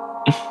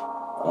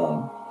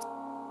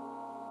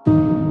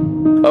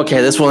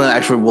 Okay, this one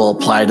actually will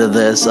apply to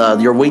this.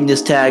 Your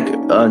weakness tag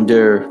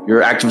under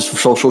your actives for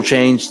social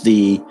change,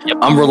 the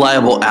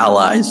unreliable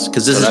allies,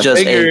 because this is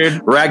just a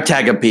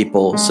ragtag of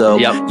people. So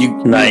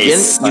you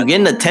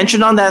get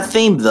attention on that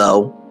theme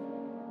though,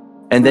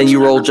 and then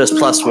you roll just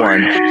 +1.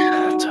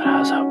 That's what I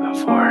was hoping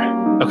for.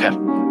 Okay.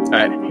 All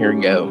right, here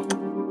we go.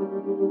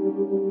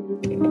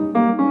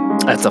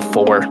 That's a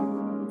 4.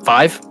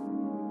 5?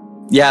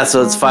 Yeah,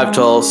 so it's 5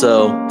 total.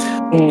 So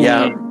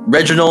yeah,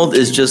 Reginald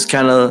is just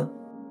kind of.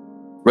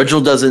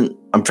 Reginald doesn't.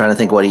 I'm trying to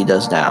think what he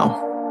does now.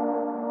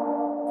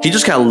 He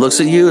just kind of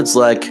looks at you. It's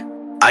like,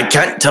 I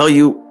can't tell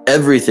you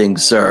everything,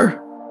 sir.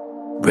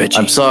 Reggie,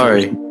 I'm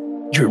sorry.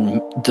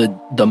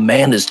 The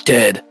man is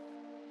dead.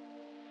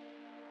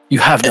 You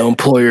have no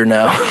employer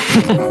now.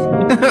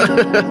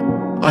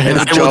 And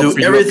I will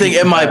do everything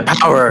in my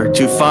power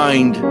to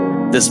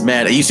find this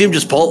man. And you see him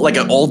just pull it like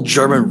an old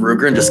German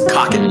Ruger and just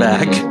cock it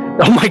back.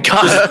 Oh my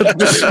god!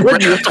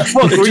 Reggie, what the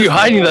fuck were you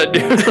hiding that,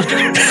 dude?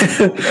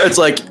 It's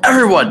like,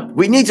 everyone,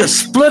 we need to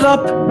split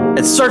up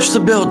and search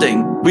the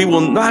building. We will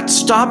not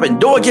stop and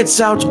no one gets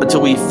out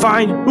until we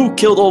find who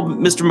killed old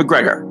Mr.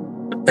 McGregor.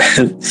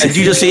 And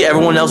you just see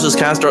everyone else just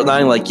kind of start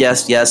nodding like,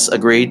 yes,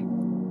 agreed.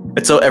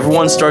 And so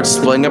everyone starts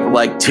splitting up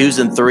like 2s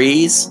and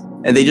 3s,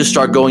 and they just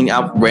start going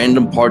out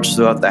random parts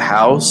throughout the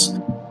house.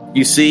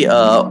 You see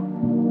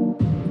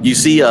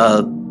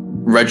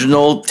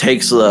Reginald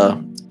takes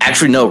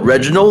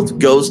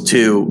Reginald goes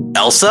to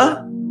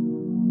Elsa,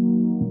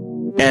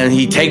 and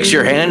he takes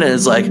your hand and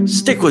is like,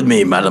 stick with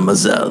me,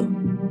 mademoiselle.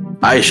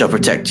 I shall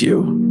protect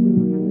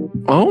you.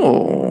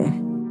 Oh.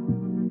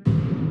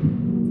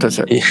 That's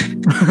it.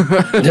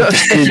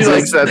 She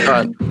likes that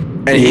thought.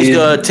 And he's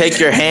going to take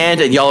your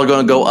hand, and y'all are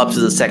going to go up to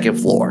the second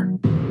floor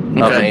of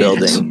the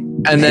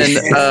building. And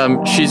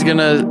then she's going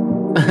to,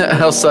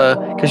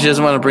 Elsa, because she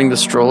doesn't want to bring the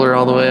stroller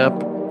all the way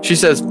up, she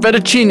says,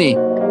 fettuccine,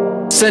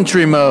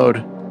 sentry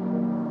mode.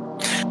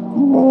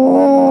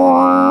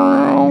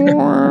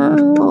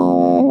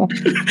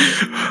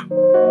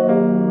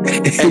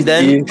 And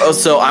then,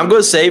 so I'm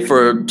going to say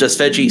for just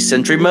Veggie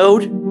Sentry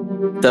mode,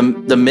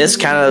 the mist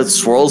kind of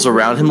swirls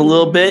around him a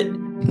little bit,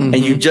 and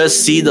you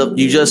just see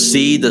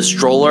the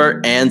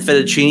stroller and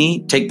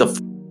Fettuccine take the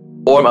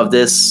form of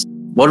this.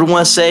 What do we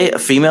want to say? A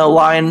female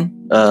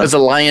lion? As a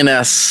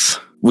lioness.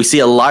 We see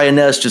a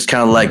lioness just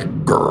kind of like.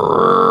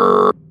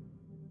 Grrr.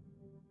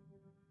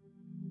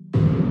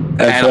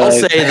 And I'll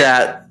say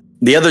that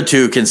the other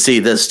two can see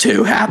this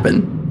too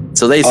happen.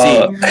 So they see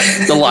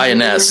the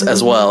lioness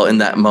as well in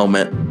that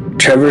moment.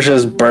 Trevor's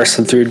just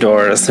bursting through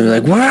doors.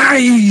 They're like, where are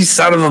you, you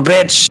son of a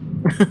bitch?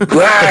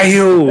 Where are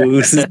you?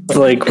 He's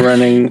like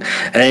running.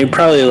 And he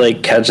probably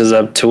like catches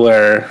up to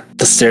where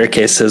the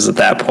staircase is at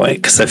that point.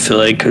 Because I feel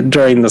like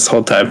during this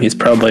whole time, he's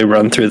probably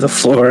run through the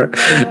floor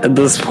at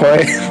this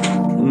point.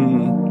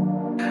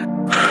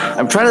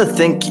 I'm trying to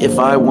think if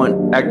I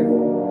want...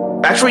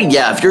 Actually,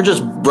 yeah, if you're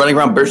just running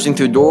around bursting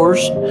through doors...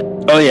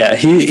 Oh, yeah.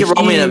 You can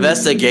roll me an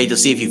investigate to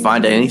see if you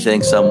find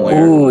anything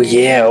somewhere. Ooh,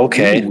 yeah,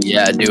 okay. Ooh,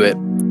 yeah, do it.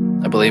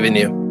 I believe in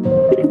you.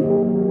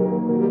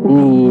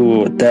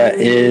 Ooh, that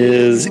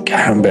is... God,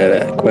 I'm bad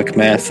at quick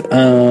math.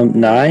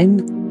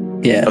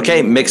 9? Yeah.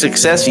 Okay, mixed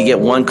success, you get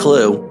 1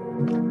 clue.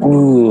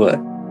 Ooh.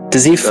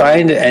 Does he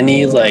find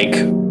any, like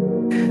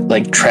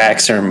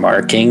tracks or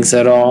markings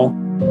at all?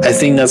 I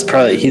think that's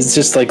probably... He's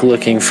just, like,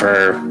 looking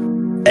for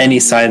any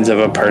signs of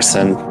a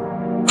person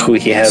who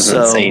he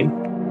hasn't seen.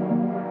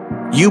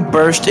 You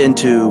burst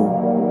into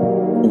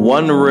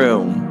one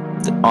room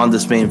on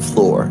this main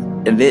floor,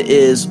 and it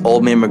is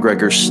Old Man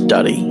McGregor's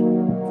study.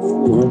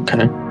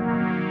 Okay.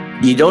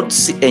 You don't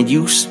see, and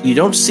you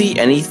don't see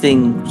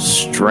anything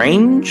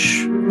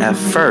strange at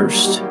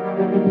first,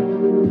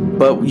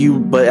 but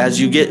as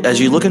you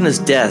look in his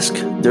desk,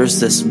 there's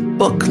this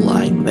book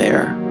lying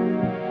there,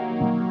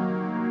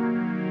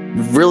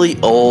 really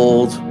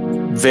old,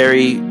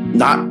 very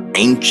not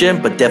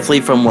ancient, but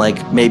definitely from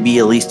like maybe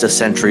at least a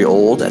century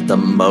old at the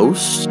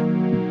most.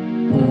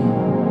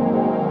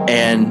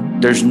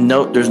 And there's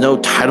no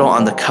title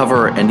on the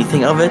cover or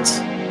anything of it.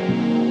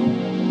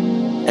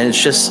 and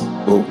it's just,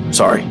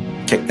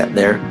 kick that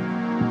there.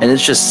 And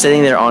it's just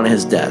sitting there on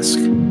his desk.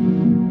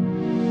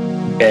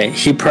 Okay,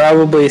 he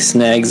probably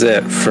snags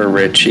it for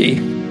Richie,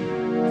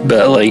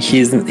 but like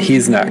he's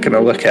not gonna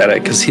look at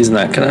it because he's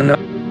not gonna know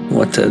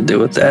what to do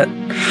with that.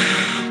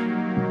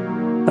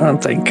 I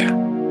don't think.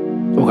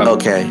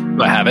 Okay.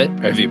 Do I have it?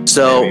 Or have you?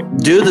 So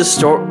do the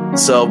story.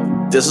 So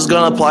this is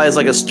going to apply as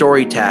like a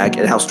story tag,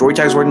 and how story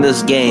tags work in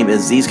this game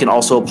is these can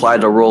also apply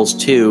to rolls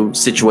too,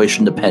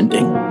 situation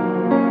depending.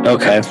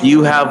 Okay.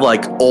 You have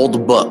like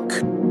old book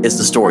is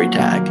the story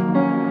tag.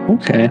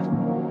 Okay.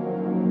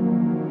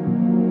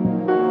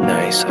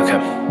 Nice. Okay.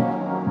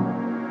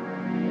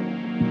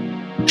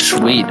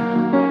 Sweet.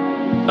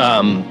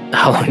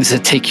 How long does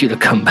it take you to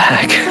come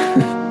back?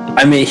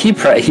 I mean, he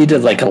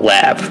did like a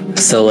lap,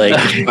 so like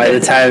by the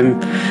time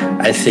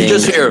I think You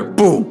just hear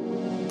boom.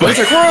 It's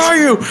like, where are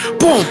you?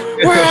 Boom.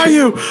 Where are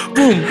you?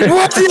 Boom.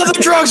 Where'd the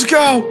other drugs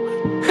go?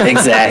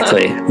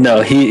 exactly.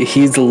 No,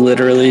 he's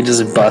literally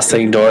just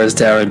busting doors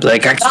down and be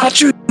like, I got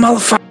you,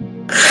 motherfucker.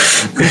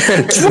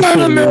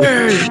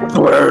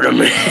 Swear to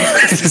me.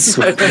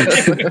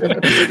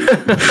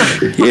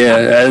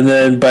 Yeah, and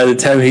then by the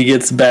time he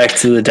gets back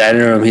to the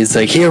dining room, he's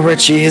like, here,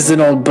 Richie, here's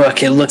an old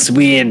book. It looks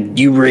weird.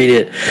 You read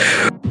it.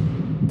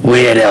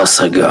 Where'd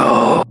Elsa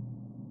go?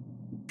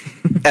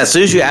 As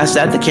soon as you ask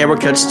that, the camera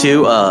cuts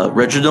to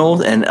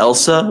Reginald and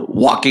Elsa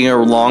walking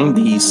along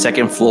the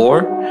second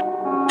floor,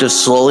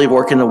 just slowly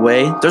working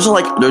away. There's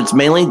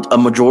mainly a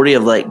majority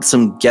of like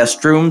some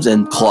guest rooms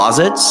and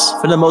closets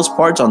for the most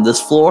part on this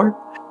floor.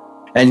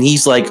 And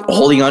he's like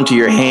holding onto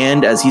your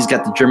hand as he's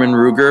got the German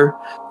Ruger,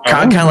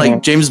 kind of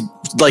like James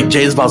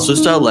Bond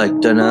style, like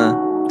dunna,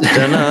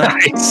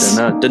 Nice.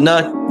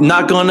 dunna,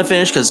 not going to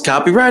finish because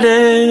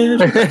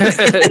copyrighted.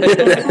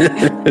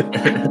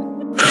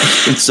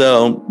 And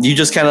so you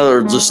just kind of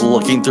are just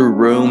looking through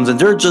rooms, and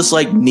they're just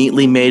like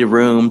neatly made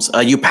rooms.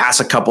 You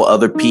pass a couple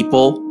other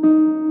people,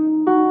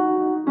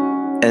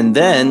 and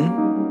then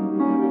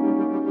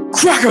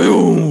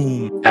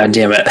crack-a-boom! God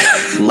damn it.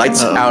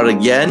 Lights out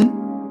again.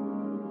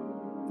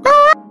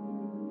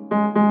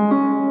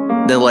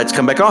 Then the lights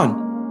come back on.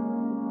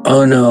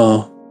 Oh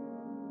no.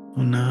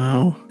 Oh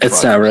no.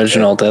 It's not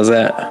Reginald, is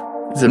it?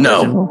 Is it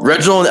No, Reginald?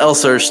 Reginald and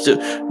Elsa are still.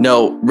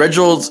 No,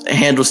 Reginald's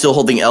hand was still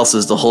holding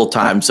Elsa's the whole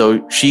time,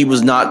 so she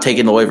was not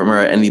taken away from her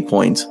at any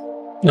point.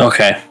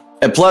 Okay.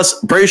 And plus,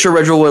 pretty sure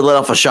Reginald would have let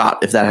off a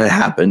shot if that had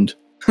happened.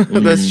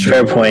 That's true.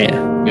 Fair point.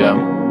 Yeah.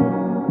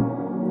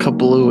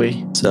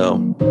 Kablooey. So,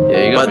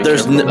 Yeah. You but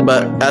there's in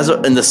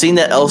the scene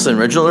that Elsa and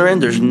Reginald are in,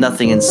 there's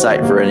nothing in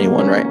sight for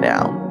anyone right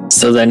now.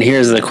 So then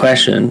here's the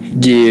question.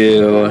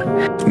 Do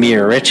me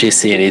or Richie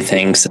see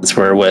anything since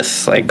we're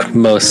with like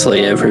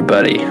mostly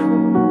everybody?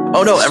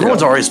 Oh no,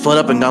 everyone's already split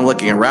up and gone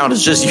looking around.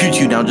 It's just you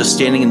two now, just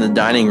standing in the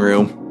dining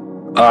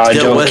room. I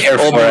don't care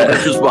old for it.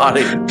 Richard's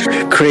body.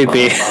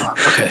 Creepy.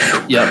 Okay.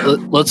 Yeah.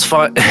 Let's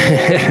find.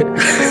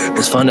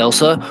 Let's find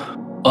Elsa.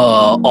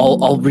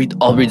 I'll read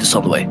this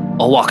on the way.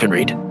 I'll walk and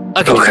read.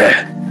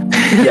 Okay.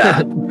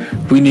 Yeah.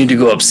 We need to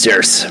go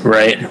upstairs,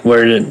 right?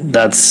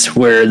 That's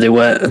where they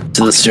went,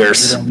 to the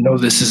stairs. No,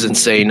 this is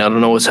insane. I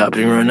don't know what's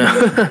happening right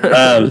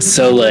now.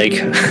 So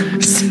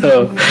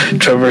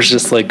Trevor's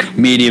just like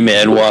Meaty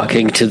Man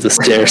walking to the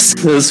stairs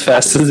as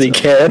fast as he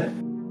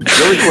can.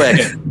 Really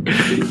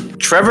quick.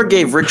 Trevor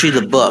gave Richie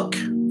the book.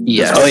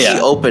 Yes. Oh, yeah.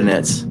 He opened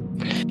it.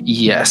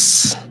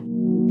 Yes.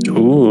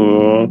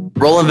 Ooh.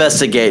 Roll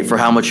investigate for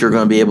how much you're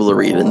going to be able to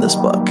read in this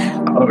book.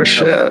 Oh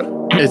shit.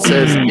 It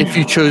says, if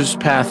you chose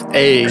path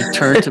A,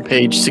 turn to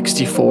page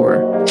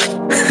 64.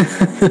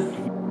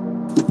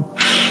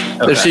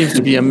 There seems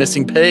to be a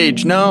missing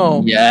page.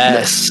 No.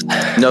 Yes.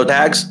 No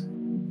tags?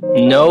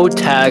 No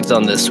tags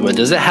on this one.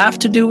 Does it have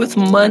to do with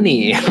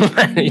money?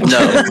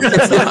 No.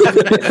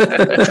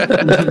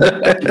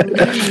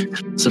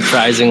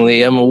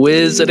 Surprisingly, I'm a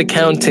whiz at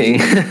accounting.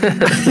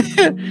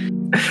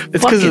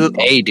 It's because of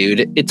the. A,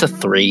 dude. It's a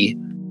 3.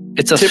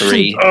 It's a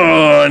 3.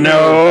 Oh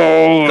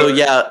no. So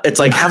yeah, it's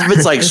like half of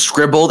it's like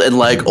scribbled in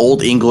like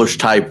old English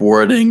type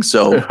wording.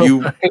 So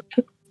you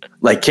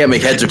like can't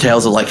make heads or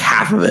tails of like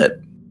half of it.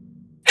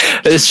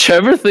 Does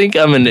Trevor think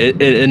I'm an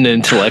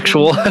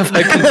intellectual? If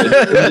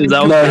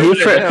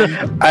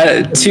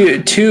I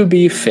To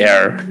be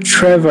fair,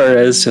 Trevor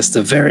is just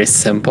a very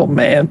simple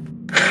man.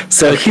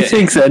 So he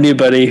thinks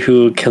anybody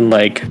who can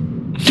like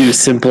do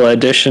simple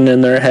addition in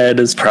their head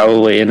is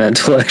probably an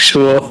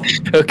intellectual.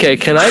 Okay,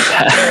 can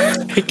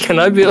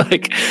I be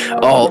like,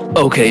 oh,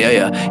 okay,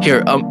 yeah.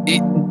 Here,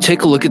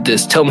 take a look at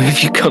this. Tell me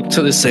if you come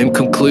to the same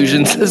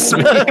conclusions as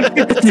me.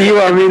 Do you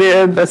want me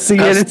to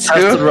investigate it Pass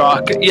the too?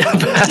 rock. Yeah,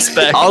 pass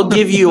back. I'll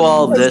give you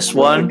all this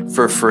one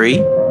for free.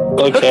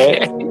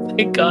 Okay.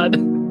 Thank God.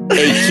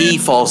 A key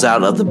falls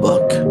out of the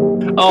book.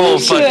 Oh,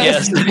 fuck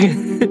yes.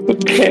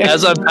 Okay.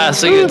 As I'm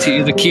passing it to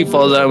you, the key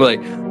falls out. I'm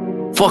like,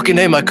 fucking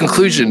A, my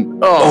conclusion.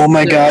 Oh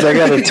my god, I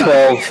got a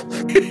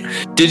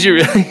 12. Did you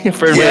really?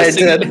 For Yeah, I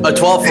investigate? did. A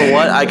 12 for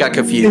what? I got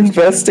confused.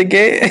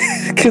 Investigate?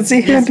 Because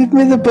he handed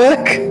me the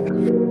book.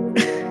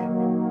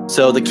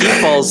 So the key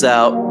falls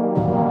out.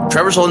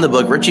 Trevor's holding the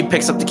book. Richie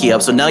picks up the key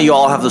up. So now you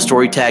all have the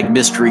story tag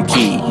mystery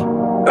key.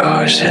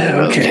 Oh shit!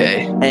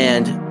 Okay.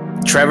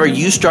 And Trevor,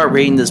 you start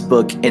reading this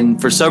book, and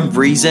for some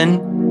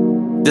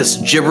reason, this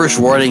gibberish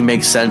wording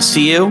makes sense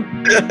to you.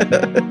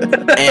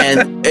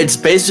 And it's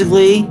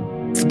basically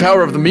It's the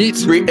power of the meat.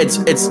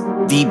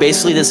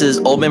 Basically this is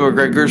Old Man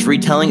McGregor's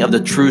retelling of the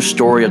true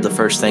story of the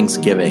first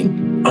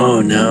Thanksgiving.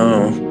 Oh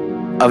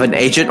no! Of an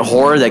ancient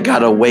horror that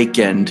got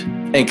awakened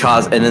and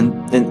caused and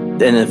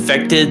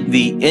infected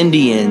the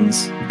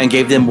Indians and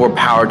gave them more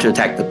power to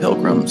attack the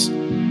Pilgrims.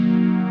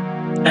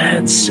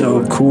 That's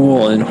so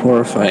cool and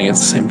horrifying at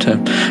the same time.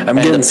 I'm And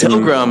getting the some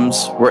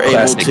Pilgrims were able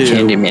classic to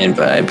Candyman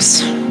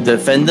vibes.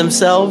 defend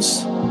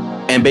themselves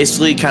and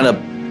basically kind of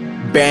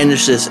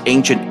banish this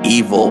ancient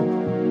evil,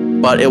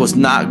 but it was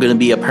not going to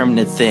be a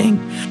permanent thing.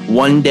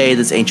 One day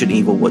this ancient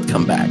evil would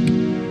come back.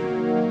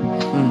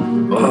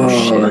 Oh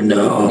shit.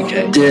 no!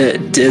 Okay.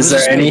 Is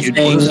there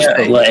anything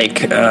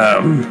like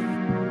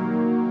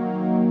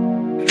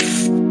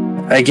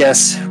I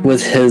guess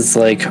with his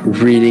like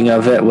reading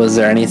of it, was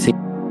there anything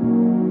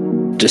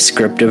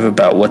descriptive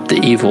about what the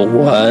evil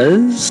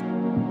was?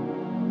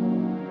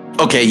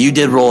 Okay, you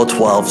did roll a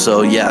 12,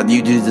 so yeah,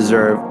 you do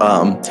deserve.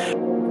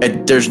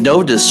 There's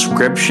no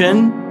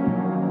description,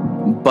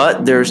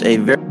 but there's a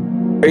very,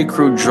 very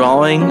crude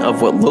drawing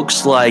of what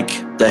looks like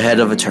the head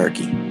of a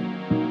turkey.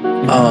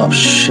 Oh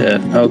shit!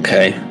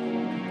 Okay,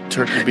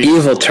 Turkey beef.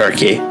 evil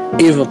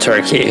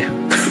turkey.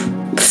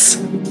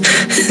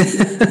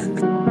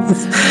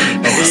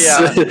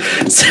 Yeah.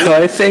 So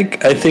I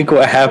think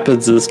what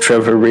happens is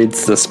Trevor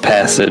reads this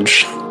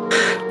passage,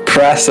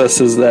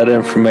 processes that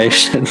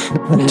information,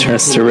 and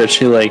turns to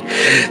Richie like,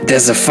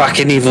 "There's a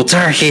fucking evil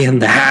turkey in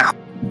the house."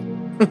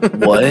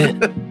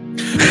 What?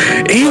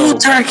 Evil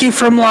turkey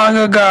from long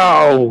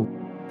ago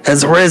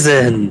has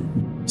risen.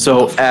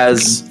 So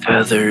as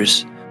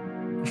Feathers.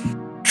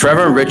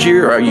 Trevor and Richie,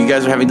 you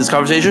guys are having this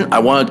conversation, I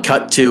want to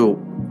cut to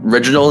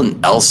Reginald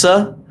and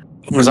Elsa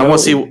because I want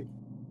to see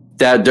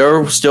that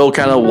they're still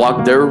kind of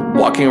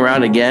walking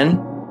around again.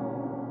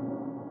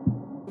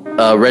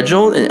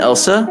 Reginald and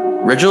Elsa.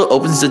 Reginald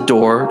opens the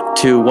door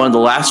to one of the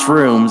last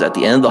rooms at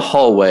the end of the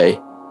hallway,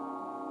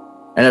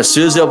 and as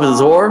soon as they open the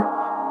door,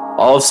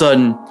 all of a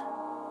sudden,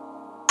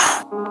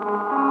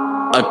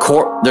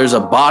 there's a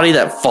body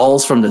that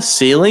falls from the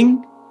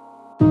ceiling,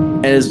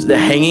 and is the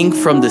hanging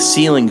from the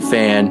ceiling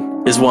fan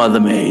is one of the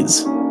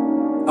maids.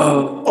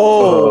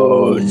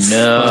 Oh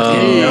no!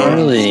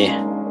 Gnarly.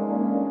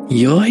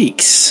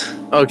 Yikes.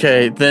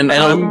 Okay, then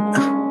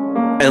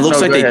And it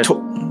looks like go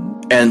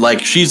and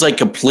like she's like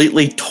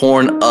completely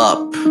torn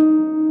up,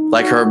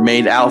 like her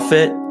maid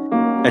outfit,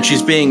 and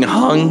she's being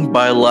hung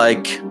by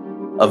like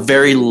a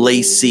very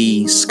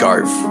lacy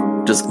scarf.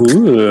 Just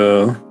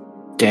Ooh.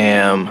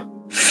 Damn.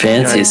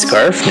 Fancy Yikes.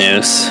 scarf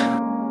noose.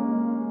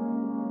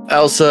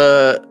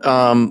 Elsa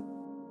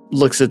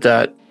looks at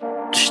that.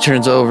 She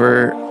turns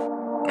over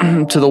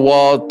to the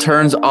wall,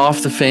 turns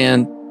off the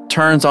fan,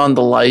 turns on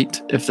the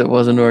light if it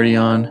wasn't already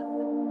on.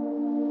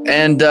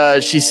 And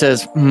she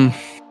says,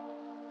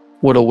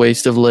 what a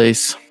waste of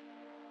lace.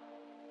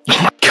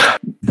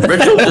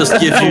 Rachel just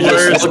gives you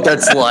this look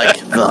that's like,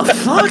 the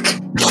fuck?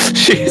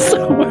 She's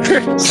the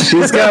worst.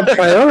 She's got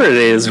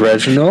priorities,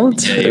 Reginald.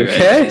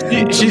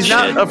 Okay. She's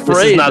not This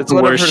afraid. is not It's the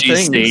one of worst her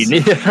she's things.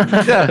 seen.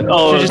 Yeah.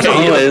 Oh, She just okay.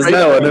 don't get Is afraid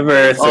that of one it. of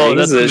her things Oh,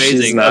 that's that she's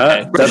amazing. not?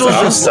 Okay. That's Rachel's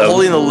just awesome.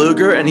 holding the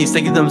Luger, and he's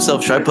thinking to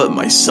himself, should I put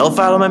myself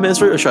out of my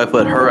misery, or should I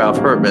put her out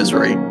of her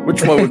misery?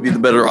 Which one would be the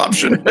better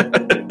option?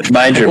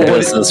 Mind your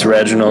business,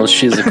 Reginald.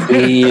 She's a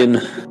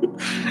queen.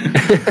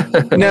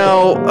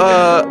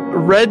 Now,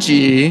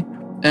 Reggie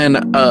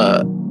and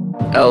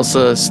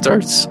Elsa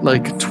starts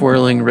like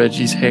twirling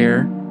Reggie's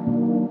hair.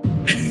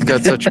 He's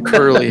got such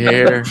curly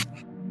hair.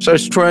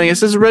 Starts twirling. It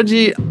says,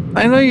 Reggie,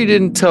 I know you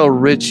didn't tell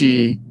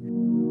Richie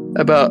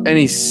about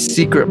any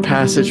secret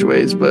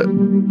passageways, but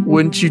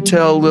wouldn't you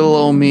tell little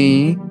old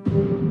me?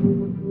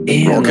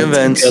 Damn, that's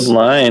convinced. a good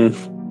line.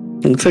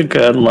 That's a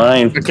good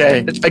line. Okay,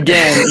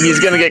 again, he's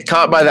gonna get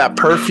caught by that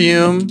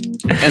perfume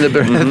and the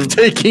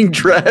breathtaking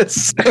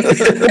dress.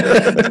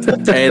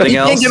 Anything He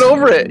else? can't get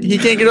over it. He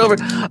can't get over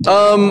it.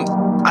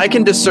 I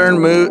can discern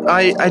mood.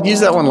 I'd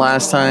used that one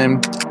last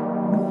time.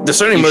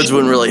 Discerning moods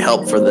wouldn't really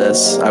help for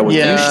this. I would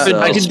Yeah. think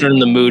so. I could turn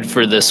the mood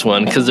for this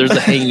one because there's a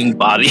hanging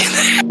body.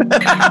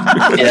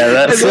 Yeah,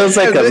 that feels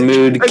like a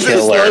mood As it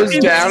killer. slows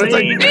down, it's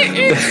like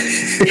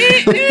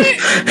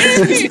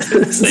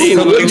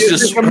The legs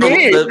just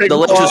the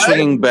legs just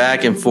swinging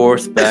back and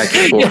forth, back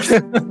and forth.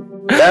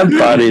 That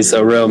body's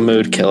a real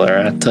mood killer,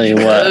 I tell you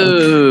what.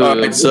 All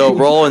right, so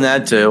roll in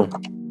that too.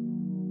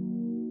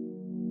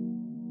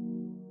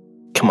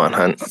 Come on,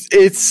 Hunt.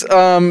 it's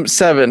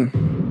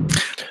 7.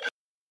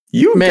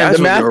 You Man, guys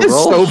the with math your is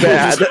so rolls.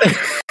 bad.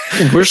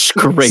 We're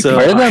scraping. So-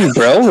 Where are them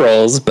bro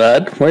rolls,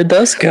 bud? Where'd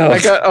those go? I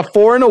got a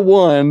 4 and a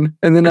 1,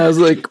 and then I was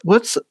like,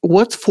 "What's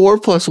 4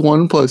 plus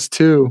 1 plus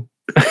 2?"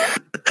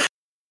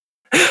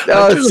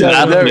 Oh, it's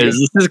 7. There we go.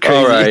 This is crazy.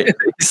 All right.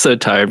 He's so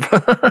tired.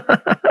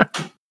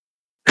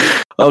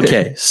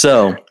 Okay,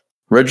 so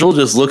Reginald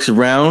just looks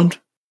around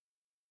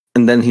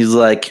And then he's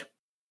like,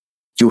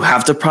 you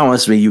have to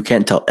promise me you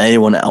can't tell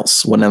anyone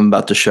else what I'm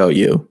about to show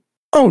you.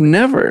 Oh,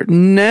 never,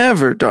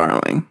 never,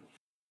 darling.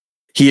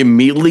 He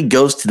immediately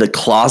goes to the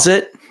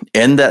closet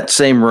in that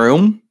same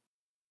room,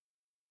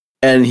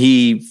 and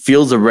he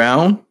feels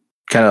around,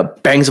 kind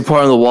of bangs a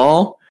part on the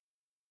wall,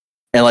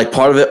 and like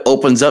part of it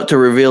opens up to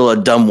reveal a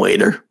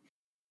dumbwaiter.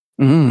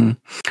 Well,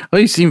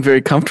 you seem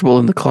very comfortable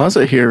in the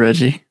closet here,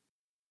 Reggie.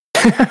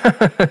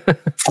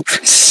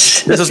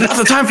 This is not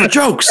the time for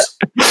jokes.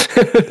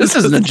 This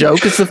isn't a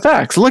joke, it's the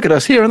facts. Look at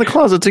us here in the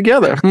closet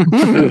together.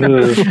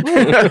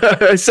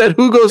 I said,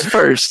 who goes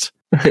first?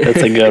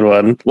 That's a good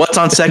one. What's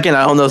on second?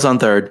 I don't know what's on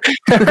third.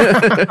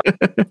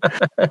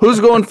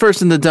 Who's going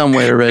first in the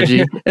dumbwaiter,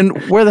 Reggie?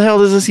 And where the hell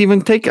does this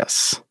even take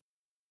us?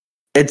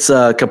 It's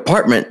a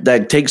compartment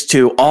that takes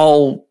to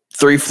all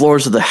 3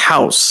 floors of the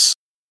house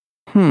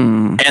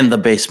and the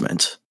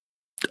basement.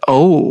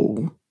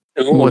 Oh,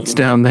 what's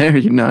down there,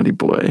 you naughty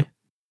boy?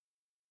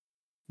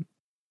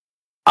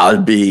 I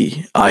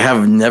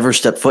have never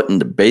stepped foot in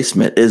the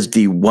basement. Is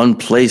the one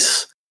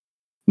place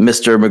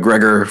Mr.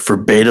 McGregor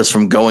forbade us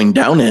from going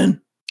down in.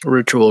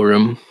 Ritual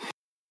room.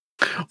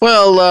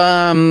 Well,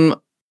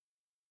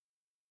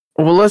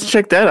 let's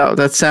check that out.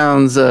 That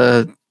sounds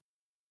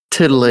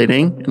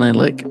titillating. And I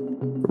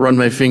run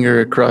my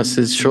finger across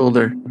his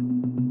shoulder.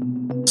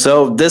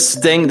 So this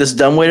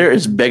dumbwaiter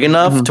is big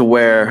enough to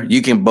where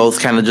you can both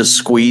kind of just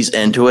squeeze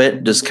into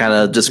it, just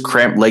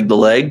cramp leg to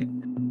leg.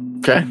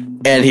 Okay.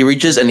 And he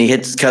reaches and he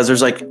hits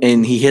there's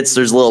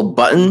a little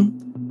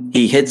button.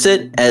 He hits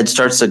it and it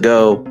starts to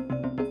go.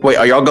 Wait,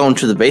 are y'all going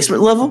to the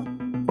basement level?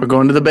 We're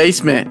going to the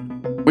basement.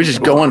 We're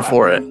just going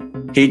for it.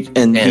 He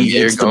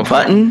hits the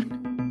button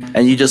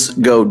and you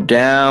just go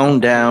down,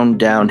 down,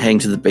 down, heading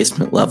to the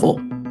basement level.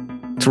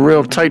 It's a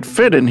real tight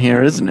fit in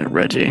here, isn't it,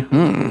 Reggie?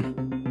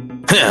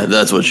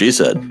 That's what she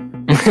said.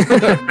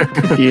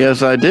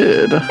 Yes, I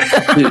did.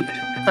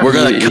 We're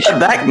going to cut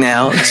back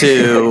now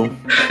to...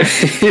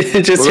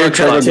 Just hear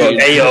Trevor go,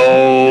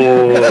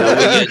 "Ayo!"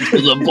 To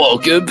the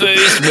fucking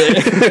basement.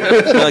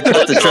 We're going to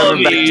cut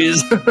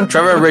to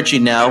Trevor and Richie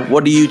now.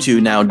 What are you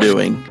two now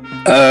doing?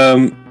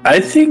 I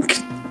think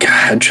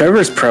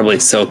Trevor's probably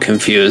so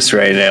confused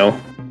right now.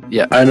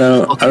 Yeah. I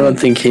don't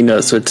think he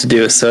knows what to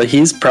do. So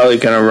he's probably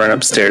going to run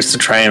upstairs to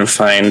try and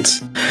find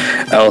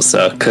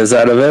Elsa. Because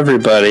out of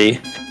everybody,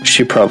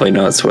 she probably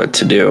knows what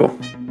to do.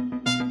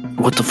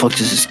 What the fuck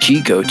does this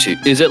key go to?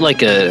 Is it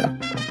like a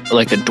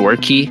door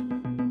key?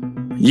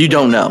 You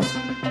don't know.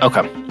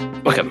 Okay.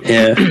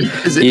 Yeah.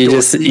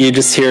 You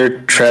just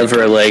hear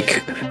Trevor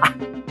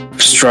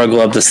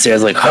struggle up the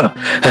stairs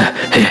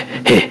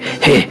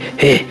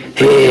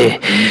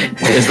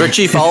Is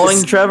Richie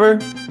following Trevor?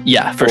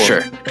 Yeah, for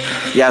sure.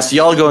 Yeah, so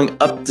y'all are going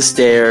up the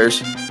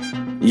stairs.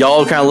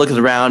 Y'all kind of looking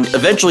around.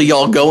 Eventually,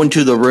 y'all go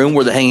into the room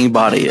where the hanging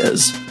body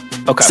is.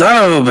 Okay.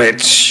 Son of a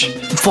bitch.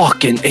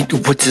 Fucking,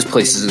 this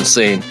place is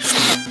insane.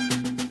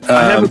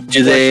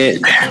 Do they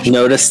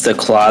notice the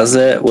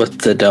closet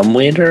with the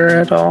dumbwaiter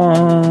at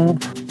all?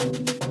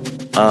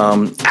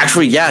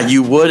 Actually, yeah,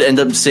 you would end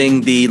up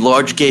seeing the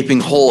large gaping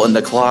hole in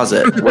the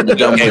closet where the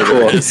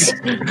dumbwaiter is.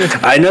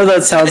 I know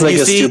that sounds like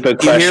a see, stupid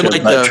question,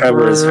 but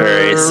Trevor is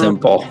very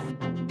simple.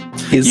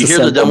 You hear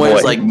the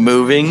dumbwaiter's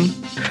moving.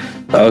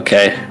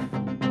 Okay.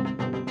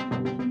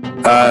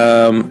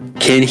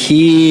 Can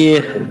he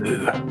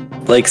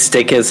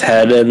stick his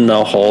head in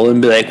the hole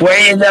and be like, "Where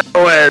you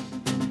going?"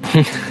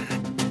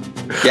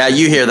 Yeah,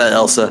 you hear that,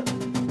 Elsa.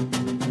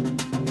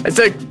 I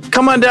said,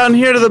 come on down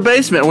here to the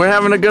basement. We're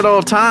having a good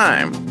old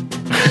time.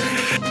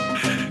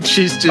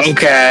 She's just...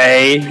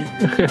 Okay.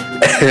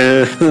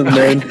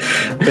 Then,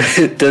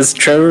 does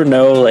Trevor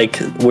know,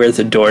 where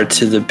the door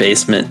to the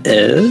basement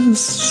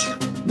is?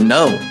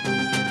 No.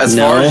 As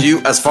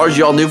far as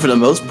y'all knew for the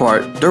most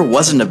part, there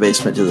wasn't a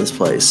basement to this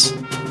place.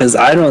 Because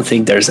I don't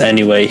think there's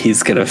any way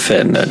he's going to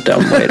fit in a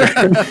dumbwaiter.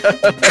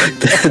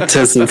 That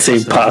doesn't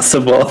seem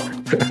possible.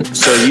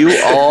 So you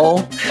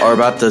all are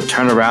about to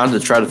turn around to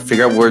try to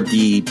figure out where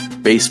the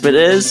basement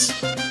is.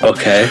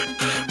 Okay.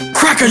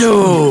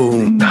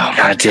 Crack-a-doom!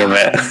 God damn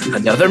it.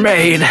 Another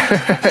maid.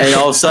 And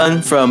all of a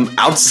sudden, from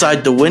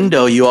outside the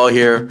window, you all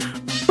hear...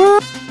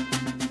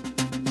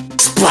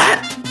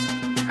 Splat!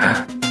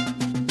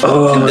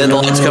 Oh, and then the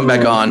lights come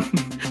back on.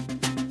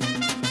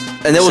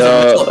 And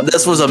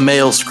this was a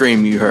male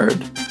scream you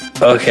heard.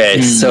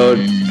 Okay, so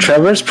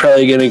Trevor's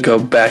probably going to go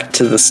back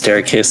to the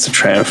staircase to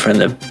try and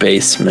find the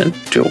basement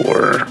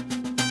door.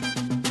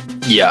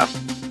 Yeah.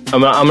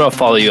 I'm gonna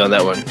follow you on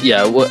that one.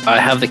 Yeah,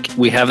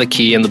 we have the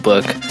key in the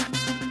book.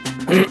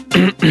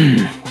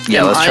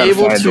 Yeah, let's try to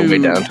find the way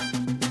down.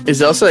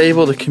 Is Elsa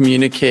able to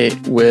communicate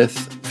with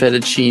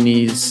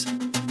Fettuccine's,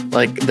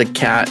 the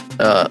cat,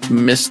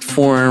 mist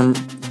form,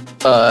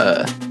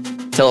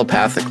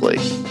 telepathically?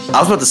 I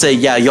was about to say,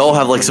 yeah, y'all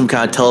have some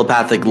kind of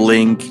telepathic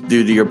link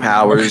due to your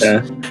powers.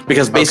 Okay.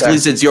 Because basically,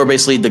 since you're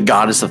basically the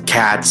goddess of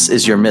cats,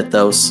 is your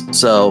mythos.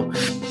 So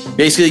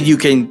basically, you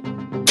can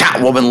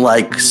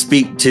Catwoman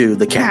speak to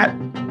the cat.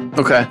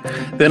 Okay.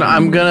 Then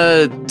I'm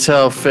gonna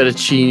tell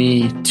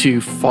Fettuccine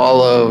to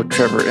follow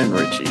Trevor and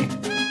Richie.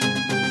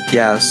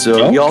 Yeah,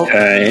 so y'all.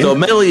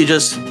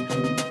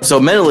 So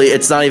mentally,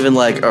 it's not even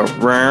like a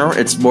rare.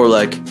 It's more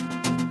like,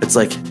 it's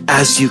like,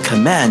 as you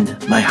command,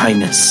 my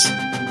highness.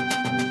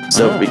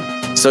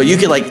 So you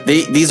can like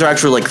these are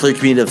actually like clear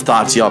communicative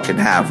thoughts y'all can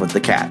have with the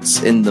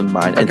cats in the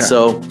mind, and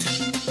so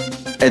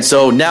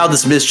now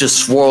this mist just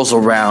swirls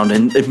around,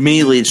 and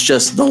immediately it's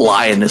just the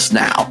lioness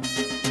now,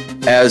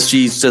 as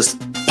she's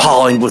just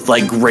pawing with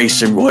like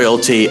grace and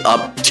royalty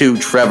up to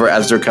Trevor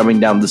as they're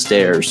coming down the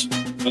stairs.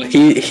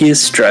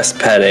 He's stress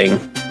petting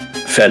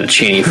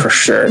Fettuccine for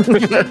sure.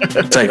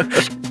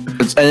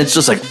 It's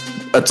just like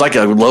it's like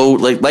a low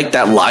like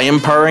that lion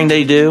purring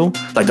they do,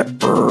 like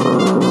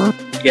the.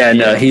 Yeah,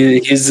 no,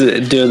 he's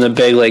doing the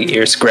big like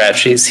ear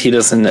scratch. He's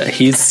having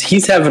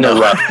a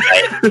rough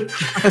night.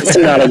 It's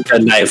not a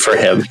good night for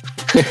him.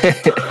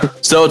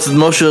 So it's an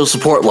emotional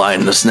support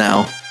lioness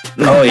now.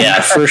 Oh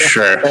yeah, for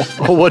sure.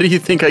 Well, what do you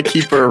think I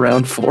keep her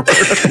around for?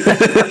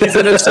 He's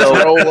in a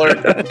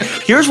stroller.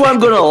 Here's what I'm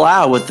going to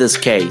allow with this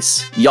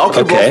case. Y'all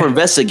can roll for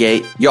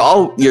investigate.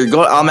 You're going to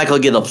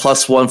automatically get a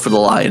 +1 for the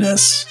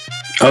lioness.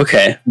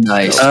 Okay,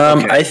 nice.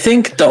 I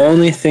think the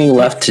only thing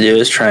left to do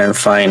is try and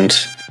find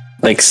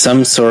like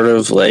some sort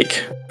of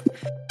like,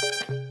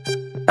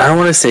 I don't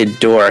want to say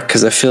door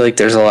because I feel like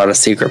there's a lot of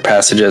secret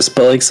passages,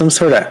 but like some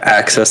sort of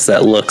access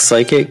that looks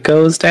like it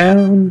goes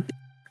down.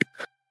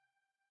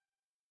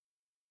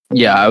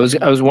 Yeah, I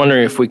was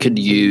wondering if we could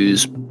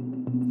use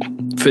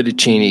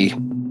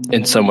Fettuccine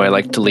in some way,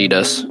 like to lead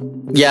us.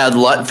 Yeah,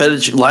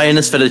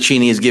 Lioness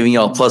Fettuccine is giving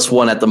y'all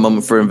 +1 at the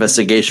moment for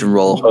investigation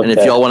roll, and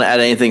if y'all want to add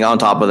anything on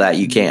top of that,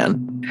 you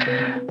can.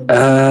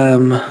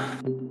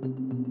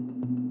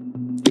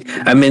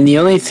 I mean, the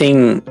only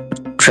thing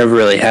Trevor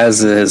really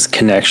has is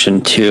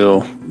connection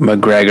to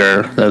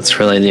McGregor. That's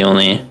really the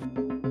only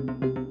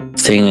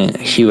thing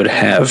he would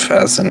have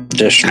as an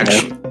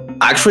additional.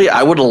 Actually,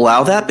 I would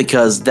allow that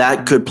because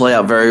that could play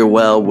out very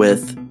well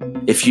with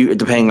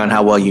depending on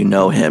how well you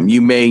know him.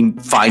 You may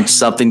find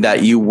something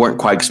that you weren't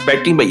quite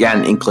expecting, but you had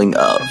an inkling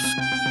of.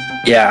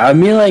 Yeah, I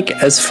mean, like,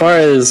 as far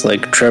as,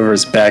 like,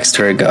 Trevor's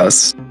backstory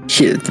goes,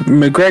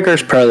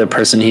 McGregor's probably the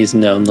person he's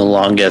known the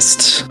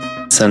longest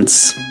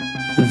since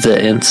the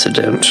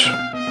incident.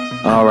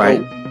 All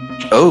right.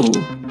 Oh,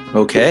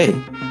 okay.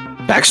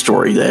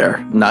 Backstory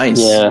there. Nice.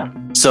 Yeah.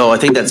 So I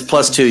think that's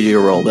 +2 to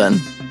your roll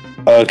then.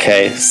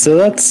 Okay, so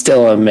that's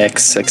still a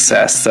mixed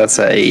success. That's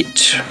a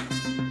 8.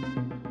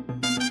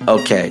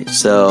 Okay,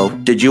 so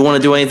did you want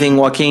to do anything,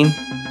 Joaquin?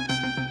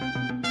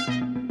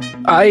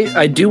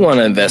 I do want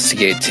to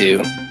investigate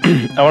too.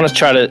 I want to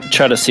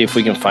try to see if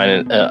we can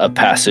find a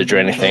passage or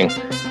anything,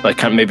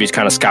 like maybe it's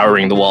kind of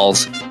scouring the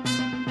walls.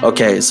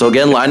 Okay, so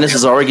again, Linus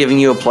is already giving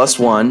you a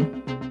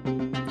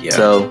 +1. Yeah.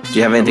 So do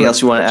you have anything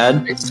else you want to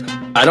add?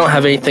 I don't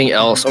have anything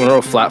else. I'm gonna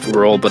roll flat for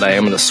roll, but I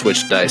am gonna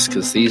switch dice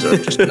because these are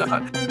just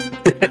not.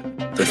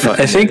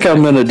 I think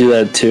I'm gonna do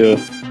that too.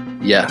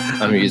 Yeah,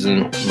 I'm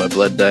using my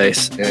blood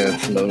dice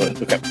and another one.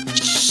 Okay.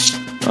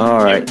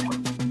 All right.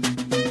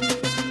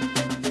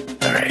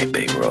 All right,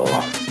 big roll.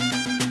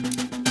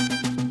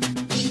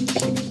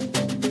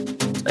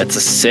 That's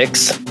a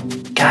 6.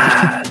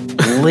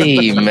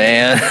 Golly,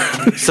 man.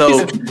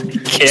 So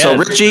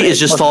Richie is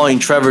just following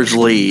Trevor's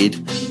lead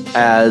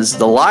as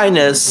the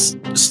lioness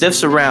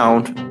sniffs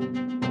around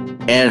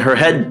and her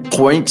head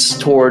points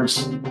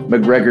towards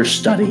McGregor's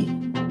study.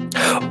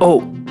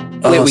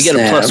 Wait, we get a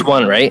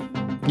 +1, right?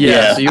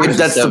 Yeah. So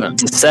that's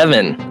It's a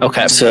 7.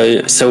 Okay.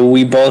 So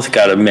we both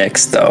got a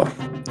mix though.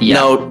 Yeah.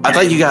 No, I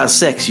thought you got a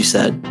 6, you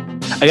said.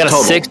 I got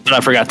Total. a 6, but I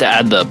forgot to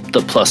add the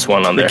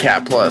 +1 on there. the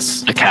cat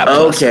plus. The cap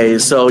plus. Okay,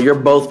 so you're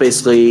both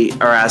basically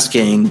are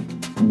asking,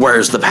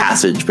 where's the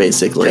passage,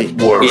 basically?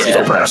 Where's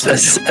Yeah,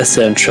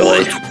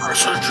 essentially.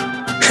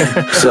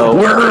 So,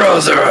 Where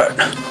is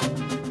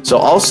it? so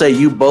I'll say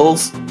you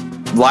both,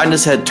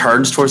 Linus' head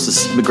turns towards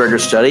the McGregor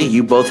study.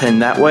 You both head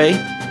that way.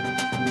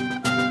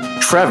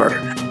 Trevor,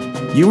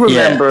 you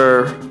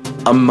remember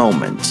a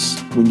moment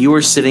when you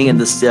were sitting in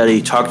the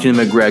study talking to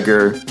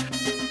McGregor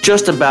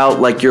just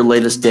about like your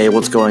latest day,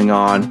 what's going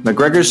on.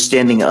 McGregor's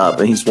standing up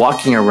and he's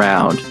walking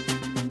around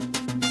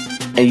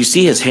and you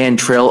see his hand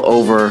trail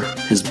over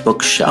his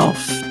bookshelf.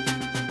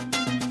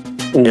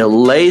 It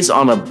lays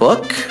on a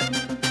book,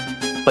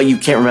 but you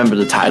can't remember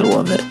the title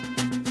of it.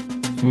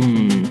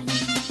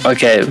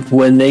 Okay,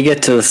 when they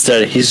get to the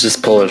study, he's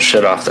just pulling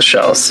shit off the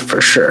shelves for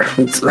sure.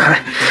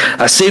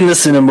 I've seen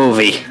this in a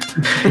movie.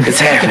 It's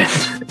happened.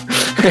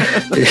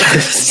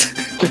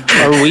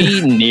 Are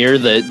we near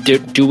the?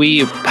 Do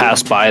we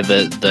pass by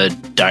the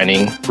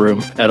dining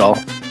room at all?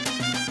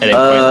 At any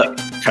point,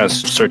 like, kind of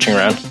searching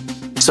around.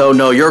 So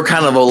no, you're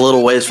kind of a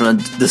little ways from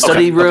the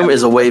study room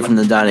is away from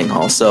the dining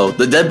hall. So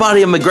the dead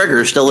body of McGregor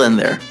is still in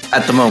there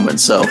at the moment.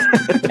 So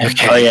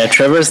Okay. Oh yeah,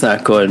 Trevor's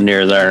not going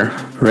near there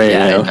right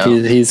Yeah, I now.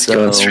 know. He's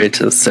going straight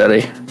to the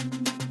study.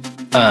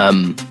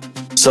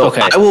 so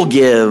Okay. I will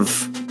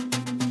give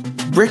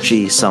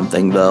Richie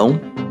something though.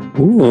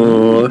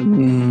 Ooh.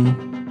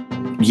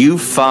 You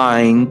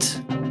find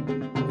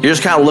you're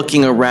just kind of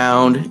looking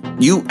around.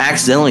 You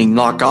accidentally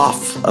knock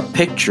off a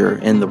picture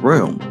in the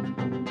room.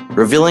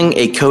 revealing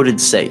a coded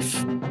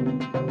safe.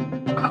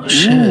 Oh,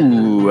 shit.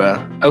 Ooh.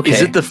 Okay.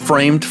 Is it the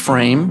framed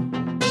frame?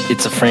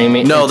 It's a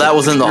framing. No, that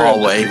was in the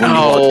hallway when you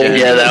walked in.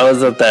 Yeah, that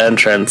was at the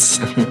entrance.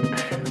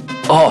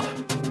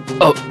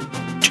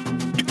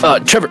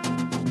 Trevor.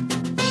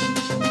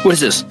 What is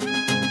this? Look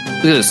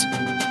at this.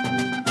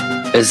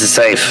 It's a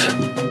safe.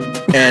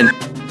 And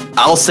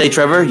I'll say,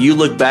 Trevor, you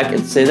look back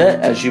and say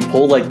that as you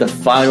pull like the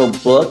final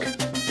book,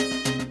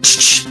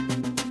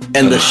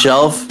 and the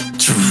shelf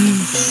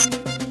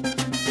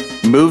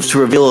moves to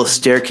reveal a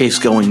staircase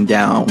going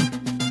down.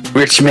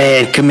 Rich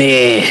man, come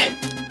here.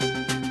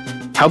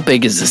 How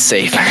big is this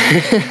safe?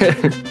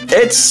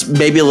 It's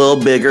maybe a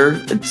little bigger.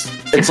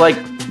 It's like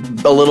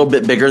a little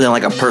bit bigger than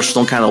like a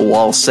personal kind of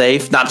wall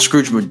safe. Not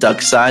Scrooge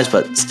McDuck size,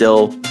 but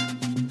still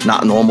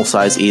not normal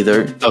size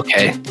either.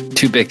 Okay.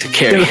 Too big to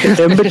carry.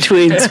 In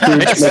between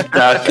Scrooge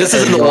McDuck. This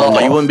is in the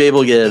wall. You wouldn't be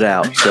able to get it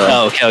out. So.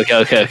 Oh,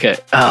 okay.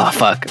 Oh,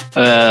 fuck.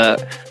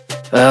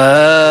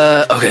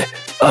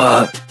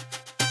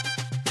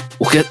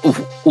 Okay.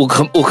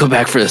 We'll come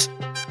back for this.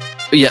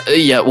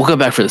 Yeah, we'll come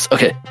back for this.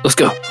 Okay, let's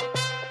go.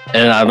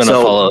 And I'm gonna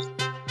follow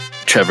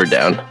Trevor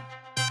down.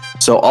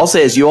 So I'll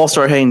say as you all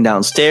start heading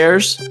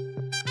downstairs,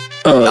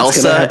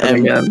 Elsa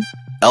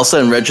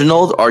and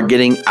Reginald are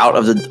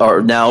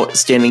are now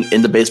standing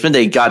in the basement.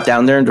 They got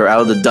down there and they're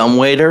out of the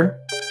dumbwaiter.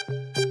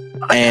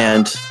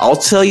 And I'll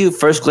tell you,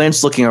 first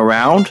glance looking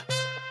around,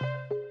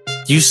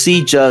 you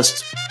see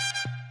just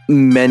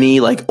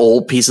many like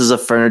old pieces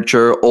of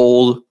furniture,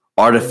 old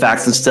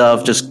artifacts and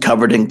stuff just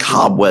covered in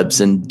cobwebs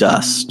and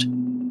dust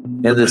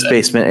in this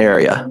basement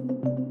area.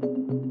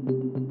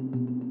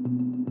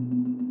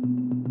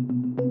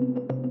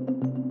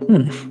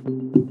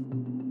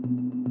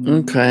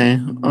 Okay.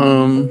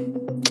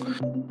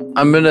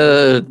 I'm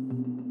gonna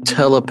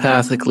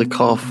telepathically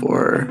call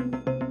for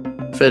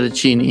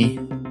Fettuccine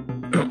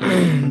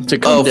to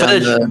come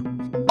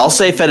down. I'll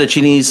say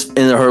Fettuccine's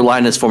in her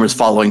lioness form is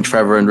following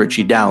Trevor and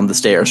Richie down the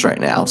stairs right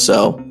now.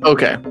 So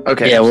Okay.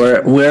 Yeah,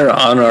 we're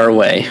on our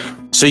way.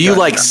 So you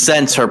like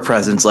sense her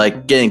presence,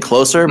 like getting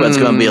closer, but it's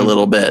going to be a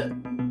little bit.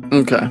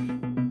 Okay.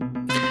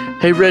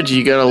 Hey Reggie,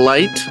 you got a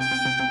light?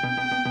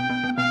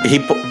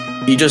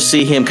 You just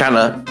see him kind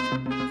of,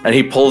 and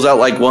he pulls out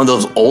like one of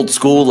those old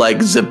school like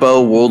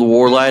Zippo World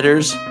War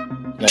lighters.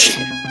 Nice.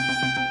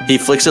 He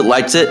flicks it,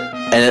 lights it,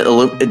 and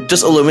it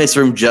just illuminates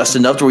the room just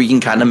enough to where you can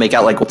kind of make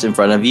out like what's in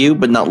front of you,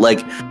 but not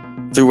like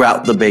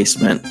throughout the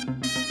basement.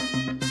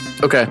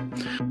 Okay.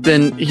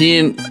 Then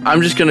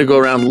I'm just gonna go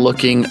around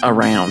looking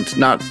around,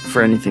 not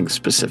for anything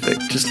specific,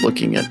 just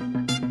looking at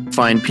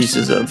fine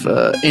pieces of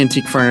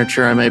antique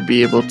furniture I might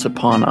be able to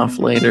pawn off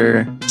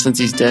later since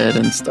he's dead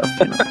and stuff.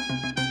 You know?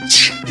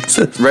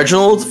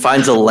 Reginald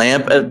finds a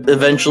lamp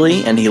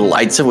eventually, and he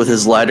lights it with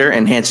his lighter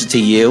and hands it to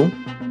you.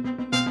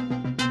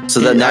 So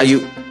that now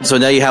you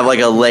have like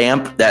a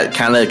lamp that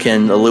kind of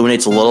can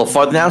illuminates a little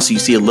farther now, so you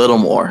see a little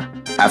more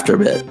after a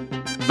bit.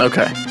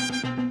 Okay.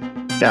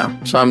 Yeah.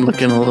 So I'm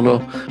looking a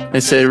little. I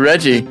say,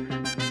 Reggie,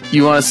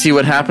 you want to see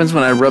what happens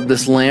when I rub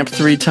this lamp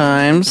 3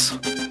 times?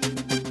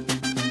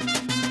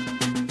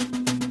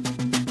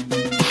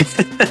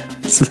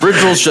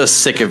 Reginald's just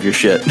sick of your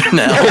shit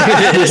now.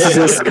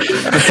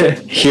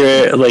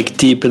 Hear it like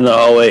deep in the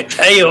hallway.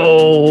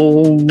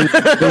 Ayo!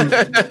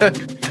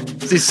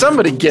 See,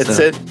 somebody gets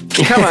it.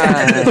 Come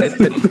on.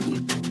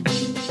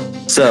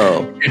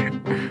 So,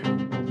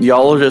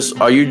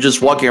 are you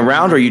just walking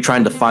around, or are you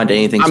trying to find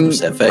anything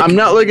specific? I'm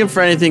not looking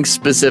for anything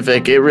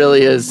specific. It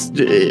really is.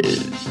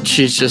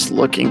 She's just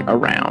looking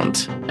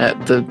around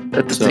at the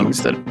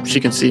things that she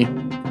can see.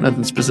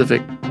 Nothing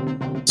specific.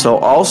 So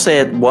I'll say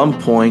at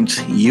one point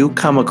you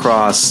come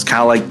across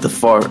kind of like the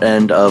far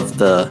end of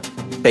the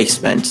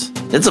basement.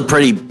 It's a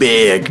pretty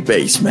big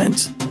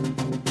basement.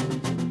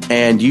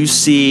 And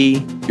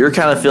you're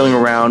kind of feeling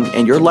around,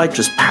 and your light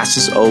just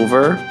passes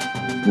over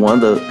one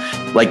of the,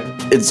 like,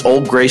 it's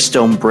old gray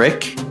stone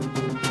brick,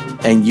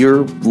 and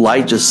your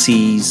light just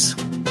sees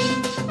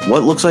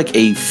what looks like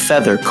a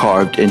feather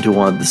carved into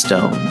one of the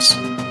stones.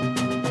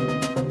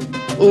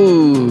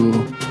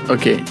 Ooh.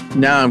 Okay,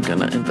 now I'm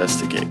gonna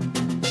investigate.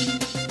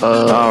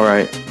 All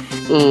right.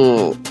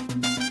 Ooh.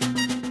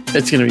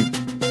 It's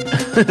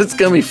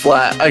gonna be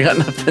flat. I got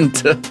nothing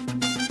to.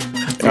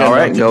 All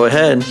right, go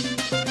ahead.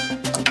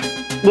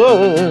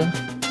 Whoa.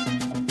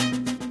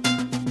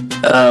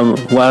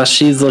 While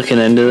she's looking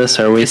into this,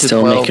 are we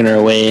still making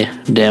our way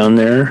down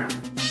there?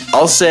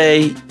 I'll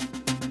say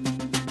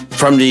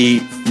from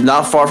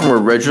not far from where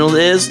Reginald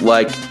is,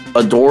 like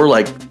a door,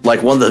 like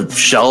one of the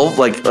shelf,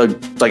 like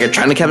a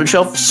china cabinet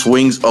shelf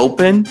swings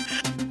open,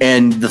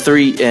 and the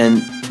 3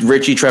 and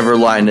Richie, Trevor,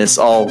 Linus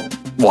all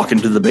walk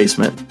into the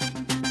basement.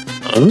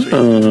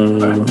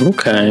 Oh,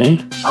 okay.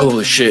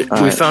 Holy shit! All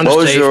We right. found What a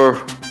was safe.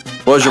 your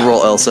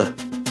roll, Elsa?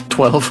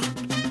 12.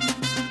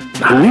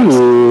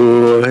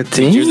 Ooh,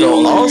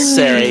 So I'll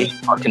say.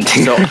 Fucking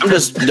So I'm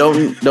just don't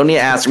need to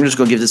ask. I'm just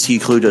gonna give this to you,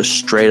 clue, just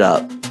straight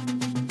up.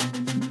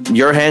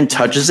 Your hand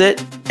touches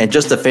it, and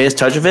just the faintest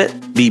touch of it,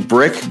 the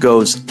brick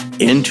goes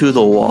into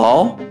the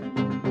wall,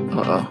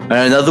 Uh-oh. and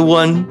another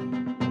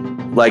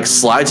one like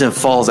slides and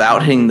falls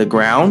out, hitting the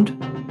ground,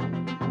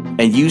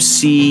 and you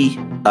see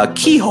a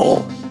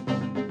keyhole.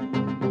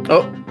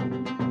 Oh,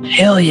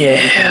 Hell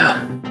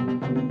yeah.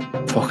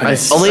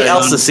 Only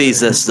Elsa sees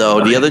this,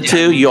 though. The other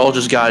two, you all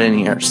just got in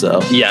here,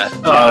 so. Yeah.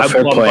 Oh, fair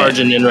I'm point.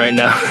 barging in right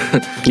now.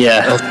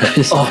 Yeah.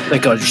 Oh,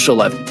 thank God you're still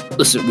alive.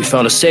 Listen, we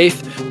found a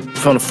safe. We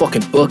found a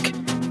fucking book.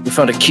 We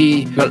found a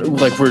key.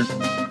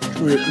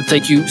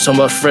 Thank you so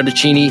much,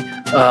 Fredicini.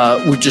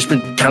 We've just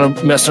been kind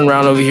of messing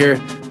around over here.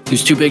 He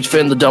was too big to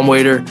fit in the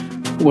dumbwaiter.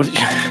 What?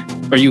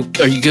 Are you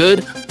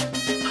good?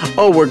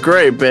 oh, we're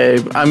great,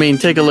 babe. I mean,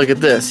 take a look at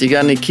this. You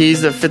got any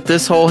keys that fit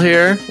this hole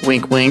here?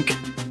 Wink, wink.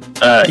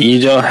 You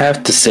don't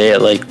have to say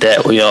it like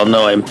that. We all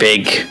know I'm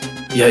big.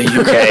 Yeah,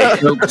 you Okay.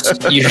 you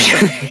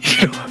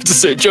don't have to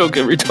say a joke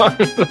every time.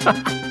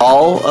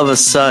 All of a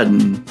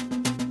sudden,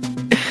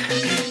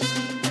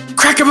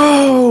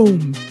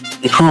 crack-a-boom!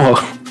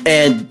 Oh,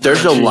 And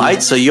there's no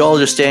light, so you all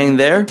just standing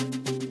there.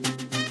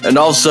 And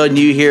all of a sudden,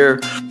 you hear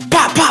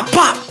pop, pop,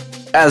 pop!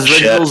 As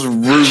Shit. Reginald's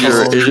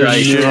Ruger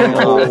is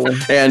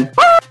just and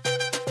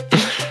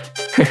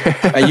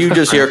and you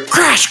just hear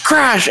crash,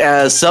 crash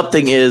as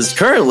something is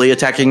currently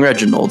attacking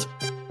Reginald.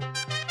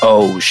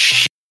 Oh,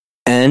 shit.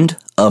 End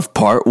of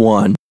part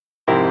 1.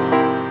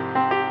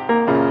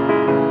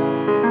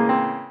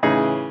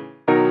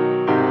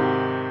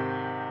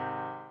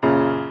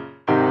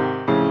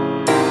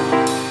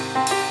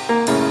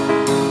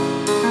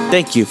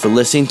 Thank you for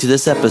listening to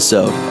this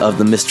episode of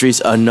the Mysteries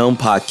Unknown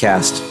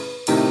podcast.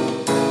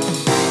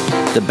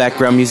 The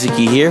background music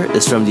you hear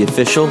is from the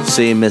official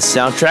City of Mist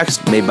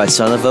soundtracks made by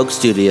Son of Oak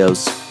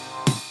Studios.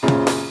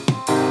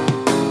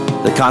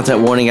 The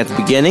content warning at the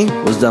beginning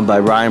was done by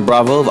Ryan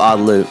Bravo of Odd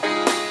Loot.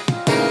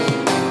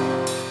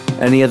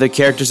 Any other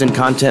characters and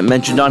content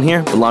mentioned on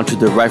here belong to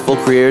their rightful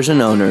creators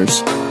and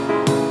owners.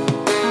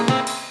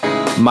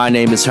 My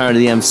name is Hunter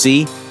the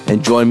MC,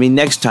 and join me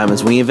next time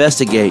as we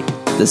investigate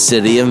the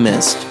City of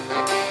Mist.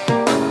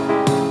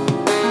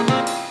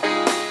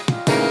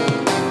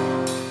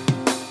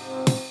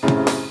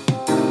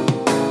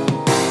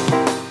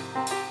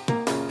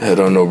 Head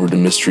on over to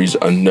Mysteries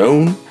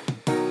Unknown,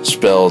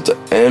 spelled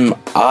Misteries,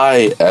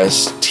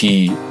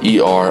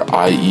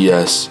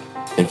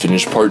 and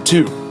finish part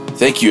 2.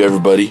 Thank you,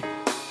 everybody.